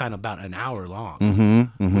 They're all kind of about an hour long.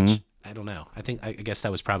 Which, I don't know. I guess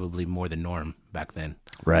that was probably more the norm back then.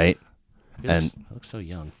 Right. It looks so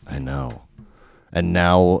young. I know. And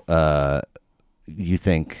now, you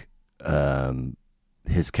think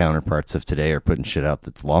his counterparts of today are putting shit out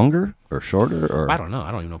that's longer or shorter? Or I don't know. I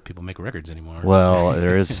don't even know if people make records anymore. Well,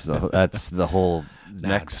 there is. That's the whole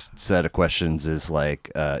next set of questions is like,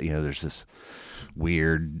 there's this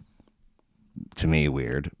weird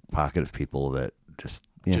pocket of people that just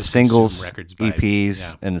singles, records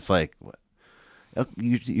EPs, and it's like,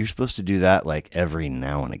 you're supposed to do that like every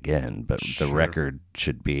now and again, but the record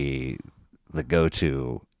should be the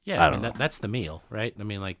go-to. Yeah, I mean, that's the meal, right? I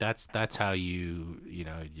mean, like that's how you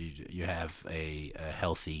have a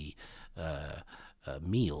healthy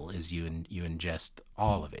meal is you ingest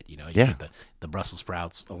all of it. You get the Brussels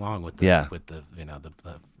sprouts along with the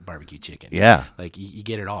the barbecue chicken. Yeah, like you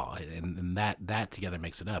get it all, and that together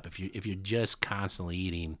makes it up. If you're just constantly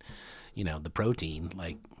eating, the protein,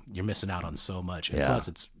 like you're missing out on so much. And Yeah.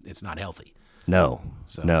 plus, it's not healthy. No,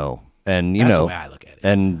 So no. And, that's the way I look at it.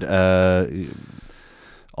 and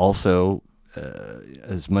also,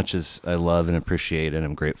 as much as I love and appreciate and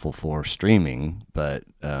I'm grateful for streaming, but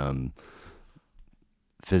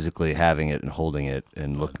physically having it and holding it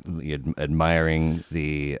and admiring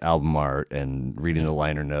the album art and reading the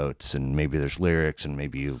liner notes, and maybe there's lyrics, and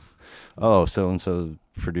maybe so and so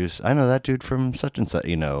produced. I know that dude from such and such.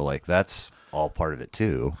 Like that's all part of it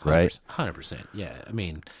too, right? 100%. Yeah. I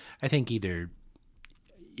mean, I think you're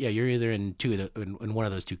either in in one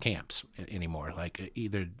of those two camps anymore. Like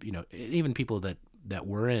either even people that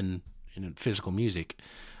were in physical music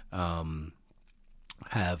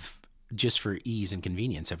have, just for ease and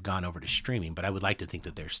convenience, have gone over to streaming. But I would like to think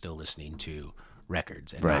that they're still listening to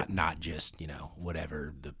records and Right. not just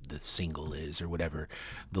whatever the single is or whatever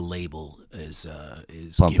the label is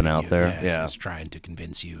Pumping giving out you. there. Yeah, is trying to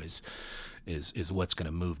convince you is what's going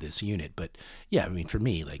to move this unit. But yeah, I mean, for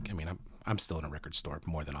me, I'm still in a record store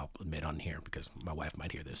more than I'll admit on here because my wife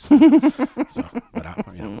might hear this. But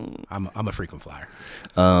I'm a frequent flyer.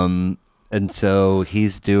 And so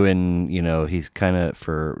he's doing, he's kind of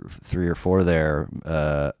for 3 or 4 there,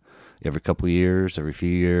 every couple of years, every few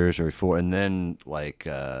years, every 4, and then like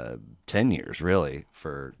 10 years really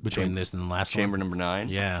for Between this and the last Chamber one. number 9.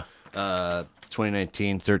 Yeah.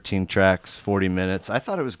 2019, 13 tracks, 40 minutes. I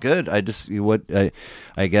thought it was good. I guess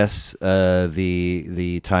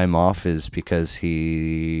the time off is because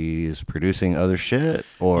he's producing other shit,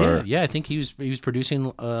 or Yeah, I think he was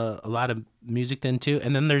producing a lot of music then too.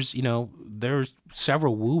 And then there's there's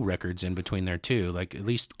several Wu records in between there too, like at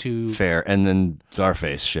least 2. fair, and then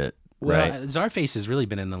Czarface shit. Well, right. Czarface has really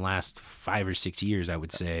been in the last 5 or 6 years, I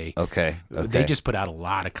would say. Okay. They just put out a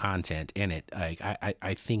lot of content in it. Like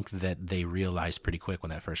I think that they realized pretty quick when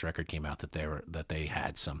that first record came out that they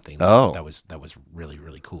had something that was really,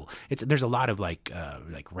 really cool. There's a lot of like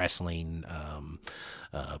wrestling,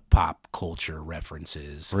 pop culture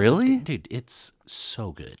references. Really? Dude, it's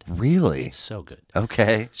so good. Really? It's so good.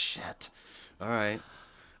 Okay. Shit. All right.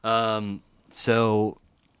 So,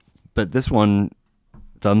 but this one,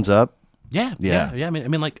 thumbs up. Yeah. Yeah. I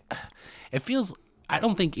mean, like, it feels. I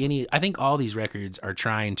think all these records are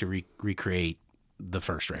trying to recreate the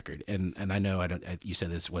first record, and I know you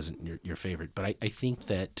said this wasn't your favorite, but I think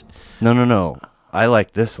that. No. I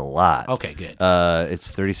like this a lot. Okay, good.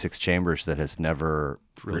 It's 36 Chambers that has never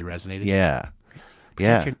Really resonated. Yeah.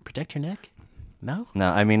 Protect your neck. No. No,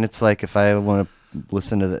 I mean, it's like if I want to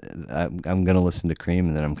listen to I'm going to listen to Cream,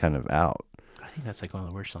 and then I'm kind of out. I think that's like one of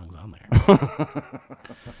the worst songs on there.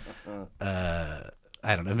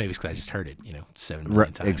 I don't know. Maybe it's because I just heard it, 7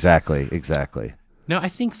 million times. Exactly. No, I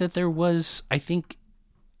think that I think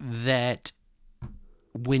that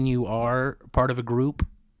when you are part of a group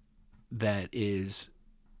that is,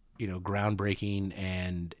 groundbreaking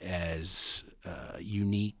and as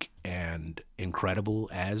unique and incredible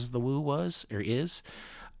as the Wu was or is,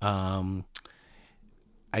 I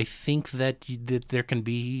think that there can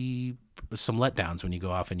be some letdowns when you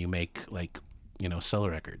go off and you make solo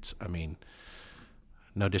records. I mean,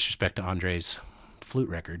 no disrespect to Andre's flute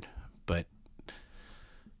record, but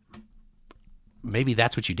maybe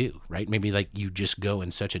that's what you do, right? Maybe like you just go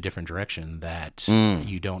in such a different direction that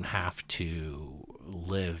you don't have to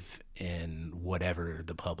live in whatever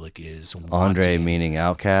the public is wanting. Andre meaning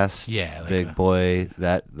Outcast. Yeah, like Big Boy.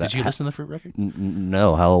 That did you listen to the fruit record?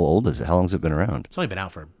 No. How old is it? How long's it been around? It's only been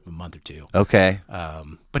out for a month or 2. Okay.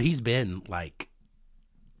 But he's been like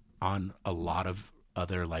on a lot of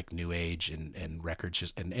other like new age and records,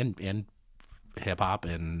 just and hip hop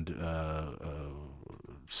and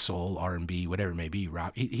soul, R&B, whatever it may be,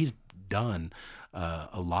 rock. He's done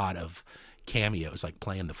a lot of cameos, like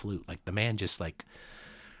playing the flute. Like the man just like,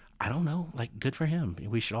 I don't know, like good for him.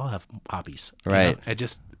 We should all have hobbies, right?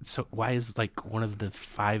 So why is like one of the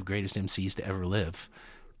 5 greatest MCs to ever live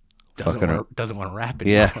doesn't want to rap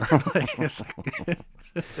anymore?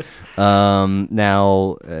 Yeah.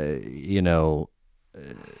 Now,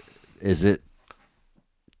 is it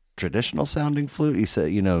traditional sounding flute? You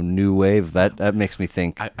said, new wave. That makes me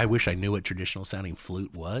think. I wish I knew what traditional sounding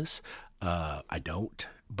flute was. I don't,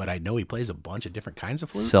 but I know he plays a bunch of different kinds of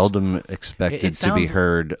flutes. Seldom expected to be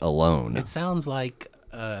heard alone. It sounds like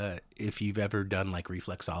if you've ever done like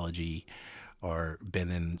reflexology or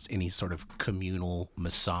been in any sort of communal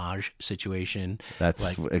massage situation.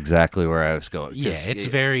 That's like, exactly where I was going. Yeah, it's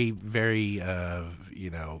very, very, your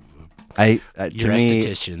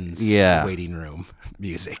esthetician's waiting room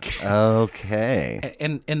music. Okay.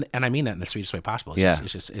 And I mean that in the sweetest way possible. It's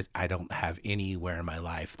just I don't have anywhere in my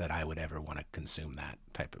life that I would ever want to consume that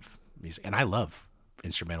type of music. And I love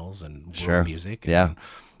instrumentals and Sure. world music, and Yeah.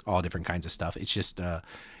 all different kinds of stuff. It's just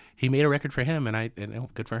he made a record for him,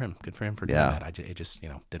 and good for him. Good for him for doing Yeah. that. It just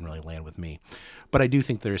didn't really land with me, but I do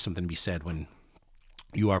think there is something to be said when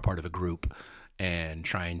you are part of a group and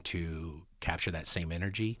trying to capture that same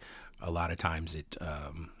energy. A lot of times it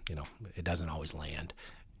doesn't always land,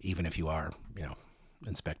 even if you are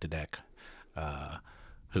Inspectah,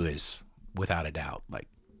 who is without a doubt like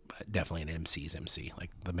definitely an MC's MC.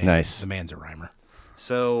 Like the man, Nice. The man's a rhymer.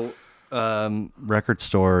 So, record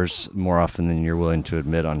stores, more often than you're willing to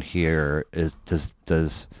admit on here,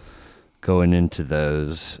 does going into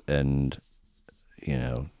those and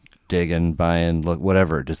digging, buying, look,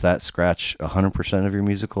 whatever, does that scratch 100% of your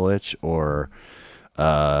musical itch, or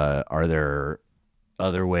are there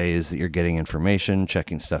other ways that you're getting information,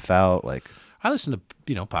 checking stuff out, like? I listen to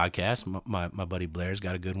podcasts. My buddy Blair's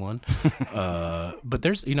got a good one, but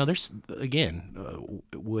there's again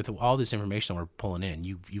with all this information we're pulling in,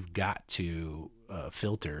 you've got to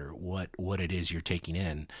filter what it is you're taking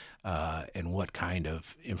in, and what kind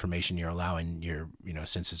of information you're allowing your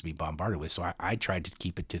senses to be bombarded with. So I tried to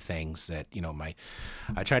keep it to things that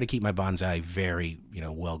I try to keep my bonsai very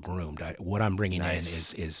well groomed. What I'm bringing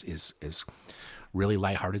Nice. in is really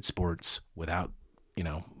lighthearted sports without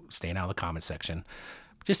staying out of the comment section.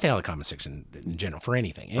 Just stay out of the comment section in general for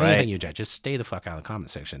anything Right. you judge. Just stay the fuck out of the comment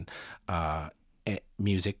section.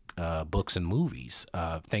 Music, books, and movies,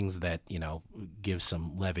 things that give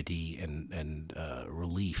some levity and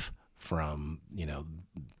relief from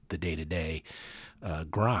the day-to-day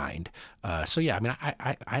grind. So yeah, I mean,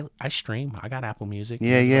 I stream. I got Apple Music.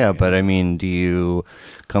 Yeah, but I mean, do you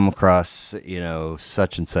come across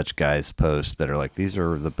such and such guys posts that are like, these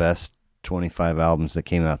are the best 25 albums that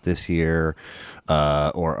came out this year,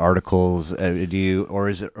 or articles? Or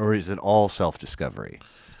is it all self-discovery?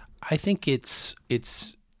 I think it's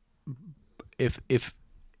if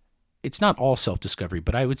it's not all self-discovery,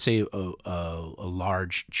 but I would say a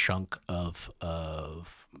large chunk of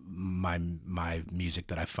my music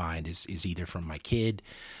that I find is either from my kid,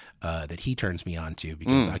 that he turns me on to,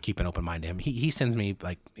 because I keep an open mind to him. He sends me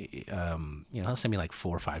like he'll send me like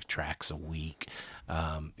 4 or 5 tracks a week.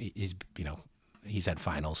 He's at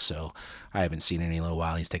finals, so I haven't seen any in a little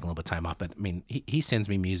while. He's taking a little bit of time off, but I mean, he sends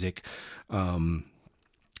me music.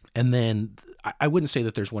 And then I wouldn't say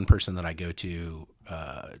that there's one person that I go to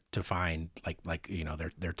find like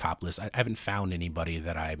their top list. I haven't found anybody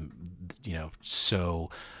that I'm so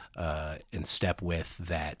in step with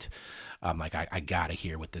that I'm like I gotta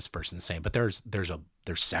hear what this person's saying. But there's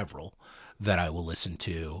several that I will listen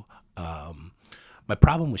to. My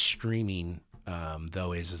problem with streaming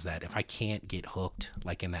though is that if I can't get hooked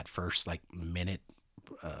like in that first like minute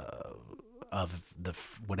of the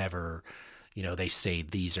whatever. They say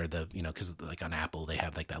these are the, because like on Apple, they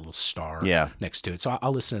have like that little star next to it. So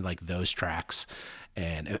I'll listen to like those tracks.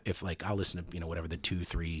 And if like, I'll listen to, whatever the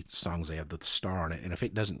 2-3 songs they have the star on it. And if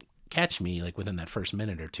it doesn't catch me like within that first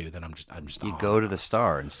minute or two, then I'm just You go to the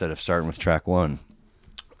star instead of starting with track 1.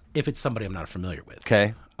 If it's somebody I'm not familiar with.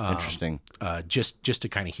 Okay. Interesting. Just to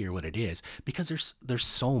kind of hear what it is, because there's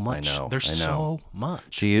so much. I know. So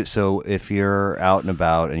much. So if you're out and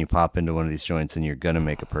about and you pop into one of these joints and you're going to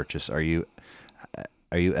make a purchase, are you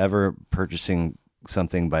ever purchasing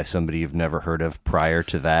something by somebody you've never heard of prior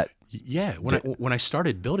to that? Yeah, when I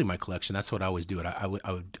started building my collection, that's what I always do. I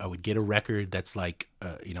would get a record that's like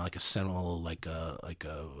like a seminal, like a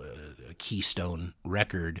keystone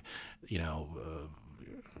record,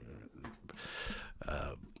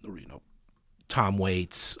 Tom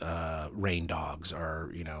Waits, Rain Dogs,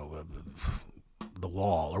 or The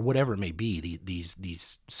Wall, or whatever it may be.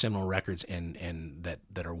 These seminal records and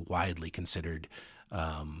that are widely considered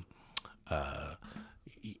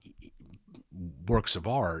works of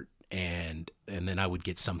art. And then I would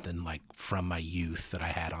get something like from my youth that I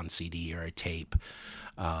had on CD or a tape,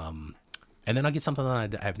 and then I get something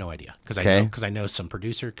that I have no idea, because I know some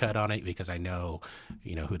producer cut on it, because I know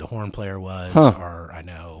who the horn player was, or I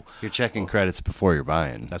know You're checking credits before you're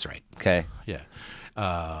buying. that's right. Okay. Yeah.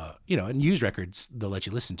 And used records they'll let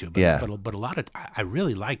you listen to, but Yeah. but a lot of I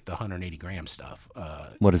really like the 180 gram stuff.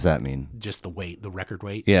 What does that mean? Just the weight, the record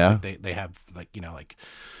weight. Yeah. They have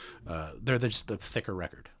they're just the thicker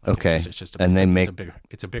record. Okay. It's just And they make-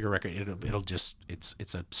 it's a bigger record. It'll just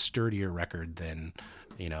it's a sturdier record than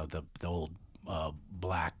the old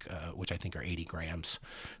black, which I think are 80 grams.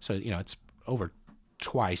 So it's over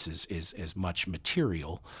twice as much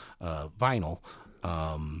material, vinyl,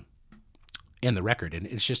 in the record, and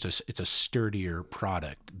it's just it's a sturdier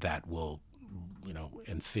product that will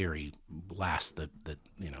in theory last the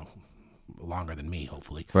longer than me,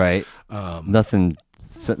 hopefully. Right. Nothing.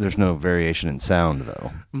 There's no variation in sound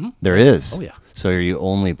though. Mm-hmm. There is. Oh yeah. So are you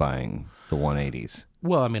only buying the 180s?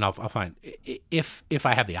 Well, I mean, I'll find if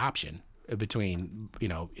I have the option between,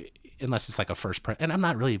 unless it's like a first press, and I'm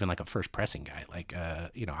not really even like a first pressing guy. Like, I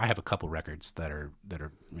have a couple records that are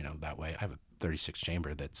that way. I have a 36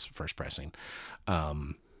 chamber that's first pressing,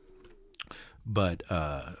 but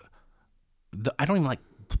I don't even like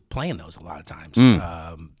playing those a lot of times.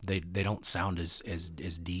 They don't sound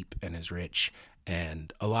as deep and as rich,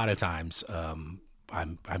 and a lot of times I'm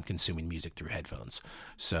consuming music through headphones,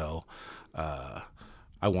 so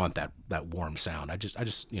I want that warm sound. I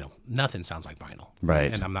just nothing sounds like vinyl,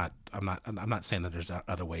 right? And I'm not saying that there's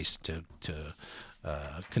other ways to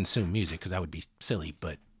consume music, because that would be silly,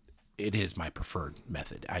 but it is my preferred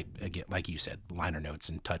method. I get, like you said, liner notes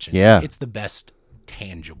and touching. Yeah, it's the best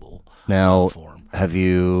tangible form. Have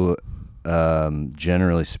you,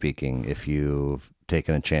 generally speaking, if you've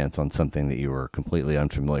taken a chance on something that you were completely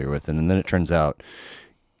unfamiliar with, and then it turns out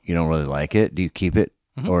you don't really like it, do you keep it?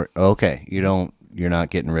 Mm-hmm. Or okay, you're not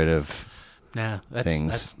getting rid of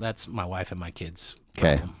things. That's my wife and my kids.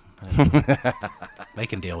 Okay. They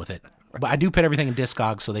can deal with it. But I do put everything in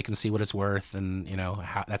Discogs so they can see what it's worth, and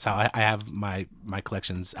that's how I have my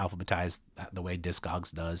collections alphabetized the way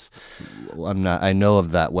Discogs does. I know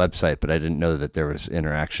of that website, but I didn't know that there was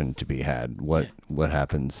interaction to be had. What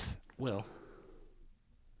happens? Well,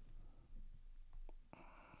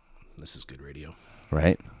 this is good radio,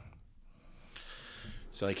 right?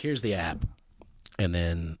 So, like, here's the app, and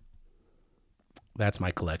then that's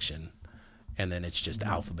my collection, and then it's just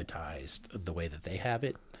alphabetized the way that they have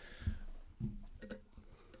it.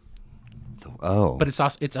 Oh, but it's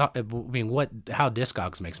also how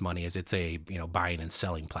Discogs makes money is it's a buying and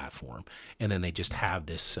selling platform, and then they just have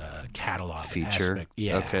this catalog feature aspect.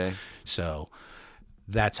 Yeah. Okay. So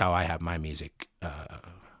that's how I have my music.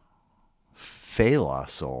 Fela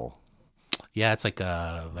Soul. Yeah, it's like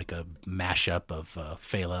a mashup of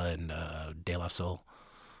Fela and De La Soul.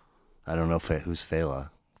 I don't know who's Fela.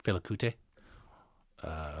 Fela Kuti.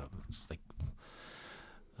 It's like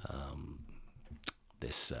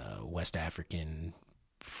this West African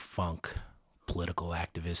funk political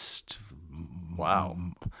activist. Wow.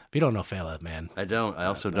 If you don't know Fela, man. I don't. I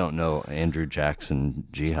also don't know Andrew Jackson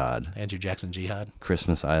Jihad. Andrew Jackson Jihad.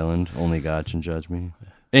 Christmas Island. Only God can judge me.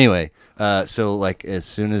 Anyway, so like as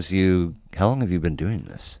soon as how long have you been doing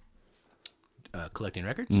this? Collecting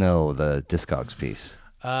records? No, the Discogs piece.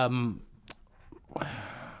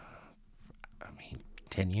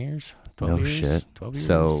 10 years. 12 no years, shit. 12 years.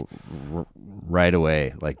 So right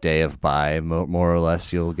away, like day of buy, more or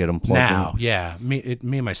less, you'll get them plugged now. in? Yeah, me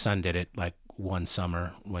and my son did it like one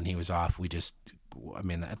summer when he was off.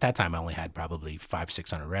 At that time I only had probably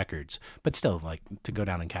 500-600 records, but still, like, to go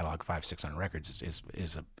down and catalog 500-600 records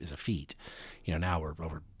is a feat. Now we're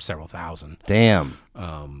over several thousand. Damn.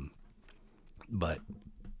 But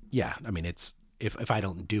yeah, I mean, it's if I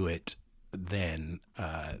don't do it, then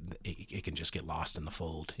it can just get lost in the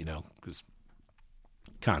fold, because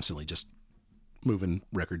constantly just moving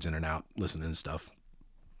records in and out, listening to stuff.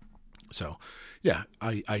 So yeah,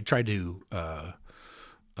 I try to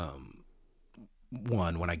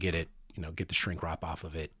when I get it, get the shrink wrap off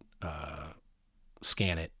of it,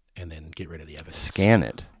 scan it, and then get rid of the evidence. Scan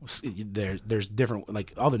it. There's different,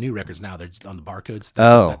 like all the new records now. There's on the barcodes.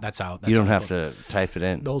 That's how. You don't have to type it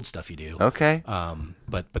in. The old stuff you do. Okay.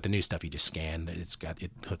 But the new stuff you just scan.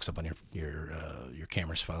 It hooks up on your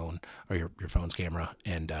camera's phone, or your phone's camera,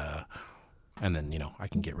 and then I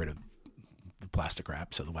can get rid of the plastic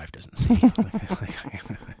wrap so the wife doesn't see.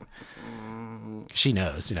 She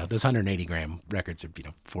knows, those 180 gram records are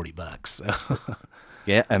 $40. So.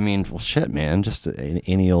 Yeah, I mean, well, shit, man. Just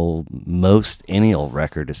most any old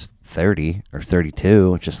record is 30 or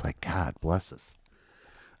 32. It's just like, God bless us.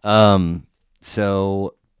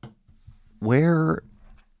 So where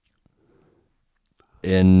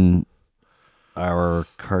in our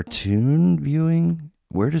cartoon viewing,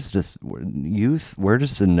 where does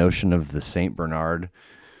the notion of the Saint Bernard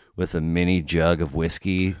with a mini jug of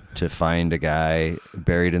whiskey to find a guy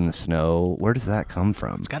buried in the snow, where does that come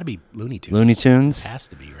from? It's got to be Looney Tunes. Looney Tunes? It has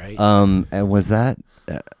to be, right? And was that,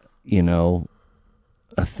 a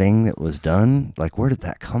thing that was done? Like, where did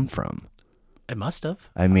that come from? It must have.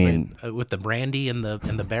 I mean, with the brandy in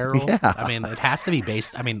the barrel. Yeah. I mean, it has to be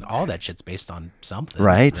based. I mean, all that shit's based on something,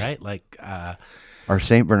 right? Right? Like, are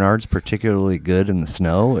Saint Bernards particularly good in the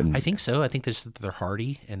snow? And I think so. I think they're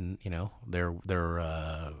hardy, and they're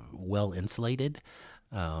well insulated.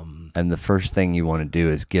 And the first thing you want to do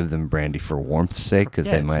is give them brandy for warmth's sake, because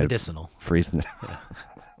they might medicinal. freeze. Yeah.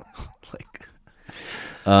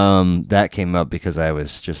 That came up because I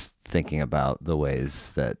was just thinking about the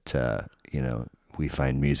ways that we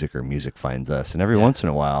find music or music finds us, and every once in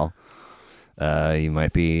a while, you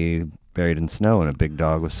might be buried in snow, and a big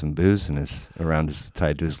dog with some booze and is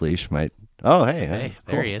tied to his leash might. Oh, hey,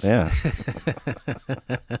 there cool. he is. Yeah.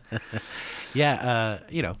 Yeah,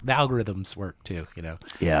 the algorithms work too.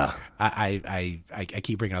 Yeah. I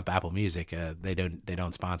keep bringing up Apple Music. They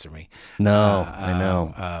don't sponsor me. No, I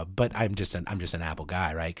know. But I'm just an Apple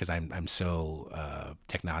guy, right? Because I'm so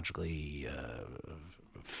technologically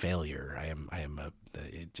failure. I am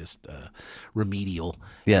just remedial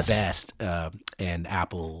Yes. at best. And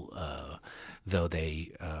Apple, though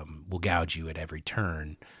they will gouge you at every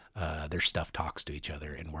turn. Their stuff talks to each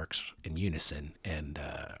other and works in unison, and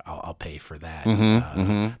I'll pay for that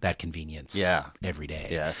that convenience every day.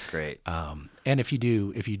 Yeah, that's great. And if you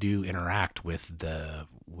do interact with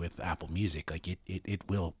Apple Music, like it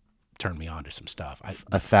will turn me on to some stuff.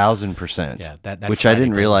 1,000%. Yeah, that which Friday I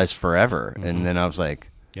didn't playlist. realize forever, and then I was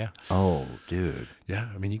like, yeah, oh, dude. yeah.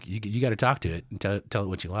 I mean, you got to talk to it and tell it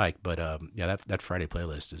what you like. But that Friday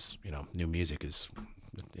playlist is new music is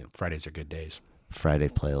Fridays are good days. Friday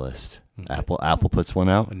playlist. Apple puts one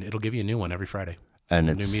out, And it'll give you a new one every Friday. and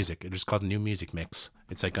New it's music. It's called New Music Mix.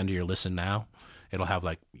 It's like under your listen now. It'll have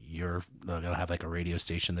like a radio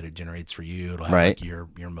station that it generates for you. It'll have Right. like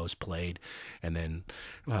your most played, and then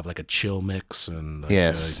it'll have like a chill mix and like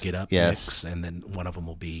Yes. a get up Yes. mix, and then one of them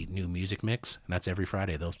will be New Music Mix, and that's every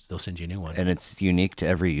Friday. They'll send you a new one. and it's unique to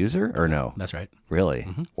every user, or no? That's right. Really?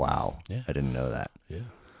 Wow. Yeah. I didn't know that. Yeah.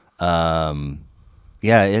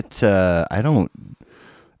 Yeah, it. I don't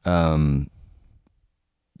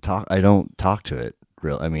talk. I don't talk to it.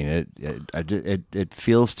 Real. I mean, it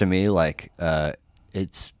feels to me like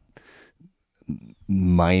it's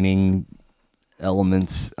mining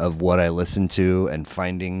elements of what I listen to and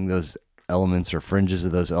finding those elements or fringes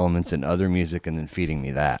of those elements in other music and then feeding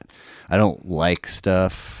me that. I don't like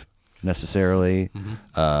stuff necessarily.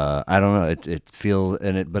 I don't know. It feels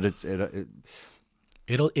but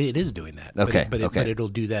It is doing that. Okay, But okay. it'll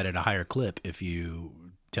do that at a higher clip if you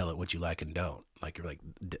tell it what you like and don't. Like you're like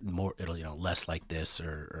more. It'll less like this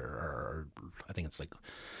or I think it's like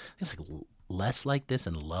less like this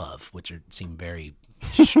and love, which seem very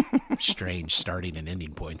strange starting and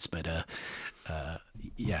ending points. But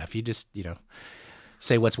yeah, if you just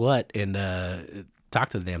say what's what and talk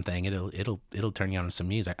to the damn thing, it'll turn you on to some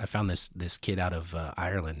music. I found this kid out of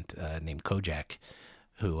Ireland named Kojak,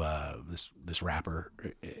 who this rapper,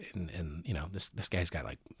 and this guy's got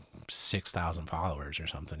like 6,000 followers or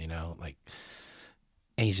something, like,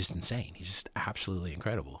 and he's just insane. He's just absolutely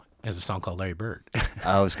incredible. He has a song called Larry Bird.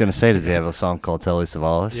 I was going to say, does he have a song called Telly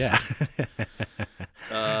Savalas? Yeah.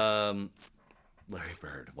 Larry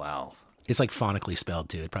Bird. Wow. It's like phonically spelled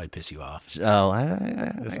too. It'd probably piss you off. Oh,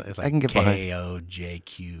 It's like I can get behind.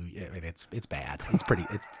 KOJQ. I mean, it's bad. It's pretty.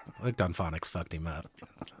 It's looked on phonics fucked him up.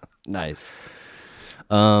 Nice.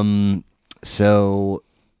 So,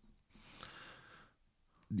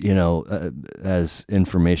 as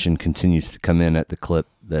information continues to come in at the clip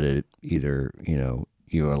that it either, you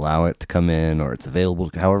allow it to come in or it's available,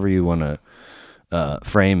 however you want to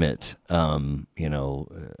frame it,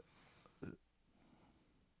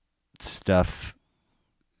 stuff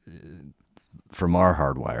from our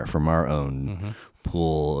hardwire, from our own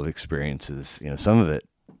pool of experiences, some of it,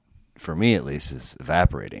 for me at least, is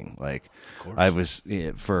evaporating. Like, I was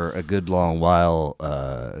for a good long while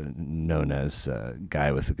known as a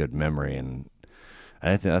guy with a good memory, and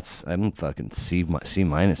I think I'm fucking C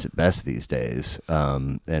minus at best these days.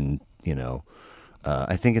 And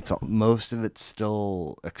I think most of it's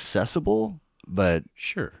still accessible, but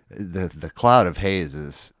Sure. the cloud of haze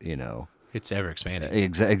is It's ever expanding.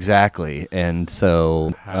 exactly, and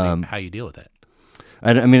so How you deal with that?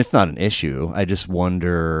 I mean, it's not an issue. I just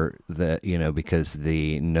wonder that, because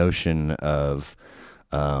the notion of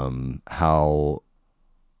how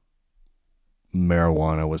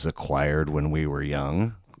marijuana was acquired when we were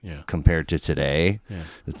young compared to today,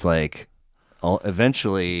 it's like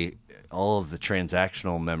eventually all of the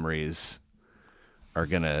transactional memories are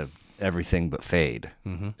going to everything but fade.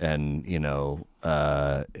 And,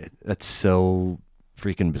 that's so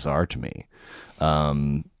freaking bizarre to me.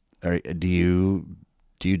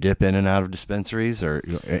 Do you dip in and out of dispensaries or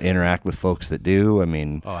interact with folks that do? I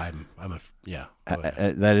mean,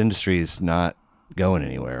 that industry is not going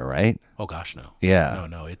anywhere, right? Oh gosh, no. Yeah.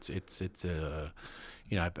 No. It's I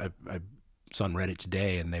saw on Reddit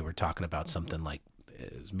today, and they were talking about something like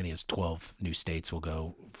as many as 12 new states will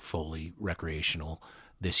go fully recreational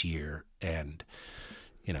this year, and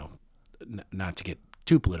not to get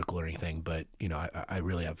too political or anything, but I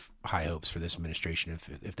really have high hopes for this administration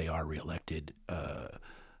if they are reelected,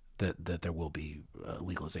 that there will be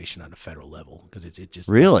legalization on a federal level, because it just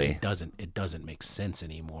Really? it doesn't make sense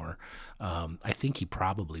anymore. I think he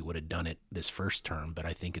probably would have done it this first term, but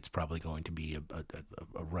I think it's probably going to be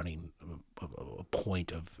a running a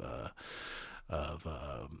point of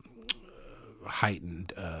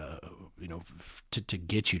heightened to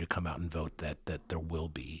get you to come out and vote that there will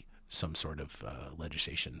be some sort of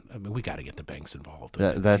legislation. I mean, we got to get the banks involved.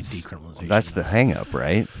 That's decriminalization. That's the hang up,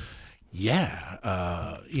 right?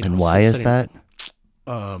 Yeah. And why is that?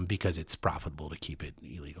 Because it's profitable to keep it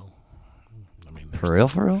illegal. I mean, For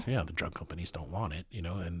real? Yeah, the drug companies don't want it,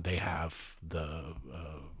 and they have the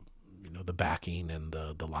backing and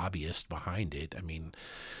the lobbyists behind it. I mean,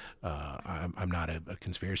 I'm not a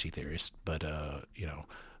conspiracy theorist, but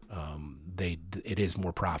it is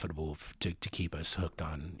more profitable to keep us hooked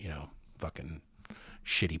on fucking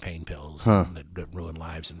shitty pain pills that ruin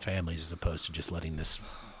lives and families, as opposed to just letting this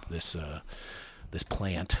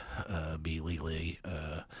plant be legally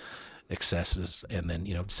accesses, and then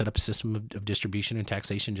set up a system of distribution and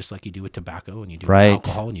taxation, just like you do with tobacco and you do with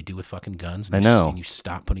alcohol and you do with fucking guns. And and you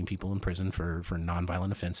stop putting people in prison for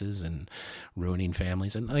nonviolent offenses and ruining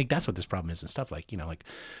families. And like that's what this problem is and stuff. Like I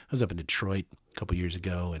was up in Detroit a couple years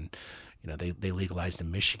ago, and they legalized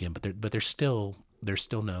in Michigan, but there's still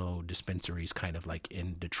no dispensaries kind of like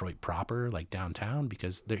in Detroit proper, like downtown,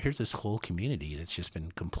 because here's this whole community that's just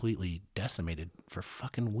been completely decimated for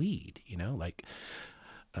fucking weed.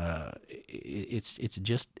 It's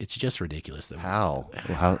just ridiculous. How?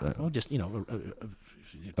 Well, just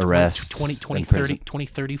arrests, 20,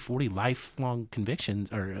 30, 40 lifelong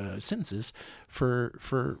convictions or sentences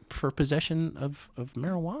for possession of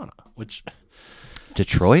marijuana, which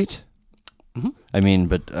Detroit. Mm-hmm. I mean,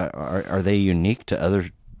 but are they unique to other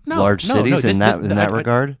large cities in that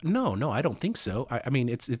regard? No, I don't think so. I mean,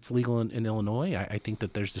 it's legal in Illinois. I think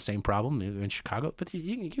that there's the same problem in Chicago. But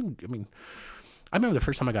I remember the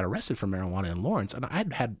first time I got arrested for marijuana in Lawrence, and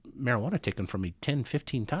I'd had marijuana taken from me 10,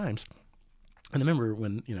 15 times. And I remember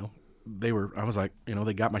when, I was like,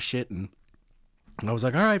 they got my shit, and I was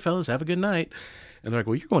like, all right, fellas, have a good night. And they're like,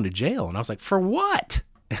 well, you're going to jail. And I was like, for what?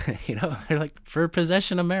 They're like, for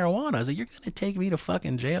possession of marijuana. I was like, you're going to take me to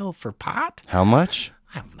fucking jail for pot? How much?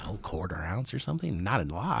 I don't know, quarter ounce or something. Not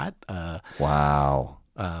a lot. Wow.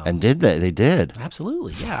 And did they? They did.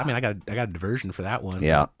 Absolutely. Yeah. I mean, I got a diversion for that one.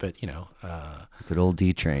 Yeah. But good old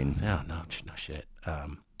D train. No shit.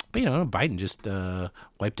 But Biden just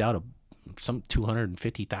wiped out some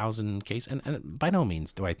 250,000 case, and by no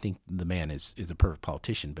means do I think the man is a perfect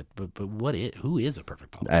politician, but who is a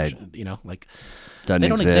perfect politician? Doesn't they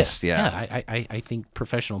don't exist. Yeah. I think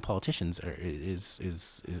professional politicians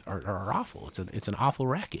are awful. It's an awful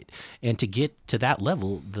racket, and to get to that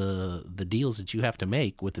level, the deals that you have to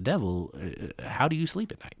make with the devil, how do you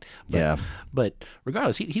sleep at night? But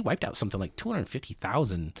regardless, he wiped out something like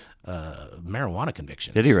 250,000 marijuana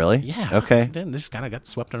convictions. Did he really? Yeah. Okay. Then this kind of got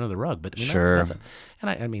swept under the rug. But sure.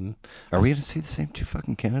 I mean, are we going to see the same two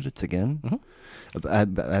fucking candidates again?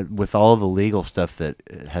 Mm-hmm. With all the legal stuff that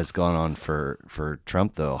has gone on for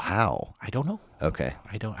Trump, though, how? I don't know. Okay.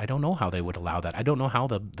 I don't know how they would allow that. I don't know how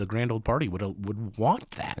the grand old party would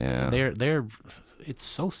want that. Yeah. It's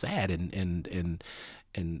so sad, and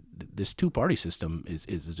this two-party system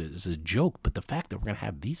is a joke. But the fact that we're going to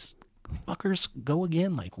have these fuckers go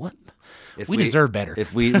again, like what? We deserve better.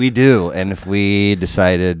 If we do, and if we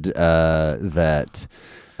decided that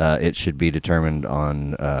it should be determined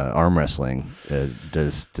on arm wrestling,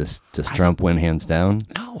 does Trump win hands down?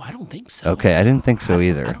 No, I don't think so. Okay, I didn't think so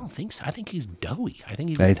either. I don't think so. I think he's doughy. I think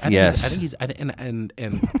he's yes. And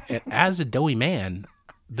as a doughy man,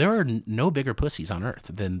 there are no bigger pussies on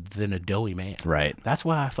earth than a doughy man. Right. That's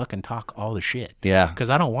why I fucking talk all the shit. Yeah. Because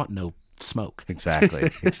I don't want no smoke.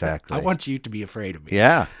 Exactly. I want you to be afraid of me.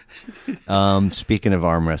 Yeah. Speaking of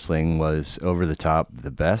arm wrestling, was Over the Top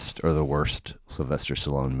the best or the worst Sylvester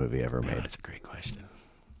Stallone movie ever made? That's a great question.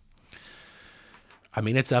 I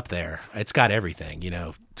mean, it's up there. It's got everything,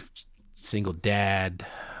 single dad,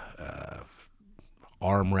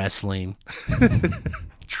 arm wrestling,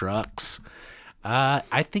 trucks.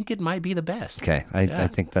 I think it might be the best. Okay. I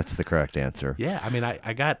think that's the correct answer. Yeah. I mean,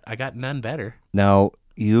 I got none better. Now,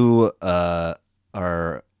 you are,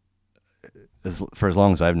 for as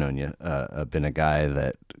long as I've known you, been a guy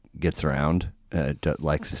that gets around,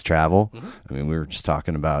 likes his travel. Mm-hmm. I mean, we were just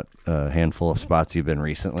talking about a handful of spots you've been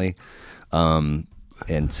recently. And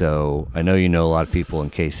so I know a lot of people in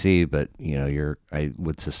KC, but I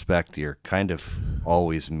would suspect you're kind of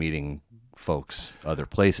always meeting folks other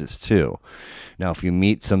places too. Now, if you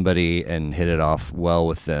meet somebody and hit it off well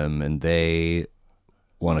with them, and they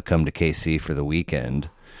want to come to KC for the weekend,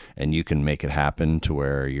 and you can make it happen to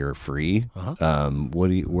where you're free,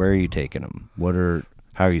 where are you taking them?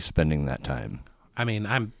 How are you spending that time? I mean,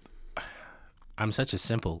 I'm such a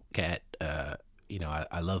simple cat.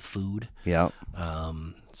 I love food. Yeah.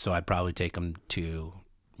 So I'd probably take them to,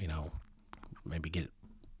 maybe get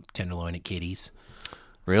tenderloin at Kitty's.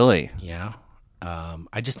 Really? Yeah.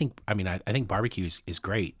 I just think, I think barbecue is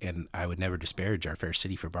great, and I would never disparage our fair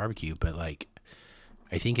city for barbecue, but like,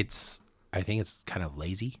 I think it's kind of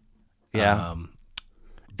lazy. Yeah.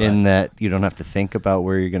 In that you don't have to think about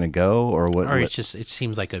where you're going to go, or what? Or it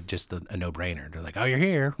seems like just a no-brainer. They're like, oh, you're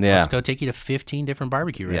here. Yeah. Let's go take you to 15 different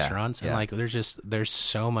barbecue restaurants. And Yeah. like, there's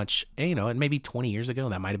so much, and maybe 20 years ago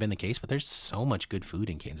that might've been the case, but there's so much good food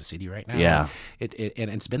in Kansas City right now. Yeah. And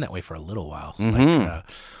it's been that way for a little while. Mm-hmm.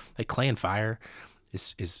 Like Clay and Fire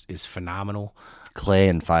is phenomenal. Clay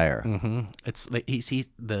and Fire. Mm-hmm. It's like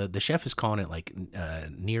the chef is calling it like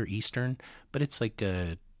Near Eastern, but it's like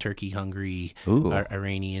turkey hungry,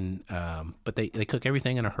 Iranian. But they cook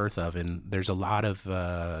everything in a hearth oven. There's a lot of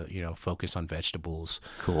focus on vegetables.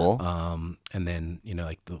 Cool. And then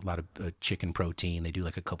like a lot of chicken protein. They do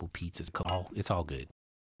like a couple pizzas. It's all good.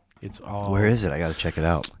 It's all. Where is it? I got to check it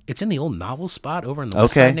out. It's in the old novel spot over in the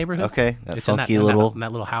West Side neighborhood. Okay, that it's funky in little in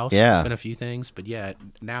that little house. Yeah. It's been a few things, but yeah,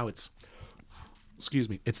 now it's. Excuse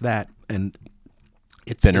me. It's that, and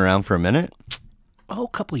it's been around for a minute. A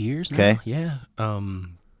couple of years now. Okay. Yeah.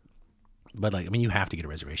 But like, you have to get a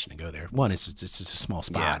reservation to go there. One, it's just a small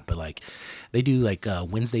spot, but like, they do like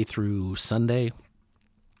Wednesday through Sunday.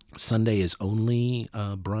 Sunday is only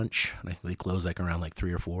brunch, and I think they close like around like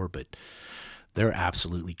 3 or 4, but they're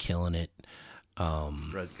absolutely killing it.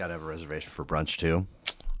 Got to have a reservation for brunch too.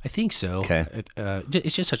 I think so. Okay.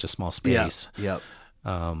 It's just such a small space. Yep.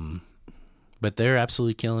 But they're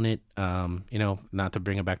absolutely killing it. Not to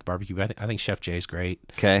bring it back to barbecue, but I think Chef Jay's great.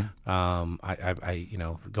 Okay. I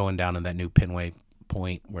going down in that new Pinway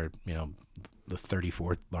Point where, the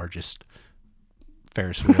 34th largest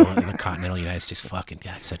Ferris wheel in the continental United States. Fucking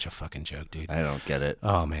God, it's such a fucking joke, dude. I don't get it.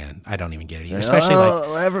 Oh man, I don't even get it either. Especially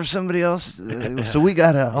ever somebody else. So we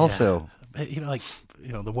gotta also. Yeah.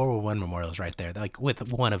 The World War I Memorial is right there, like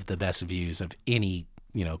with one of the best views of any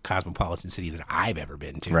cosmopolitan city that I've ever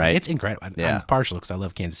been to. Right. It's incredible. I'm partial because I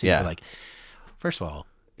love Kansas City. Yeah. But like, first of all,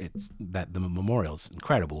 it's that the memorial's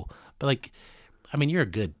incredible. But like, you're a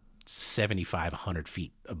good 75, 100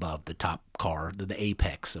 feet above the top car, the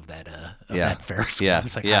apex of that that Ferris wheel. Yeah.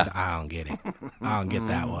 It's like, Yeah. I don't get it. I don't get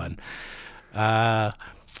that one. I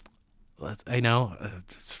know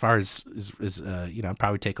as far as I'd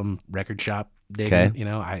probably take them record shop digging.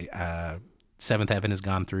 Okay. Seventh Heaven has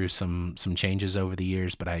gone through some changes over the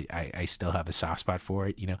years, but I still have a soft spot for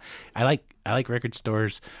it. I like record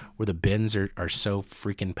stores where the bins are so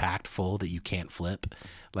freaking packed full that you can't flip,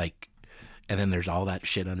 like, and then there's all that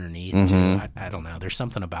shit underneath too. I don't know. There's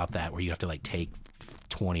something about that where you have to like take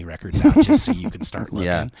 20 records out just so you can start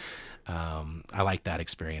looking. Yeah. I like that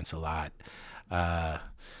experience a lot.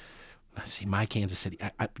 Let's see, my Kansas City,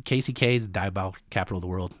 KCK is the diabolical capital of the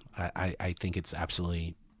world. I think it's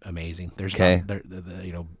absolutely amazing. There's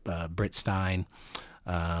Britt Stein,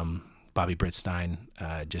 Bobby Britt Stein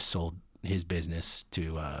just sold his business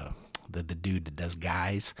to the dude that does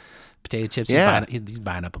Guys potato chips. Yeah. He's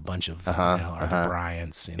buying up a bunch of Arthur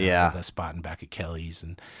Bryant's, the spot in back of Kelly's,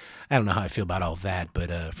 and I don't know how I feel about all of that, but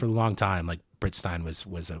for a long time, like Britt Stein was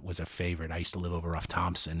a favorite. I used to live over off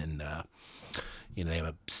Thompson, and they have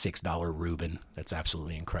a $6 Reuben that's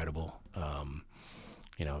absolutely incredible.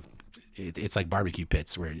 It's like barbecue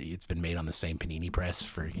pits where it's been made on the same panini press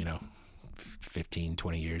for 15,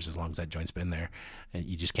 20 years, as long as that joint's been there, and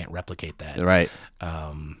you just can't replicate that. Right.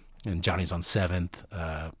 And Johnny's on 7th.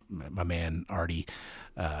 My man Artie,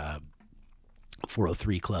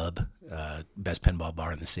 403 Club, best pinball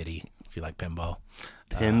bar in the city. If you like pinball.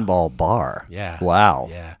 Pinball bar. Yeah. Wow.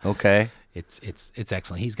 Yeah. Okay. It's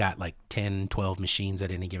excellent. He's got like 10, 12 machines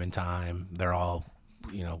at any given time. They're all,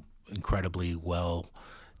 incredibly well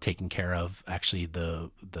taken care of. Actually,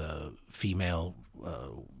 the female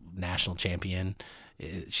national champion,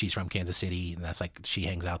 she's from Kansas City, and that's like she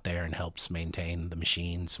hangs out there and helps maintain the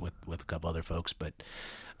machines with a couple other folks. But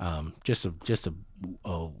just a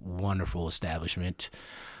wonderful establishment.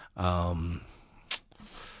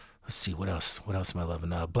 Let's see, what else am I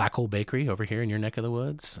loving? Black Hole Bakery over here in your neck of the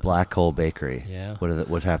woods. Black Hole Bakery. Yeah.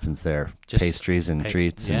 What happens there? Just pastries and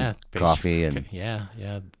treats and coffee and yeah.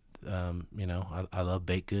 I love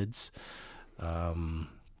baked goods.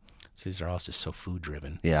 So these are all just so food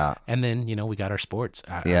driven. Yeah. And then, we got our sports.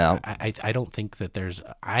 I don't think that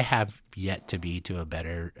I have yet to be to a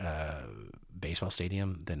better baseball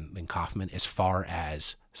stadium than Kauffman as far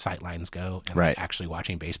as sightlines go and Right. actually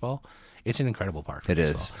watching baseball. It's an incredible park for It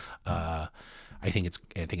baseball. is. I think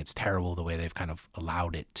it's terrible the way they've kind of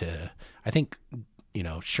allowed it to. I think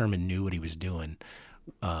Sherman knew what he was doing.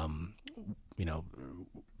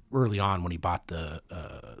 Early on when he bought the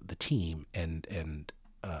team and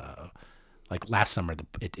like last summer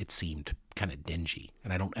it seemed kind of dingy,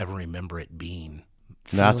 and I don't ever remember it being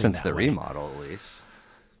Not since that the way. remodel, at least.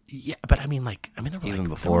 Yeah, but there were Even there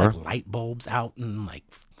before? were like light bulbs out and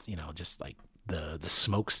just like the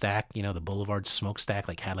smokestack, the Boulevard smokestack,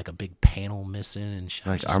 like had like a big panel missing and shit.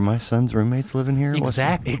 Like, are my son's roommates living here?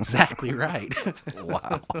 Exactly right.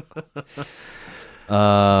 Wow.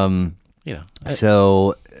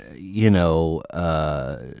 So,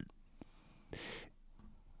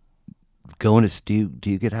 going to do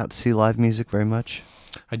you get out to see live music very much?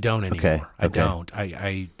 I don't anymore. Okay. I don't.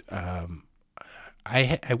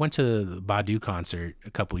 I went to the Badu concert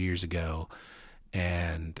a couple years ago,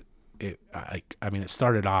 and it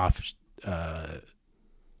started off.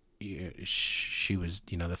 She was,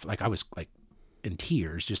 I was like in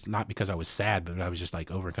tears, just not because I was sad, but I was just like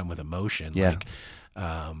overcome with emotion. Yeah.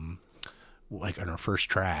 Like on her first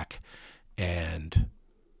track, and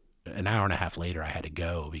an hour and a half later, I had to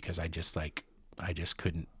go because I just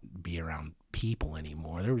couldn't be around people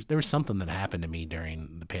anymore. There was something that happened to me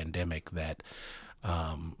during the pandemic that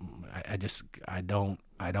I don't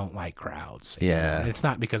like crowds. Yeah. And it's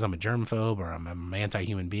not because I'm a germaphobe or I'm an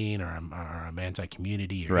anti-human being or I'm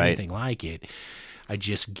anti-community or Right. anything like it. I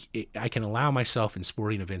can allow myself in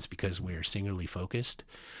sporting events because we are singularly focused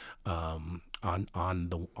on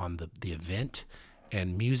the event.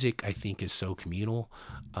 And music, I think, is so communal,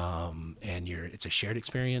 and it's a shared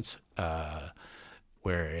experience.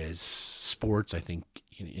 Whereas sports, I think,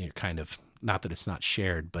 you're kind of, not that it's not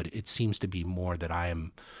shared, but it seems to be more that I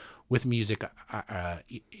am with music.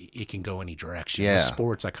 It can go any direction. Yeah. With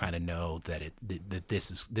sports, I kind of know that this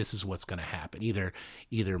is what's going to happen.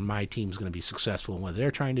 Either my team's going to be successful in what they're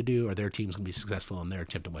trying to do, or their team's going to be successful in their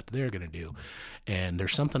attempt at what they're going to do. And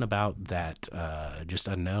there's something about that just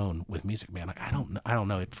unknown with music, man. Like, I don't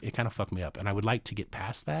know. It kind of fucked me up, and I would like to get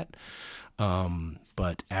past that.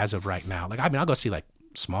 But as of right now, I'll go see like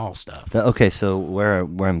small stuff. Okay, so where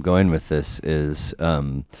I'm going with this is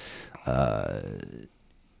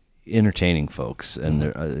entertaining folks, and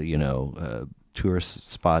there tourist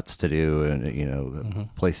spots to do,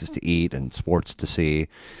 and places to eat and sports to see.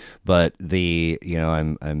 But I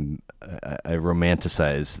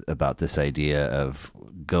romanticize about this idea of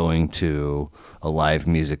going to a live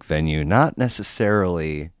music venue, not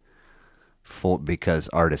necessarily because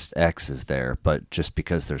artist X is there, but just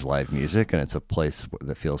because there's live music and it's a place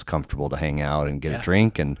that feels comfortable to hang out and get a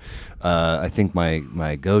drink. And I think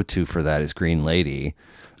my go-to for that is Green Lady.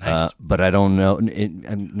 Nice. But I don't know.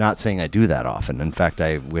 I'm not saying I do that often. In fact,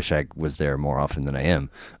 I wish I was there more often than I am.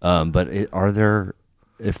 But are there,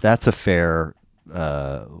 if that's a fair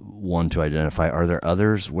one to identify, are there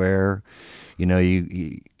others where you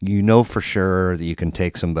know for sure that you can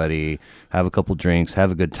take somebody, have a couple drinks,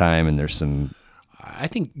 have a good time, and there's some. I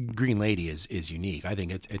think Green Lady is unique. I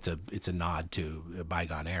think it's a nod to a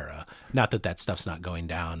bygone era. Not that stuff's not going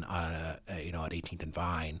down at 18th and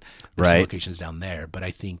Vine. There's some Right. locations down there, but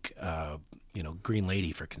I think Green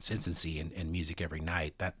Lady for consistency and music every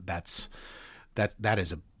night. That is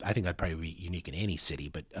I think that'd probably be unique in any city,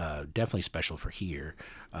 but definitely special for here.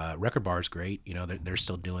 Record Bar's great. They're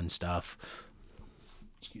still doing stuff.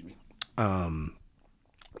 Excuse me.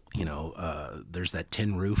 There's that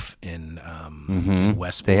Tin Roof in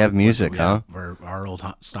Westport. They have music, huh? Or our old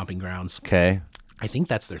stomping grounds. Okay. I think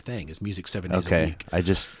that's their thing, is music 7 days a Okay. week. I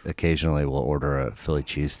just occasionally will order a Philly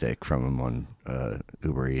cheesesteak from them on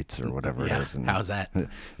Uber Eats or whatever Yeah. it is. And How's that?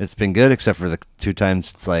 It's been good, except for the 2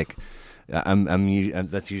 times it's like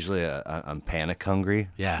that's usually I'm panic hungry.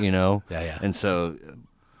 Yeah. Yeah. And so,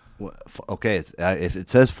 okay, if it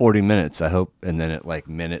says 40 minutes, I hope, and then at like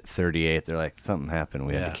minute 38, they're like, something happened.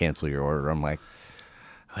 We had to cancel your order. I'm like,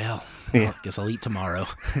 Well, I guess I'll eat tomorrow.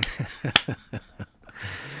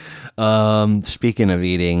 Speaking of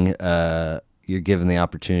eating, you're given the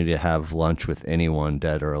opportunity to have lunch with anyone,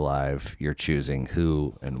 dead or alive. You're choosing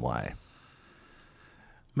who and why.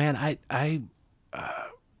 Man, I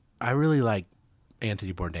really like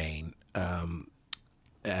Anthony Bourdain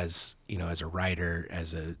as a writer,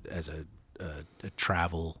 as a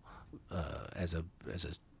travel, as a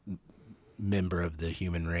member of the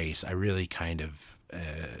human race. I really kind of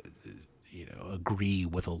agree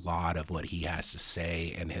with a lot of what he has to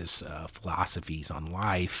say and his philosophies on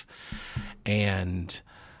life, and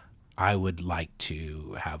I would like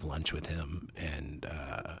to have lunch with him and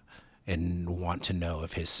want to know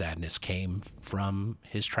if his sadness came from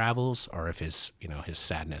his travels or if his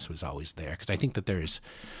sadness was always there. Because I think that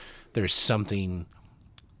there's something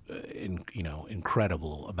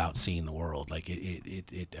incredible about seeing the world. Like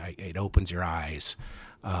it opens your eyes,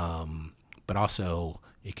 but also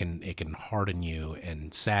it can harden you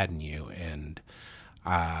and sadden you. And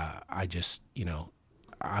I just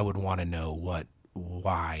I would want to know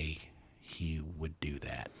why he would do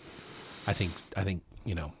that. I think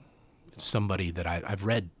somebody that I've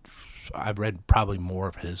read probably more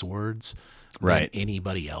of his words than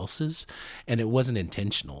anybody else's, and it wasn't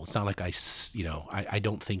intentional. It's not like I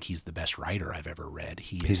don't think he's the best writer I've ever read.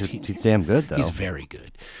 He's damn good though. He's very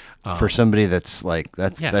good for somebody that's like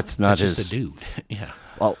that's not just his a dude. Yeah.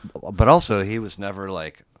 Well, but also he was never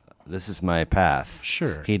like, this is my path.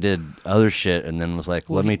 Sure. He did other shit and then was like,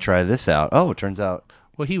 let me try this out. Oh, it turns out.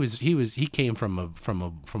 Well, he came from a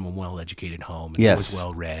well-educated home, and yes. he was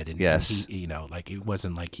well-read, and yes. he, like it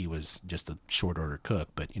wasn't like he was just a short-order cook,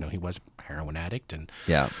 but he was a heroin addict and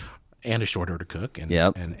a short-order cook and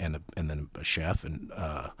and then a chef, and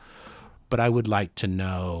but I would like to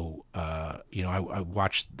know, I only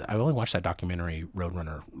watched that documentary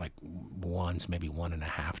Roadrunner like once, maybe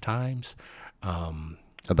 1.5 times.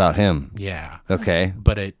 About him. Yeah. Okay.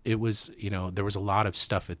 But it was, there was a lot of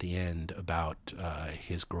stuff at the end about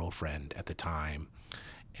his girlfriend at the time,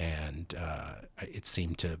 and it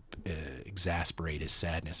seemed to exasperate his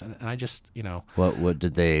sadness. And I just, What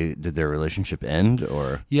did their relationship end,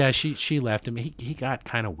 or? Yeah, she left him. He got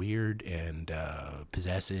kind of weird and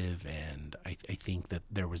possessive, and I think that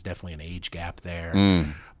there was definitely an age gap there.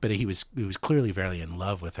 But he was clearly very in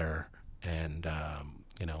love with her, and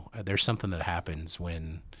there's something that happens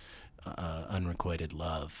when unrequited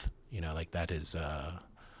love, like that is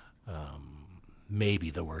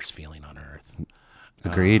maybe the worst feeling on earth.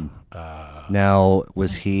 Agreed. Now,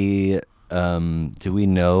 was he, do we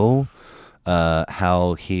know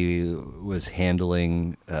how he was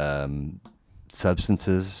handling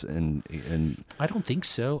substances and I don't think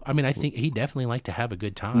so. I mean, I think he definitely liked to have a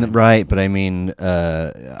good time. Right, but I mean,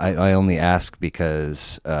 I only ask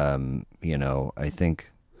because, I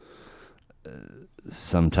think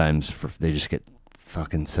sometimes they just get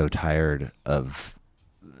fucking so tired of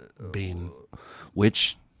being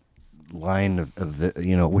which line of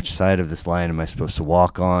the which side of this line am I supposed to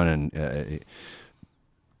walk on, and I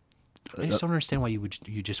just don't understand why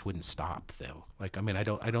you just wouldn't stop though. Like, I mean, I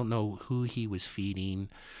don't know who he was feeding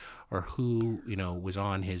or who was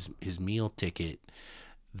on his meal ticket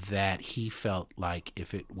that he felt like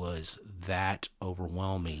if it was that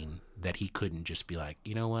overwhelming that he couldn't just be like,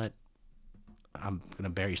 you know what, I'm gonna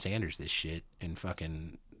Barry Sanders this shit and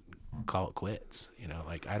fucking call it quits.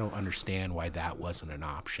 Like, I don't understand why that wasn't an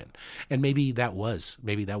option. And maybe that was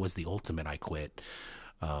the ultimate I quit.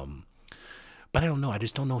 But I don't know. I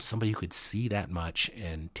just don't know somebody who could see that much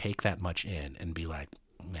and take that much in and be like,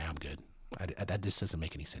 nah, I'm good. That just doesn't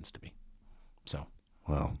make any sense to me. So.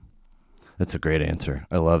 Well, that's a great answer.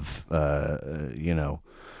 I love, I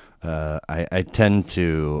tend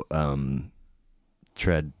to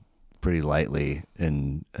tread pretty lightly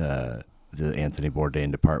in the Anthony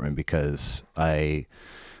Bourdain department because I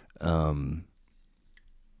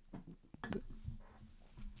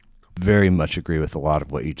very much agree with a lot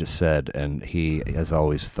of what you just said, and he has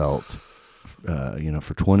always felt,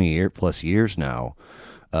 for 20 plus years now,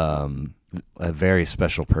 a very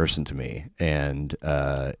special person to me, and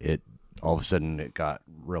it all of a sudden it got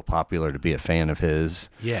real popular to be a fan of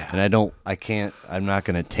his. Yeah, and I'm not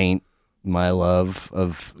going to taint my love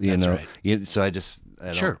of right. So I don't.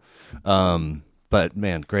 Sure. But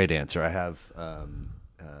man, great answer. I have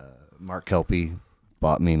Mark Kelpie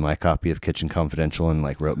bought me my copy of Kitchen Confidential and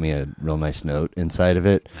wrote me a real nice note inside of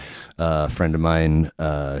it. Nice. A friend of mine,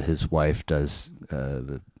 his wife does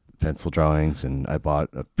the pencil drawings, and I bought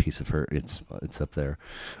a piece of her. It's up there.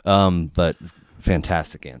 But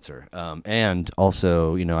fantastic answer. And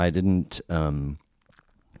also, I didn't.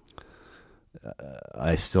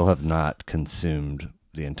 I still have not consumed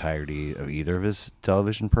the entirety of either of his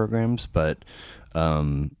television programs, but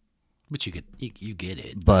you get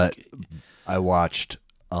it. But I watched.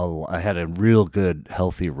 I had a real good,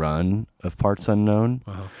 healthy run of Parts Unknown,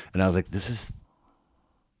 and I was like, "This is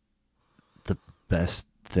the best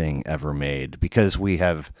thing ever made," because we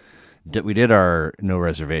did our No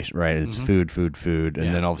Reservation, right? It's food,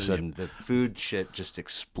 and then all of a sudden the food shit just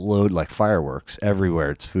explode like fireworks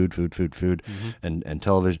everywhere. It's food, and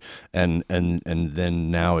television, and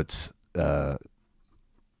then now it's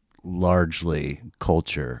largely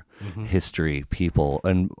culture, history, people,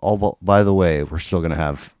 and all. By the way, we're still going to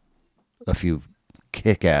have a few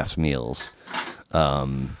kick-ass meals.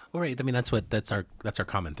 Well, right. I mean, that's our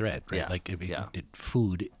common thread, right? Yeah. Like,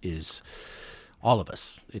 food is all of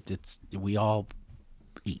us. We all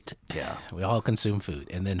eat. Yeah. We all consume food,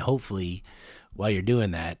 and then hopefully, while you're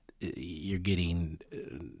doing that, you're getting,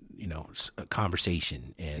 a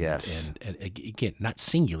conversation and Yes. and again, not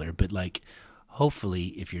singular, but like, hopefully,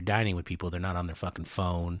 if you're dining with people, they're not on their fucking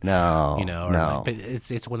phone. No, Or no. but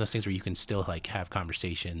it's one of those things where you can still like have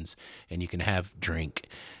conversations, and you can have drink,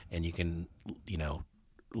 and you can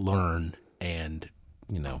learn, and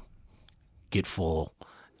get full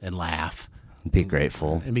and laugh. Be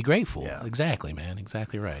grateful. And be grateful. Yeah. Exactly, man.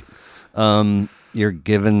 Exactly right. You're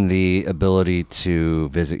given the ability to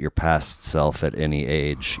visit your past self at any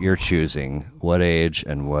age. You're choosing what age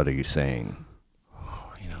and what are you saying?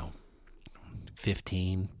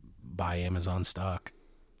 15, buy Amazon stock.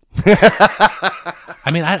 I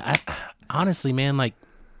mean, I honestly, man, like,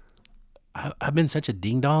 I've been such a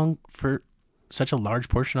ding dong for such a large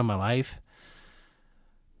portion of my life,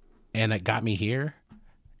 and it got me here,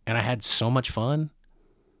 and I had so much fun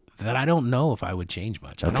that I don't know if I would change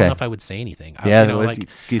much. I don't know if I would say anything.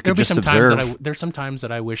 You could just observe. There's some times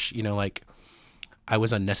that I wish, like, I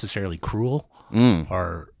was unnecessarily cruel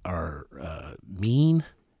or mean.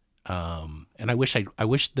 And I wish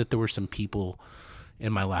that there were some people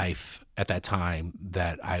in my life at that time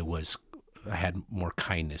that I had more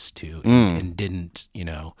kindness to and didn't,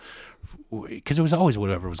 because it was always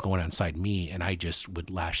whatever was going on inside me, and I just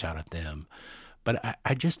would lash out at them. But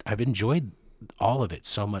I've enjoyed all of it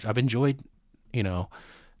so much. I've enjoyed,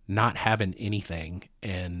 not having anything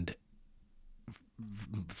and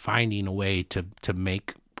finding a way to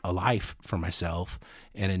make a life for myself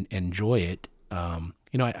and enjoy it.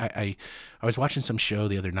 I was watching some show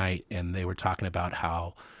the other night, and they were talking about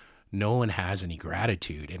how no one has any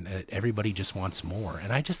gratitude and that everybody just wants more.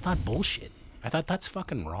 And I just thought, bullshit. I thought that's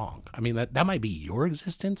fucking wrong. I mean, that might be your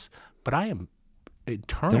existence, but I am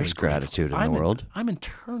eternally There's gratitude grateful. in the world. I'm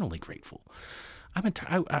internally grateful.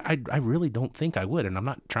 I really don't think I would, and I'm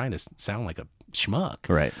not trying to sound like a schmuck.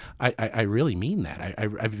 Right. I really mean that.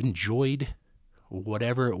 I've enjoyed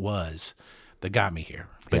whatever it was that got me here.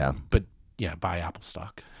 But yeah, buy Apple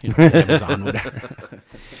stock, Amazon, whatever.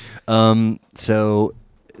 So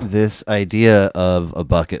this idea of a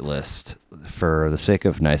bucket list, for the sake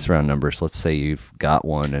of nice round numbers, let's say you've got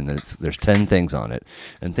one and there's 10 things on it,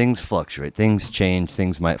 and things fluctuate, things change,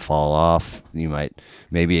 things might fall off.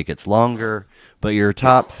 Maybe it gets longer, but your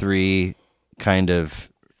top 3 kind of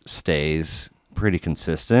stays pretty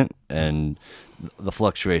consistent, and the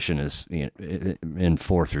fluctuation is in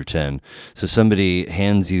 4 through 10. So somebody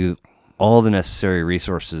hands you all the necessary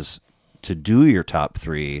resources to do your top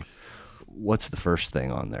 3. What's the first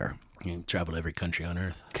thing on there? You travel to every country on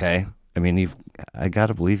earth. Okay. I mean, I got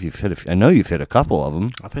to believe you've hit I know you've hit a couple of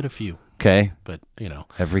them. I've hit a few. Okay. But,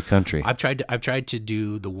 every country. I've tried to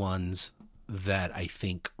do the ones that I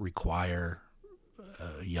think require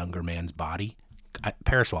a younger man's body.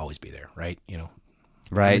 Paris will always be there, right?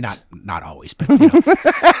 Right. I mean, not always, but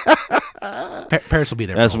Paris will be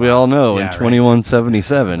there. As we all know, yeah, in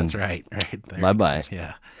 2177. That's right. Right. There. Bye-bye.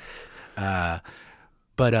 Yeah.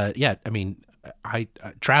 But yeah, I mean,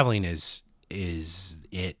 traveling is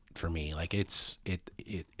it for me. Like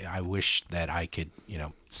I wish that I could,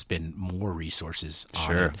 spend more resources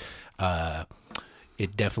on it.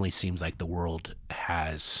 It definitely seems like the world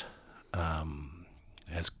has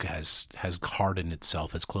hardened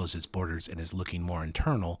itself, has closed its borders, and is looking more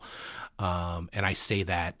internal. And I say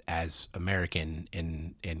that as American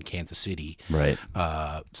in Kansas City. Right.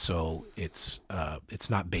 So it's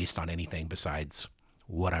not based on anything besides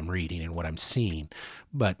what I'm reading and what I'm seeing.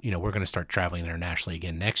 But, we're going to start traveling internationally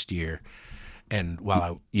again next year. And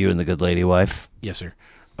you and the good lady wife? Yes, sir.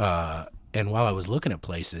 And while I was looking at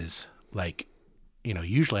places, like,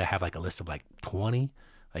 usually I have like a list of like 20.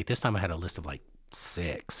 Like this time I had a list of like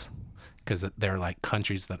 6, because they're like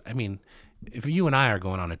countries that, I mean, if you and I are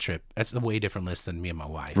going on a trip, that's a way different list than me and my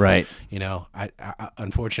wife. Right. I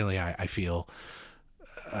unfortunately, I feel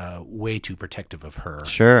way too protective of her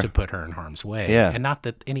Sure. to put her in harm's way. Yeah. And not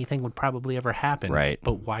that anything would probably ever happen. Right.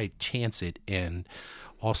 But why chance it? And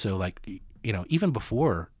also, like, even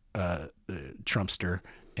before Trumpster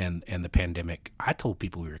and the pandemic, I told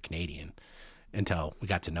people we were Canadian until we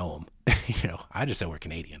got to know them. I just said we're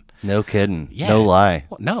Canadian. No kidding. Yeah. No lie.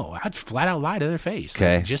 Well, no, I'd flat out lie to their face.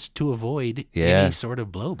 Okay. Like, just to avoid Yeah. any sort of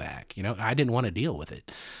blowback. I didn't want to deal with it.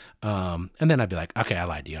 And then I'd be like, okay, I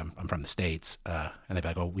lied to you. I'm from the States. And they'd be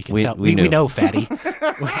like, oh, we can tell. We We knew. know, fatty.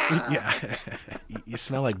 Yeah. You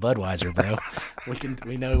smell like Budweiser, bro.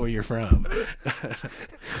 We know where you're from.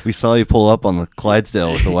 We saw you pull up on the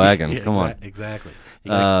Clydesdale with the wagon. Yeah, Come on. Exactly.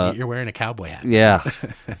 You're wearing a cowboy hat. Yeah.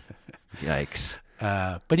 Yikes.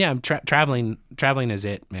 But yeah, I'm traveling. Traveling is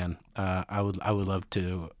it, man. I would love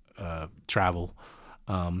to travel,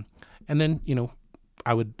 and then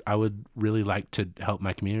I would really like to help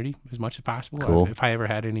my community as much as possible. Cool. If I ever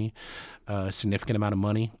had any significant amount of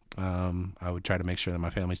money, I would try to make sure that my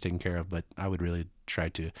family's taken care of. But I would really try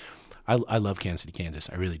to. I love Kansas City, Kansas.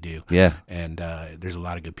 I really do. Yeah. And there's a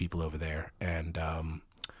lot of good people over there, and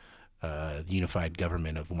the unified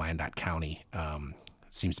government of Wyandotte County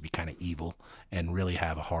seems to be kind of evil and really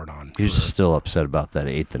have a hard on. You're just still upset about that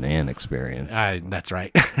 8th and Ann experience. That's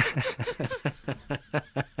right.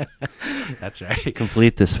 That's right.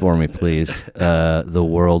 Complete this for me, please. The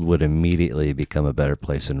world would immediately become a better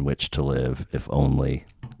place in which to live, if only.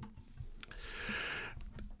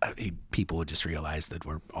 People would just realize that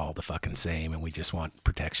we're all the fucking same, and we just want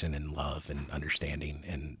protection and love and understanding,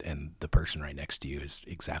 and the person right next to you is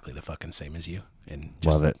exactly the fucking same as you, and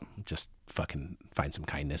just, Love it. Just fucking find some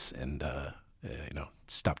kindness and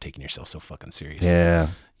stop taking yourself so fucking serious. Yeah.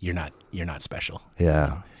 You're not special.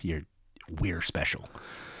 Yeah. We're special.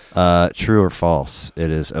 True or false? It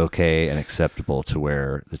is okay and acceptable to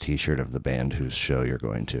wear the T-shirt of the band whose show you're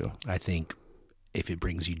going to. I think if it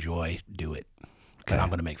brings you joy, do it. Okay. And I'm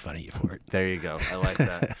going to make fun of you for it. There you go. I like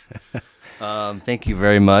that. Thank you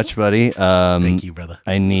very much, buddy. Thank you, brother.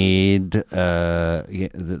 I need,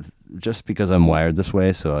 just because I'm wired this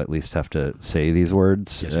way, so I at least have to say these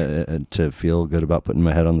words to feel good about putting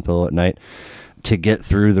my head on the pillow at night, to get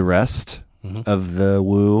through the rest of the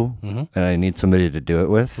Wu, and I need somebody to do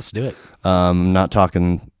it with. Let's do it. I'm not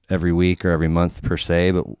talking every week or every month per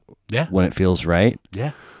se, but when it feels right.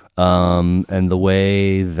 Yeah. And the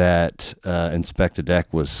way that Inspectah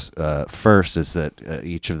Deck was first is that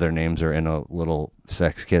each of their names are in a little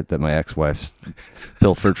sex kit that my ex-wife's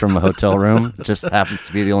pilfered from a hotel room. It just happens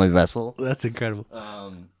to be the only vessel. That's incredible.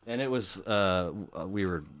 And it was we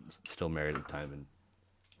were still married at the time, and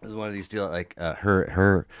it was one of these deals. Like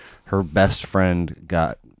her best friend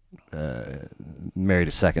got married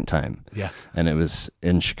a second time. Yeah, and it was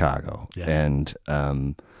in Chicago. Yeah.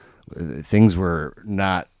 And things were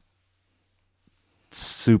not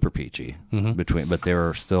super peachy between, but they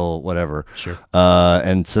were still whatever. Sure.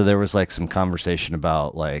 And so there was like some conversation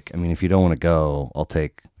about like, I mean, if you don't want to go, I'll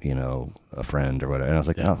take, a friend or whatever. And I was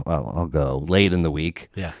like, I'll go late in the week.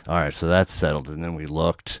 Yeah. All right. So that's settled. And then we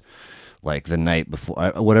looked like the night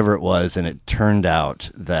before, whatever it was. And it turned out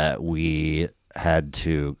that we had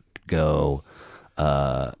to go,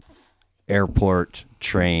 airport,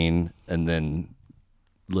 train, and then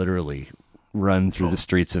literally run through the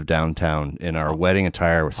streets of downtown in our wedding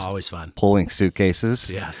attire. Was always fun. Pulling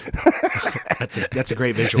suitcases. Yes. That's a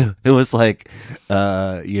great visual. It was like,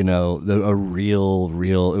 a real.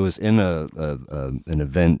 It was in an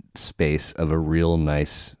event space of a real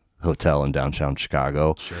nice hotel in downtown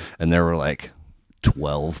Chicago. Sure. And there were like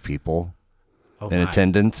 12 people in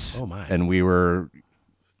attendance. Oh my! And we were.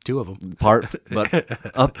 Two of them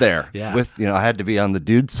but up there with, I had to be on the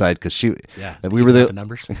dude's side because we were the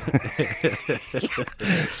numbers.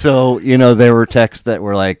 So, there wwere texts that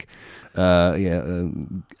were like,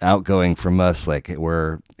 outgoing from us. Like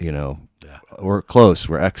we're close.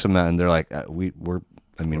 We're X amount. And they're like, we're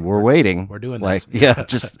waiting. We're doing like, this.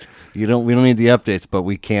 just, we don't need the updates, but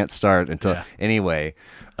we can't start until anyway.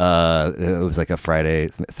 It was like a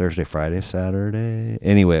Thursday, Friday, Saturday.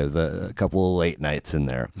 Anyway, a couple of late nights in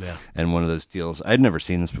there. Yeah. And one of those deals, I'd never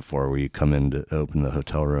seen this before, where you come in to open the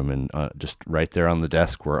hotel room and just right there on the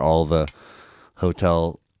desk where all the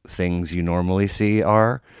hotel things you normally see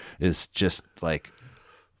is just like,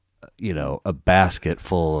 a basket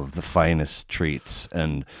full of the finest treats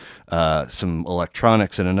and some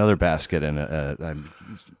electronics in another basket and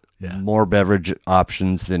more beverage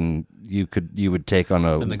options than you would take on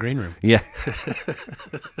in the green room. Yeah.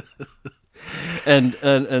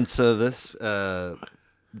 and so this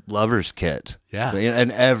lover's kit. Yeah.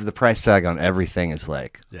 And the price tag on everything is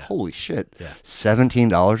like, holy shit. Yeah.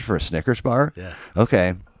 $17 for a Snickers bar? Yeah.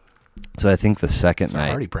 Okay. So I think the second night.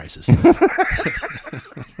 Party prices. Does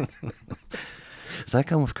that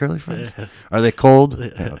come with curly fries? Are they cold?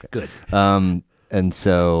 Okay. Good. And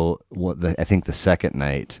so I think the second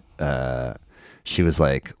night, she was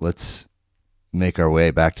like, let's make our way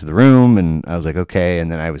back to the room. And I was like, okay.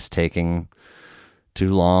 And then I was taking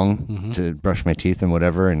too long to brush my teeth and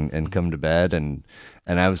whatever and come to bed. And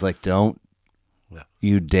I was like, don't Yeah.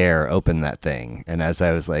 you dare open that thing. And as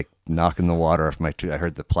I was like knocking the water off my tooth, I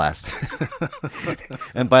heard the plastic.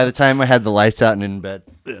 And by the time I had the lights out and in bed,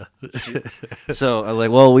 so I was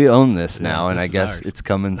like, well, we own this now, and I guess ours. it's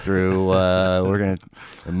coming through. I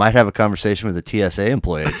might have a conversation with a TSA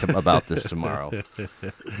employee about this tomorrow.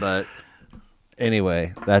 But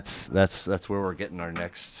anyway, that's where we're getting our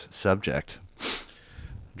next subject.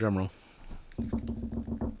 Drum roll.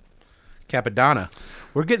 Capadonna.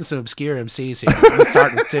 We're getting some obscure MCs here. I'm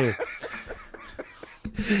starting too.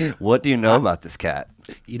 What do you know about this cat?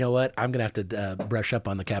 You know what? I'm gonna have to brush up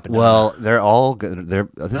on the Capadonna. Well, they're all good.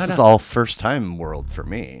 This is all first time world for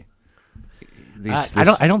me.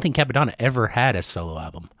 I don't think Capadonna ever had a solo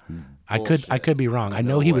album. I could be wrong. I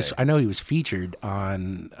know he was featured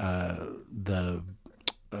on the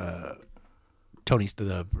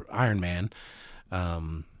Iron Man.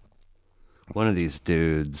 One of these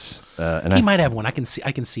dudes, and he might have one. I can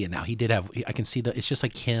see it now. He did have. I can see it's just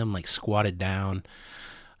like him, like squatted down.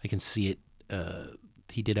 I can see it.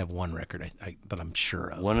 He did have one record that I'm sure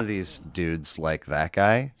of. One of these dudes, like that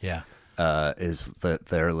guy, yeah, is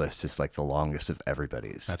their list is like the longest of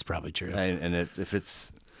everybody's. That's probably true. And if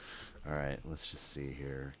it's all right, let's just see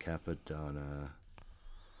here. Capadonna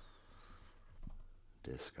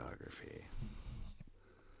discography.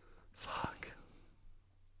 Fuck.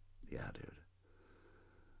 Yeah, dude.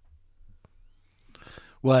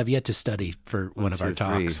 Well, I've yet to study for one of our 2,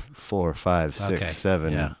 3, talks. 4, 5, 6, Okay.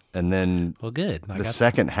 7, Yeah. and then Well, good. the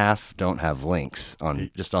second half don't have links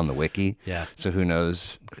on just on the wiki. Yeah. So who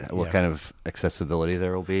knows what Yeah. kind of accessibility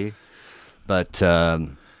there will be? But Well,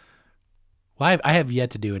 I have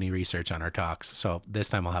yet to do any research on our talks, so this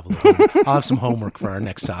time I'll have a little. I'll have some homework for our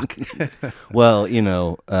next talk. well,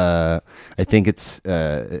 I think it's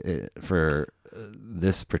for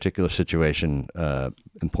this particular situation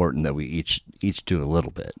important that we each do a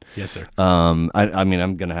little bit. Yes, sir. I mean,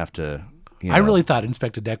 I'm gonna have to. I really thought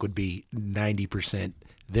Inspectah Deck would be 90%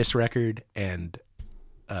 this record and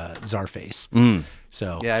Czarface.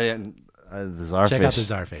 So Yeah, I didn't. The Czarface. check out the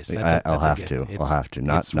Czarface. I'll have to.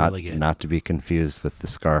 It's really good. Not to be confused with the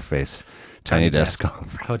Scarface Tiny Desk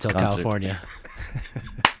Hotel concert. California.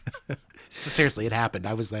 So seriously, it happened.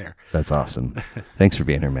 I was there. That's awesome. Thanks for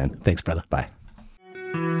being here, man. Thanks, brother. Bye.